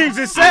of streams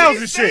and sales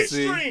and shit.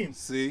 see, Stream.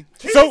 see.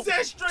 So,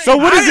 said stream. so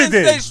what I is it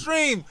didn't say then?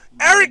 stream.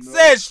 Eric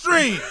said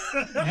stream.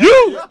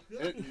 You?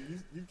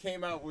 You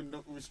came out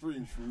with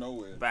streams from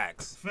nowhere.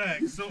 Facts.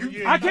 Facts. So,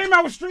 yeah. I came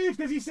out with streams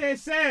because he said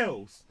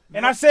sales.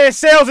 And I said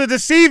sales are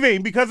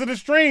deceiving because of the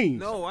streams.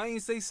 No, I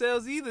ain't say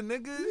sales either,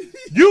 nigga.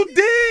 You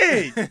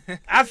did.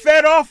 I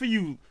fed off of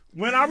you.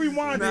 When I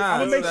rewind it, Nah, I'm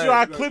gonna make it's sure I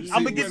like- clip. you I'm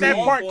see, gonna get you that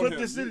went part off on clipped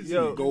him. to citizen.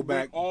 Yo. Go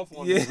back. Off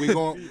on Yeah. him.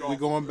 We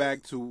going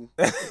back to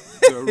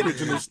the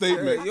original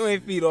statement. You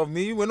ain't feed off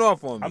me. You went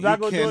off on me. I'm not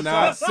You gonna do it.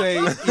 cannot say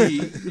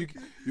E.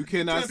 You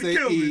cannot say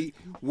kill me. E.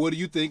 What do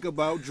you think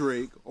about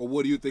Drake or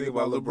what do you think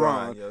about LeBron.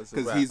 LeBron? Yo, it's a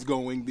Because wrap. he's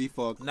going the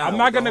fuck. Nah, I'm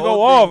not the gonna whole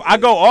go off. thing I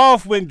is- go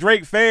off when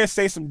Drake fans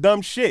say some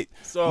dumb shit.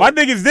 So, My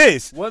thing is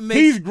this. what makes-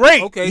 He's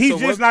great. okay, He's so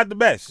just what- not the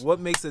best. What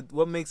makes a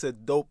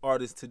dope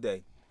artist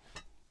today?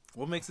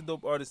 What makes a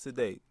dope artist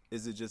today?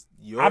 Is it just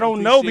your I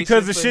don't know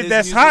because the appreciation for shit his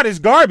that's music? hot is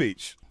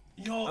garbage.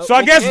 Yo, So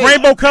I guess okay.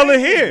 rainbow color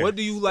here. What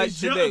do you like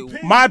It's your today?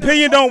 opinion. My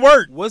opinion don't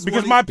work What's because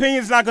one of- my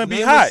opinion's not gonna be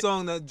Name hot. a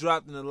song that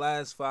dropped in the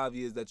last 5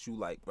 years that you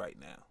like right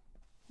now.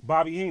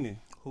 Bobby Heenan.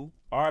 Who?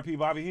 R.I.P.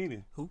 Bobby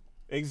Heenan. Who?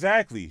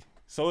 Exactly.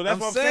 So that's I'm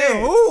what I'm saying,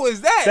 saying. who is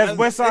that? That's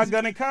Westside It's-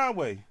 Gun and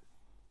Conway.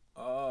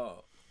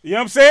 Oh. You know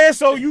what I'm saying?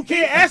 So you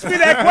can't ask me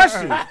that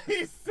question.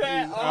 He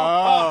said,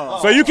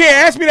 So you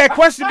can't ask me that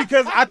question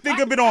because I think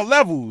of it on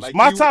levels. Like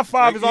My you- top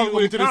 5 like is always you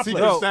going went to to be the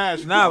secret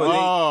complex. stash. Nah, but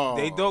Oh.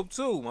 they dope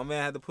too. My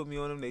man had to put me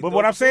on them. They But dope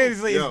what I'm too. saying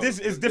is Yo,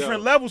 it's different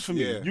yo, levels for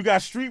me. yeah. You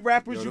got street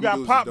rappers, Yo, you them got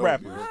dudes pop dope,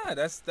 rappers. yo. Nah,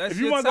 that's If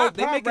your you want top. to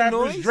They go pop making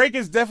rappers, noise. Drake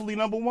is definitely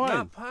number one.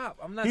 Not pop.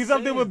 I'm not. He's up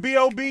there saying. with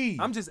B.O.B.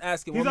 I'm just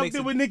asking. He's what up makes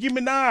there it, with Nicki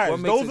what Minaj.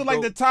 makes Those it are like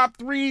dope? the top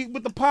 3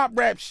 with the pop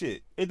rap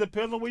shit. It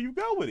depends on where you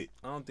go with it.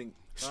 I don't think.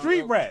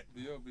 Street rap.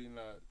 B.O.B.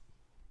 not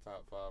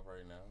top 5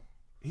 right now.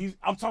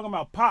 I'm talking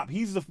about pop.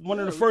 He's one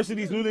of the first of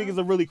these new niggas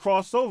to really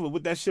cross over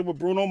with that shit with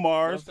Bruno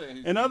Mars I'm saying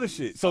he's- and other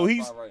shit. So top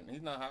he's 5 right now.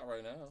 He's not hot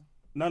right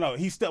now. no.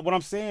 He's still. What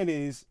I'm saying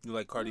is, You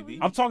like Cardi B?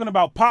 I'm talking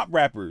about pop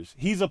rappers.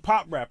 He's a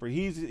pop rapper.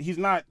 He's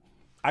not.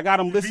 I got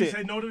him If you say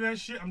listed. no to that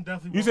shit, I'm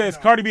definitely. You said walking it's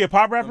out. Cardi B a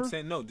pop I'm rapper?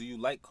 saying no. Do you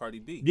like Cardi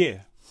B? Yeah,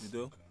 You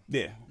do.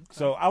 yeah.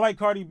 So I like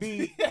Cardi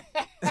B.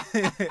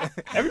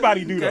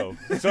 Everybody do though.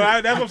 So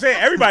that's what I'm saying.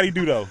 Everybody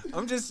do though.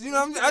 I'm just,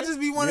 I just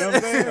be You wanting. know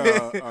what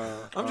I'm saying?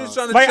 I'm just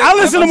trying to. Like check- I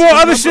listen to more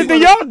other shit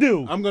than y'all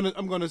do. I'm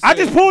gonna say. I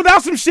just pulled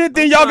out some shit,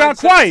 then I'm y'all trying got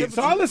to check quiet. the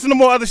So I listen to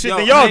more other shit Yo,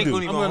 than I y'all ain't do.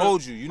 gonna You even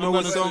hold you. You know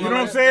what song? know what I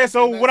I'm like? saying?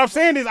 So what I'm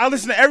saying is I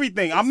listen to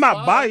everything. I'm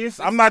not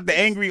biased. I'm not the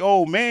angry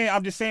old man.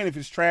 I'm just saying if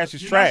it's trash,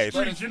 it's You're trash.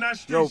 Not streets. You're not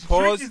streets. Yo,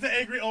 pause. Streets is the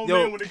angry old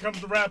Yo. man when it comes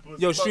to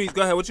rappers. Yo, Streets,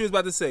 go ahead. What you was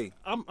about to say?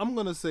 I'm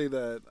gonna say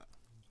that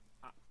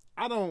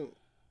I don't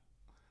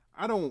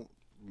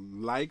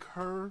like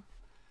her.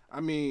 I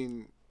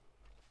mean,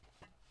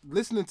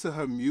 listening to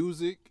her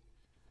music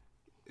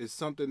is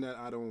something that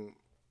I don't.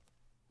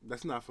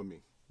 That's not for me.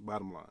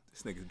 Bottom line.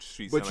 This nigga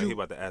Streets But sound like he you-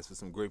 about to ask for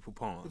some grateful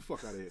palm. The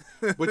fuck out of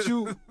here.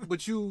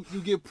 But you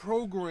get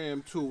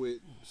programmed to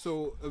it,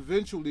 so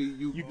eventually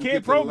you You get can't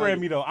to program like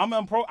me it. though.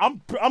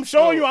 I'm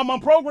showing you I'm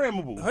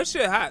unprogrammable. Her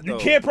shit hot though. You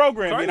can't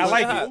program Cardi me. And I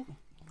shit like hot. it.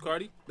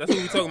 Cardi, that's what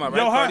we talking about,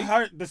 right? Yo,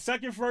 Cardi. the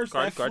second verse,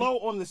 Cardi, that Cardi. flow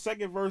on the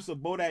second verse of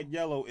Bodak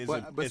Yellow is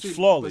But it's see-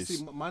 flawless. but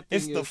see, my thing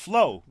It's the is-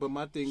 flow. But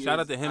my thing Shout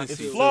is, out to Hennessy.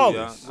 It's too,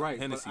 flawless. y'all. Right,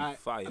 Hennessy, but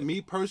fire.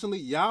 me personally,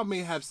 y'all may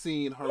have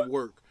seen her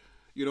work.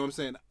 You know what I'm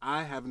saying?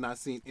 I have not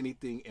seen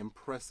anything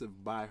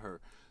impressive by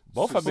her.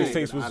 Both to of her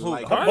say mixtapes that was I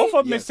like Cardi? her. both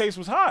of her Yes. mixtapes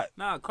was hot.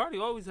 Nah, Cardi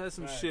always has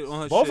some shit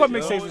on her Both shit. of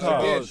them yo. mixtapes was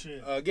hard. Again,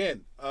 shit.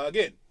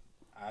 again,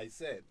 I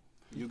said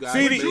You got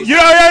See, it. no,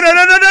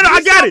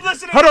 I got it.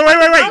 Hold on,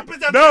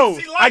 wait. No,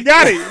 I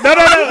got it. No.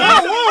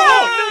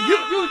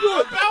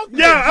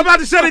 Yo, I'm about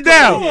to shut it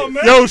down.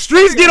 Yo,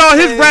 Streets get all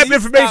his rap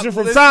information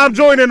from Tom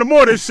Joyner in the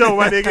morning show,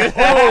 my nigga.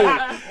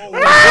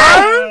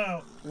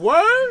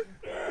 Word?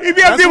 He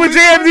be up there with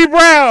JMD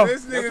Brown.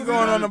 This nigga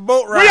going on a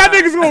boat ride. When y'all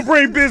niggas gonna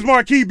bring Biz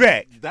Marquis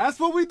back? That's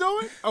what we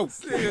doing? Oh,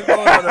 Nigga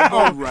going on a boat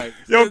all right.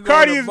 Yo, Nigga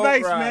Cardi on a is boat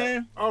nice, ride.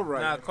 man. All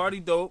right. Nah, Cardi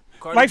dope.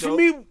 Like for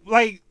me,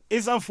 like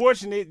it's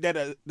unfortunate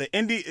that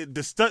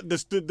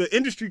the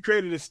industry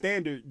created a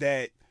standard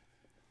that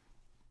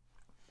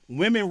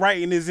women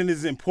writing isn't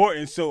as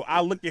important. So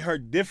I look at her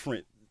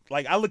different.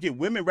 Like I look at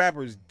women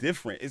rappers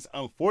different. It's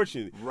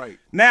unfortunate. Right.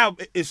 Now,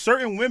 it's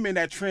certain women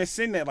that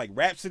transcend that, like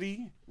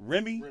Rhapsody,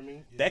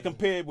 Remy that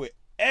compared with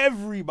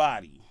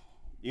everybody.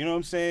 You know what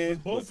I'm saying?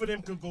 Both of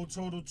them could go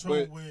toe to toe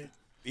But- with.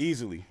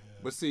 Easily.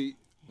 But see,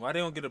 Why they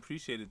don't get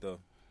appreciated though?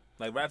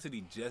 Like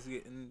Rhapsody just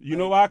getting. You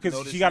know like, why? Because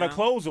noticed she got her now?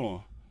 clothes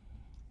on.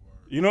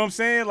 You know what I'm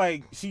saying?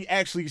 Like she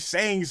actually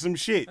sang some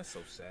shit. That's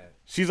so sad.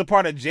 She's a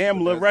part of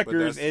Jamla But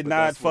Records that's- and but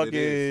not that's what fucking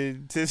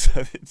it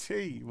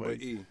 1017.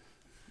 but E,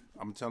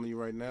 I'm telling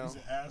you right now.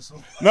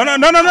 Asshole. No.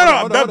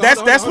 Hold on,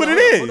 That's what it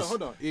is.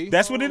 Hold on. E,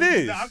 That's what it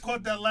is. I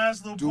caught that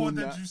last little point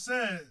not- that you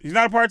said. He's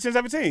not a part of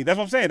 1017. That's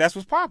what I'm saying. That's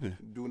what's popping.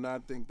 do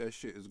not think that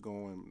shit is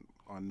going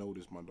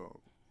unnoticed, my dog.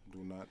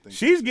 Do not think.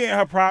 She's getting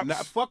her props. Nah,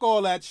 fuck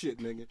all that shit,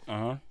 nigga.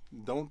 Uh-huh.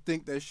 Don't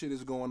think that shit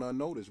is going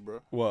unnoticed, bro.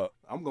 What?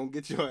 I'm gonna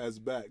get your ass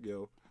back,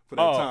 yo, for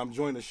that Oh. Tom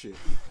Joyner shit.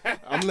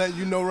 I'm letting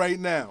you know right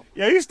now.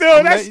 Yeah, you still,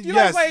 I'm that's, letting- you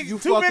yes, was like you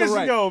 2 fucking minutes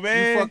right. ago,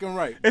 man. You fucking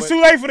right. It's But-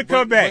 too late for the but-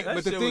 comeback.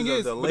 But the shit thing was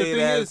is, a but the delayed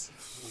thing ass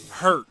is,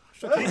 hurt.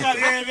 Yeah,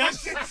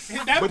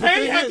 that But the pain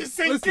thing had is, to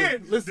sink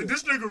listen, in. listen. Did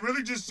this nigga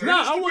really just say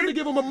nah, this I to wanted me? to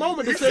give him a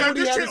moment to He say said what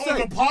he this had shit to on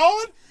say. the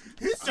pod?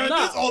 He said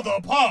Nah. this on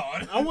the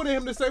pod. I wanted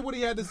him to say what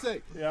he had to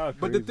say. Y'all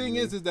But the crazy, thing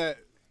man. is that,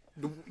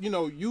 you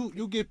know,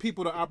 you give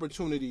people the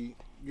opportunity,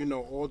 you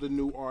know, all the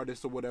new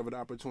artists or whatever, the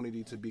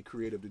opportunity to be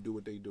creative, to do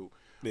what they do,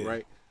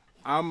 right?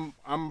 I'm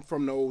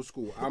from the old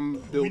school. I'm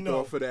built know.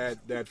 off of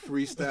that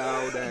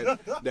freestyle,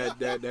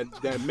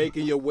 that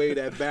making your way,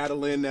 that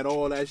battling, that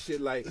all that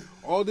shit. Like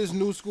all this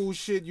new school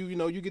shit, you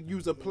know, you could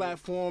use a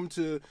platform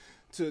to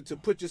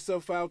put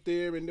yourself out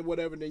there and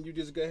whatever. Then you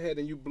just go ahead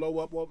and you blow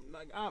up. Well,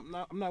 like I'm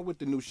not with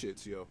the new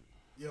shits, yo.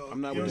 Yo,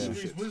 I'm not yo, with the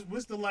Streets, shits.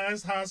 what's the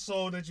last hot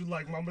song that you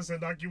like? Mama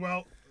said knock you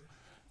out.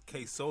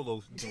 K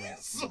Solo doing.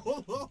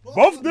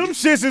 Both them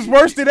shits is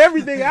worse than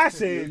everything I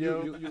said,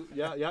 yo.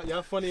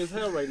 Y'all funny as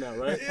hell right now,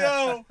 right?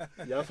 Yo,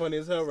 Y'all funny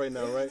as hell right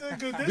now, right?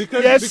 this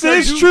Yes, because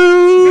it's you-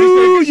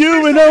 true.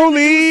 You and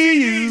only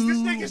This you.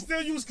 nigga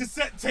still use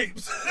cassette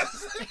tapes.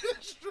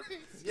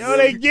 Yo,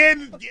 they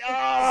getting.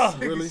 Oh,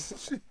 Really?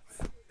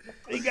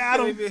 they got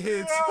him.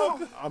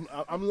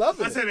 I'm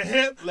loving I it. said the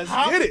hip. Let's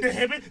hop, get it. The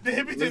hippie to the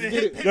Let's hip.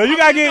 get it. hip Yo, you hop,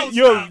 gotta don't get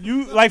yo. stop.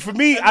 You like for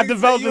me. I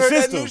developed You a heard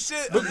that system. new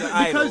shit? I'm the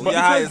idol. because- Your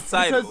highest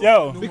title. because-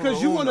 Yo.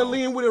 Because you want to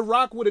lean with it,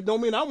 rock with it,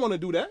 don't mean I want to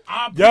do that.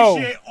 I Yo.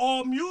 appreciate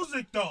all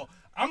music though.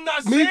 I'm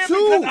not Me saying too.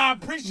 because I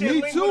appreciate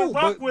Me lean too. with it,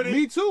 rock But with it.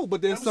 me too.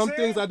 But there's You know what some I'm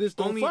things saying? I just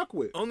don't fuck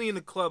with. Only in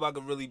the club I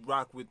could really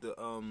rock with the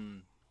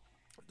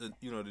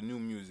the new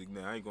music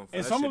now. I ain't gonna.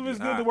 And that some shit of be it's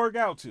good hot. to work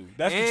out to.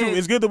 That's the And- truth.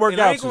 It's good to work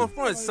and I out ain't gonna to.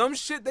 front. Some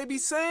shit they be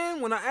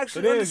saying when I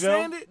actually It is, yo.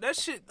 understand it, that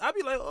shit I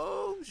be like,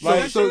 oh shit. Like,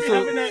 that so- shit so-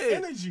 Having that yeah.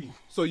 energy.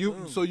 So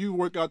you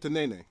work out to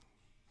Nene.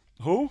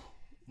 Who?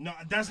 No,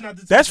 that's not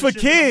the. That's type of for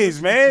shit that I'm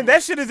kids, listening man. to.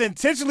 That shit is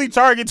intentionally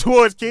targeted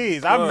towards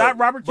kids. I'm not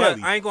Robert But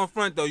Kelly. I ain't gonna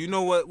front though. You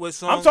know what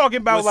song? I'm talking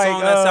about, what like, song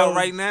that's out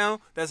right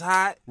now. That's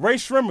hot. Ray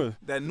Shrimmer.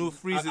 That new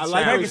Freezer I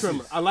like Ray challenge.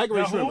 Shrimmer. I like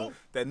Ray Now, who? Shrimmer.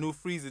 That new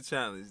Freezer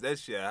challenge. That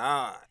shit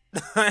hot.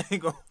 I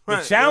ain't gonna The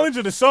front. challenge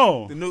or the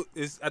song? The new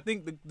is I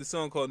think the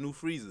song called New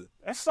Freezer.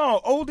 That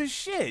song old as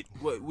shit.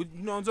 What you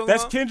know what I'm talking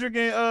That's about? Kendrick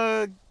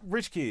and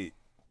Rich Kid.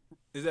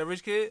 Is that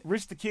Rich Kid?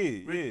 Rich the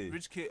Kid. Yeah.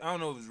 Rich Kid. I don't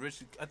know if it's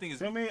Rich. I think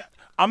it's. I mean,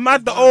 I'm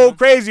not the old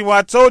crazy one.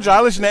 I told you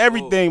I listen to Old.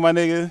 everything, my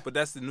nigga. But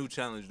that's the new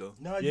challenge though.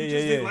 No, you Yeah, just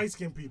yeah, hate yeah. light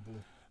skinned people.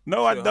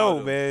 No, I Shit don't,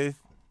 hard, man.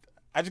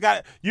 I just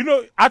got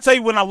I tell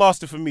you when I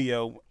lost it for me,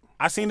 yo.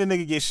 I seen the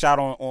nigga get shot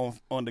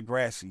on the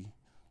grassy.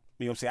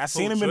 You know what I'm saying? I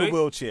seen him in a Drake?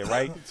 wheelchair,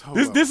 right? Hold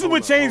This up, is hold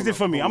what up, changed hold it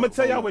for up, me. hold I'm gonna up,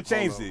 tell y'all hold what up,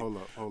 hold changed up, it. hold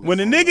up, hold up, When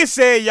the hold nigga up.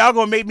 said y'all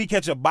gonna make me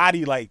catch a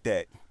body like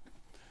that,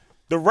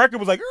 the record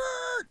was like,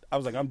 "Err." I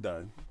was like, I'm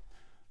done.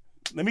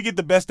 Let me get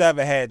the best I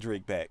ever had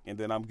Drake back, and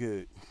then I'm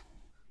good.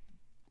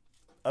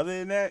 Other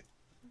than that,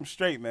 I'm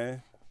straight,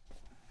 man.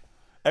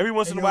 Every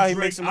once in a Hey, yo, while he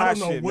Drake, makes some I hot don't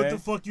know shit, what man. the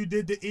fuck you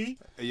did to E.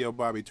 Hey, yo,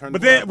 Bobby, turn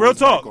But the then, Fat real Boys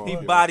talk. mic off, He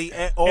yo. body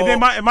at all. And then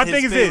my his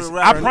thing is this. favorite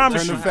I rappers.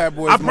 promise Turn you. the Fat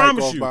Boys I mic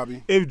promise off, you.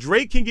 Bobby. If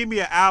Drake can give me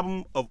an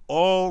album of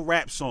all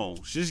rap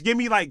songs, just give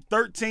me like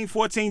 13,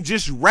 14,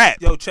 just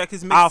rap. Yo, check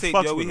his I'll mixtape.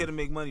 fucks Yo, we with here him. to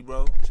make money,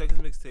 bro. Check his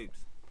mixtapes.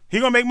 He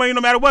gonna make money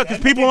no matter what,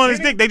 because That people nigga on his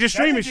Kenny- dick, they just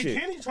streaming that nigga shit.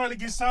 Kenny trying to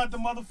get signed to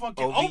motherfucking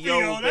OVO,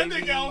 OVO. That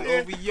baby. nigga out here.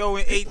 OVO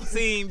in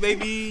 18,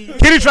 baby.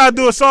 Kenny tried to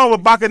do a song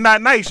with Baka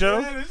Not Nice,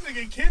 yo. Man, this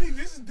nigga Kenny,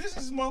 this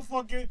is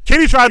motherfucking.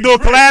 Kenny tried to do a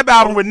collab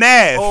album with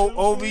Nav.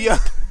 OVO. AKA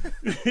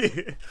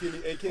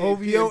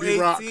OVO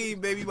PNB Rock. 18,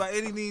 baby. By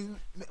any means.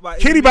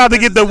 Kenny about to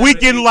get the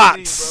weekend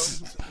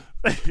locks.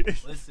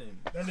 Listen,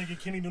 That nigga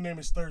Kenny new name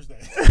is Thursday.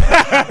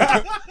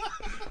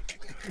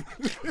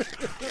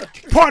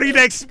 Party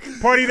next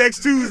Tuesday. Party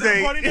next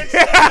Tuesday.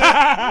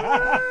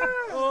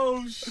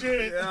 Oh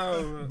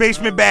shit.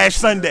 Basement Bash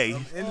Sunday.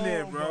 in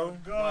there, bro.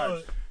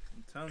 God.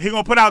 He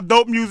gonna put out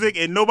dope music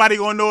and nobody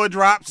gonna know it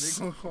drops.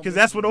 Cause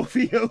that's what OVO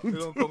They do.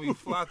 gonna call me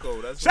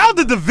Flacco. That's Shout out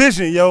to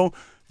Division, yo.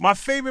 My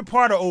favorite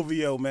part of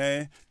OVO,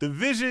 man.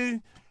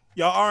 Division,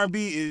 y'all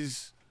R&B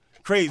is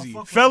crazy.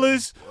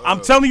 Fellas,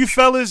 I'm telling you,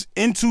 fellas,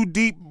 In Too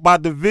Deep by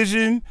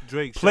Division.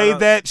 Drake, Play shout out-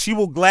 that. She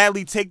will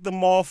gladly take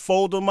them off,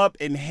 fold them up,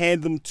 and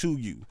hand them to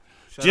you.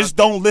 Shout Just out-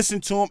 don't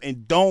listen to them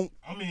and don't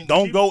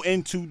go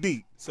in too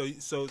deep. So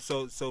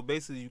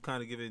basically, you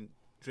kind of giving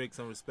Drake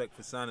some respect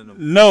for signing them.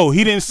 No,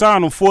 he didn't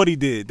sign them. 40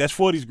 did. That's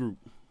 40's group.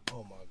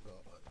 Oh my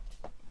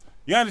God.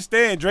 You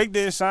understand? Drake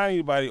didn't sign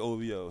anybody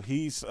OVO.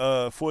 He's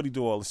 40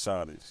 do all the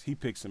signings. He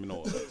picks them and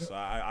all that. So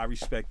I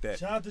respect that.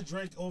 Shout out to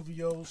Drake,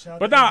 OVO. Shout out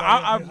But to now,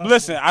 everybody I out here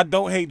listen. hustling. I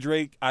don't hate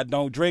Drake.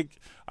 Drake.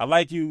 I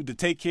like you to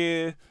take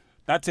care.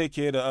 Not take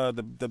care.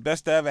 The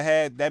best I ever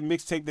had. That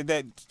mixtape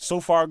that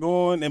so far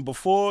going and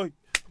before,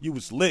 you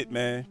was lit,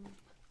 man.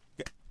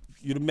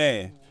 You the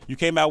man. You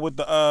came out with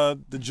the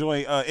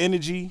joint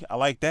Energy. I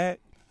like that.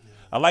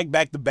 I like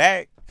Back to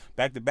Back.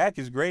 Back to Back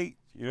is great.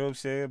 You know what I'm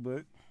saying?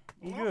 But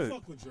I'm I good.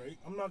 fuck with Drake.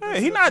 I'm not. Yeah, gonna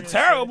he sit up not here and say-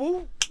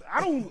 terrible.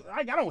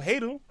 I don't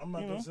hate him. I'm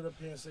not you gonna know? sit up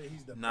here and say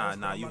he's the Nah, best.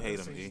 nah, I'm you not hate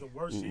gonna him, say he's E. the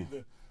worst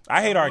either.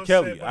 I hate I R. will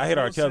Kelly. say- but I hate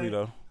I R. will Kelly say-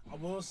 though. I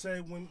will say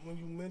when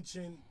you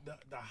mention the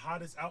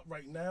hottest out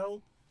right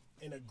now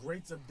and the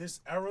greats of this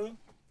era,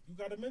 you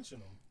gotta mention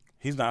them.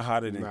 He's not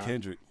hotter than Nah.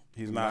 Kendrick.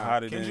 He's not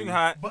hotter Kendrick than.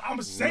 hot. But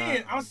I'm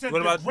saying, I said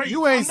What the about- greats.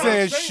 You ain't I'm not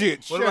saying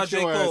shit. What about Shut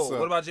J. your ass Cole? up.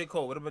 What about J.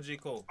 Cole? What about J.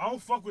 Cole? I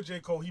don't fuck with J.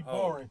 Cole. He Oh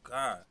boring.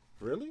 God.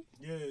 Really?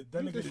 Yeah,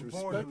 that nigga is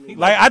boring to me.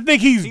 Like I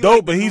think he's He dope,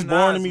 like but the he's new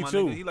boring to Nas, me my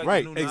too. nigga. He like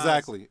Right, the new Nas.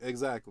 exactly.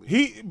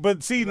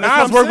 But see, That's what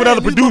Nas I'm worked with saying.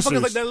 other These motherfuckers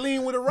producers. like that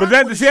lean with a rock But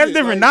that, with see, that's shit,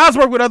 different. like- Nas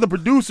worked with other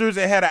producers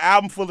and had an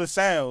album full of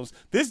sounds.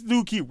 This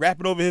dude keep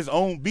rapping over his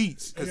own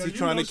beats. Cause Yeah, he you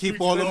trying know to keep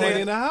streets all the know money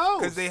it. in the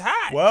house. Cause they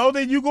hot. Well,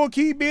 then you gonna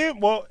keep being.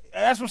 Well,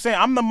 that's what I'm saying.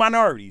 I'm the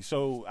minority,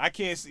 so I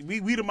can't. See,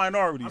 we the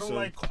minority. I don't So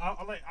like.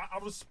 I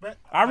respect.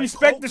 I like,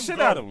 respect Cole the can shit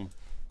go. out of him.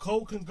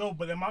 Cole can go,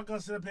 but am I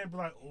gonna sit up here and be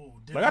like, oh,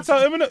 Like I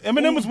tell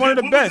Eminem was one of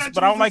the best,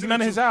 but I don't like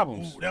none of his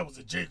albums. Ooh, that was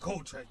a J.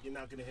 Cole track. You're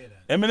not gonna hear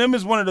that. Eminem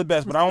is one of the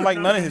best, but I don't like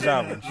none of his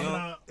albums I'm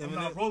not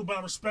Eminem- rolling, but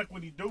I respect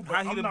what he do. But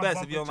How he I'm the not best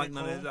if bumping you don't J. like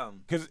none of his Cole.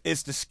 albums? because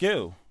it's the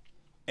skill.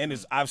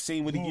 And I've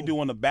seen what he can Who? do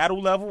on the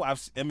battle level.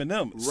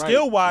 Eminem, Right,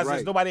 skill wise, right,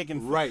 there's nobody that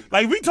can. right,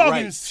 Like we talking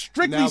right.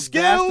 strictly Now, that's the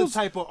skills.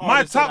 type of My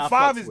artist that top I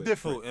five fucks is with.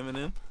 different. Who,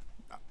 Eminem?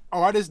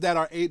 Artists that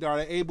are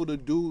able to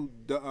do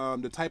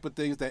the type of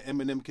things that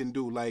Eminem can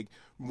do, like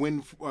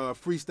win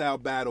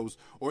freestyle battles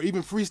or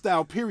even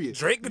freestyle period.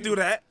 Drake could do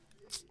that.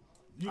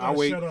 You I'll gotta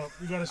wait. shut up.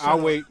 You gotta shut I'll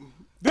up. wait.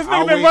 This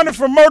I'll nigga been wait. running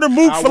from Murder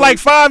Mook I'll for like wait.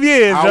 5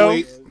 years, I'll yo.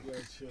 wait.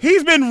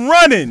 He's been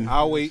running.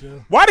 I'll wait.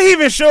 Why did he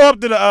even show up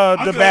to the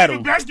I battle?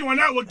 back you on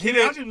that one, kid.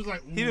 been- I just was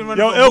like, He been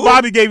running Yo, from Ill who?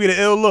 Bobby gave you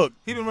the ill look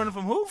He been running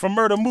from who? from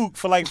Murder Mook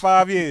for like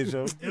 5 years,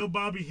 yo. Ill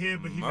Bobby here,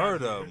 but he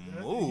Murder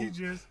He Mook.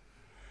 just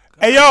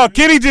Hey, yo,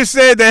 Kitty just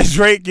said that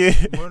Drake. Yeah.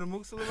 Murder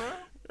Mook still around?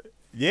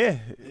 Yeah.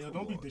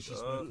 don't be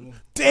disrespectful.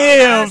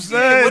 Damn,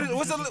 son.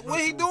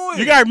 What he doing?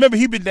 You gotta remember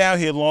he been down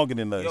here longer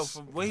than Yo, us.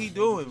 what he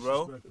doing,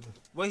 bro?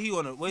 What he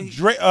on? What he?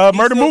 Drake, he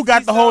Murder still Mook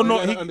got the whole. freestyling? You No,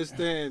 gotta he,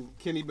 understand,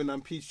 Kenny been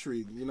on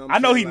Peachtree. You know. What I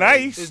I'm know he saying? Like,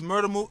 nice. Is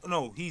Murder Mook?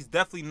 No, he's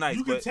definitely nice.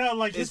 You can but tell,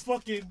 like, his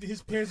it's-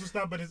 his pants will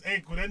stop at his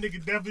ankle. That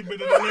nigga definitely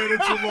been in Atlanta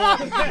too long.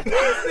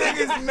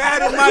 niggas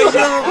mad at my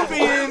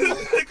European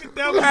Nigga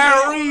definitely-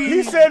 Paris.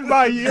 He said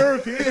by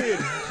European.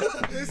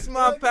 This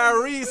my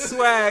Paris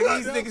swag.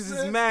 These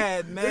niggas is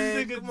mad, man.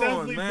 This nigga Come on,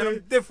 definitely man. been-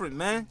 I'm different,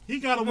 man. He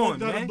gotta Come walk on,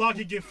 down the man. block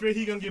and get fit.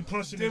 He gonna get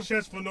punched in the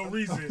chest for no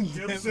reason.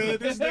 You know what I'm saying?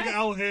 This nigga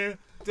out here.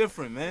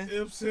 Different, man. You know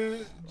what I'm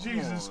saying?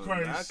 Jesus Come on,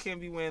 man. I Christ.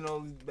 can't be wearing all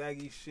these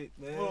baggy shit,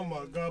 man. Oh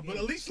my God! But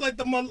at least let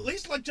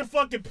your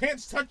fucking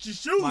pants touch your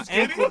shoes. My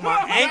Kenny. my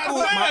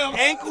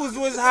ankles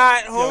was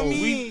hot,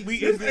 homie. we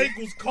His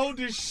ankles cold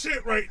as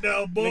shit right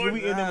now, boy. Nigga,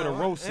 we in there with a Nah,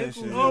 roast ankles-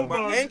 session. Oh Yo.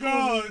 my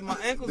God. My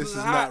ankles This was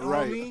is hot, not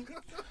right. homie.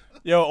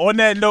 Yo, on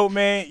that note,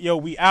 man. Yo,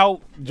 we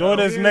out. Join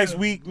us yeah. next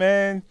week,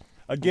 man.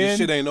 Again. This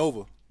shit ain't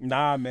over.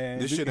 Nah, man.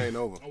 This shit ain't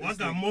over. Oh, I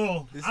got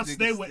more. This I nigga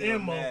stay with still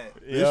ammo. mad.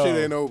 This shit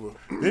ain't over.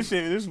 This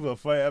was a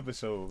fun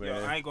episode, man.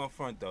 Yo, I ain't gonna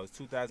front though. It's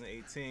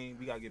 2018.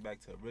 We gotta get back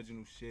to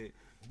original shit.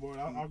 Boy,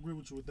 I agree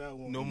with you with that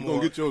one. No You more.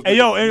 gonna get yours. Hey,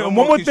 yo, nigga. and no one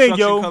more more thing, construction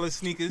yo. color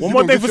sneakers. One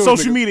more gonna thing for get yours,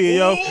 social nigga. media,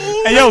 yo.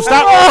 Hey, yo,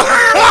 stop.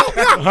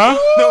 Huh?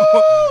 No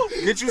more.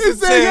 Get you He some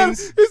said he got-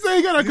 Timbs. he said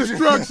he got a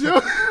construction.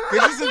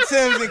 Get you some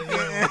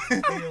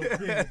Timbs.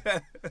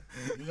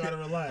 You gotta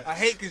relax. I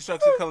hate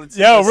construction color Timbs.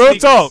 Yo, real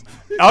sneakers. talk.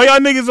 All y'all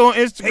niggas on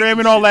Instagram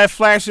and all that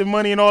flashing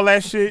money and all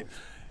that shit.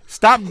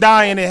 Stop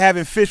dying and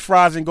having fish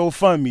fries and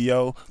GoFundMe,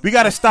 yo. We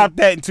got to stop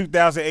that in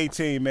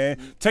 2018, man.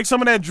 Take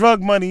some of that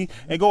drug money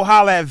and go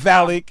holler at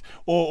Valak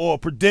or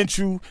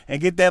Prudential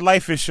and get that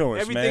life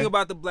insurance, Everything man.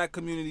 about the black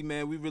community,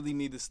 man, we really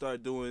need to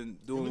start doing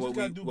what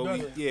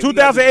we yeah,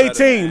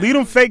 2018, leave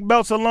them fake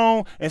belts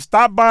alone and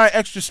stop buying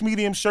extra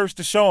medium shirts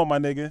to show them, my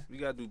nigga. We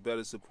gotta do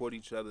better, support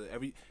each other.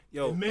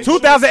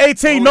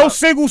 2018, no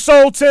single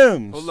soul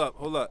Tims.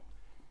 Hold up.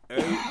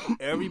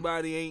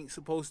 Everybody ain't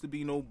supposed to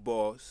be no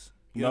boss.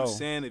 You know what I'm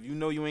saying? If you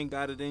know you ain't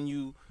got it in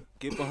you,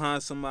 get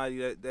behind somebody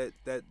that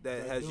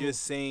has your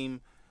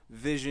same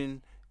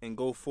vision and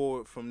go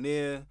forward from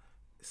there.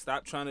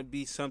 Stop trying to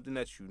be something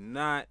that you're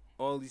not.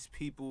 All these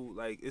people,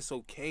 like, it's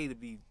okay to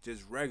be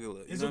just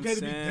regular. You know what I'm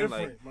saying?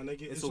 Like, my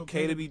nigga. it's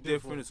okay to be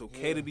different. It's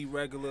okay to be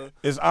regular.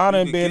 It's honor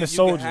in being a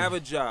soldier. You can have a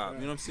job.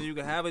 You know what I'm saying? You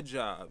can have a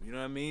job. You know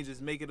what I mean?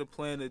 Just make it a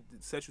plan to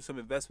set you some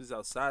investments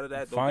outside of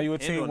that. Find you a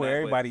team where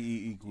everybody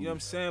eat equal. You know what I'm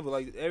saying? But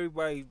like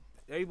everybody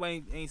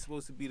ain't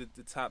supposed to be the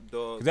top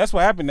dog. That's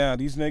what happened now.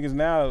 These niggas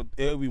now,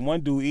 it'll be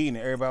one dude eating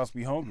and everybody else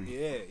be hungry.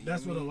 Yeah.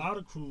 That's what a lot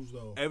of crews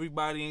though.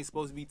 Everybody ain't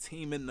supposed to be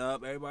teaming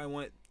up. Everybody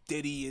want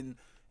Diddy and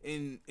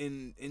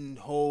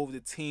Hove to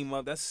team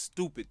up. That's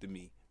stupid to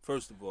me.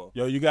 First of all,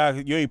 yo, you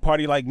ain't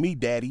party like me,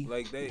 daddy.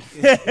 Like they,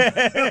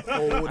 I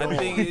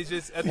think it's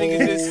just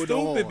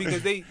stupid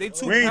because they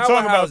two we ain't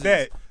talking about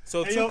that.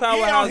 So hey, two he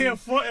powerhouses out here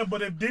fronting,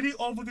 but if Diddy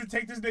offered to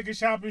take this nigga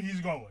shopping, he's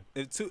going.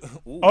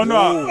 Oh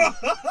no!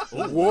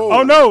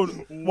 Oh no!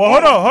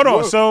 Well, hold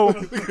on. So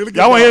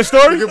y'all want to hear a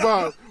story?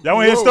 Y'all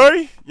want to hear a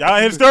story? Y'all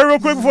hear a story real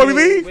quick before we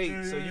leave?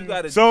 Wait, so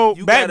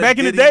you got a back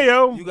in the day,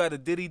 yo, you got a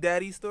Diddy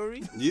Daddy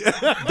story? Yeah,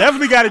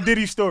 definitely got a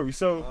Diddy story.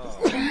 So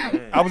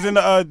I was in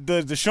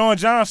the Sean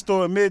John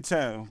store in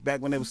Midtown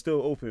back when they was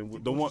still open.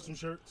 With the one. Some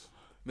shirts.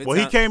 Midtown,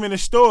 he came in the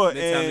store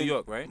Midtown, and New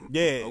York, right?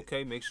 Yeah.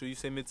 Okay, make sure you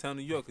say Midtown,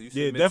 New York. Cause you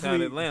say Midtown,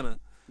 definitely, Atlanta.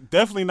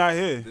 Definitely not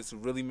here. This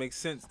really makes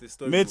sense. This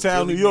story Midtown,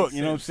 really New York. Sense.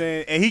 You know what I'm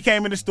saying? And he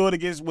came in the store to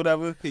get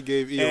whatever. He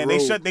gave E a and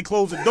robe. they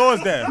closed the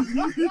doors down.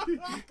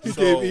 He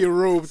gave E a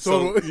robe.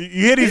 You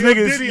hear these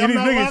niggas? Diddy, you I'm these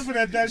not niggas. laughing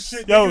at that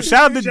shit. Yo, nigga.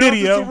 shout out to Diddy,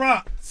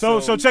 yo.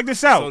 So check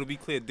this out. So to be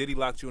clear, Diddy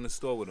locked you in the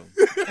store with him.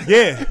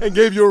 Yeah, and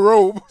gave you a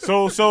robe.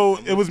 So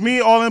it was me,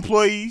 all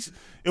employees.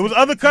 It was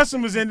other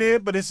customers in there,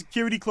 but his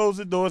security closed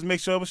the doors, make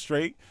sure it was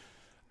straight.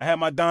 I had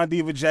my Don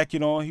Diva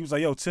jacket on. He was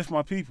like, "Yo, tiff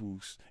my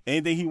peoples.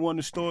 Anything he won in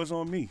the stores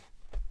on me."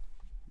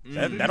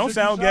 That don't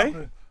sound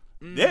gay.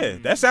 Yeah,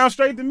 that sounds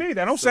straight to me.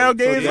 That don't sound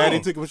gay at all. Daddy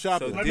took him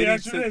shopping. Let me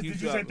ask you this: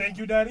 did you say thank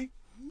you, Daddy?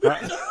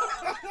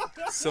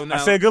 So now I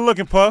said, "Good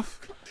looking, Puff."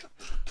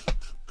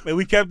 And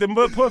we kept them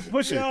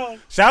pushing. Yo,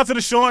 shout out to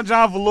the Sean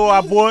John velour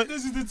I bought.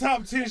 This is the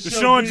top 10 show. The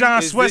Sean John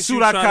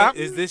sweatsuit I copped.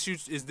 Is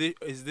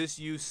this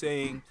you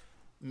saying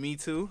me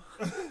too?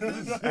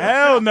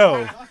 Hell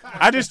no.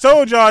 I just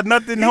told y'all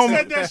nothing. He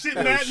said that shit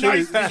that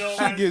nice.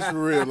 She gets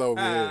real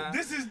over here.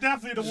 This is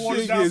definitely the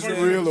watered She down gets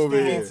version real of over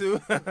the here. Too.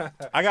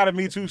 I got a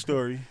Me Too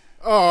story.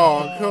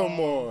 Oh, come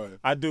on.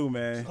 I do,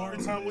 man. Story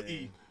time with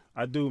E.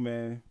 I do,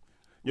 man.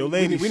 Yo,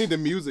 ladies. We need the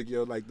music,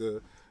 yo, like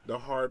the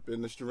harp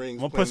and the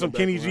strings. I'm gonna put some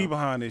Kenny G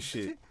behind this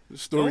shit.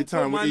 Story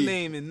time with E. Don't put my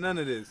name in none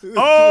of this.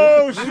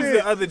 Oh, shit. Who's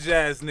the other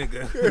jazz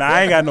nigga? Nah,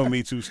 I ain't got no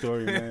Me Too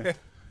story, man.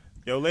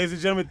 Yo, ladies and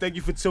gentlemen, thank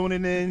you for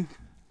tuning in.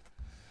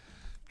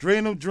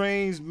 Dream them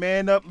dreams,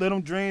 man up, live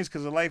them dreams,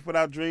 because a life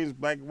without dreams,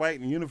 black and white,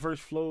 and the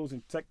universe flows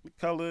in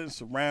technicolor and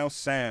surround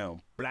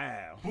sound.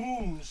 Blah.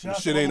 Boom.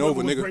 This shit ain't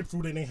over, nigga.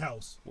 Grapefruit in their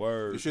house.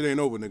 Word. This shit ain't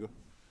over, nigga.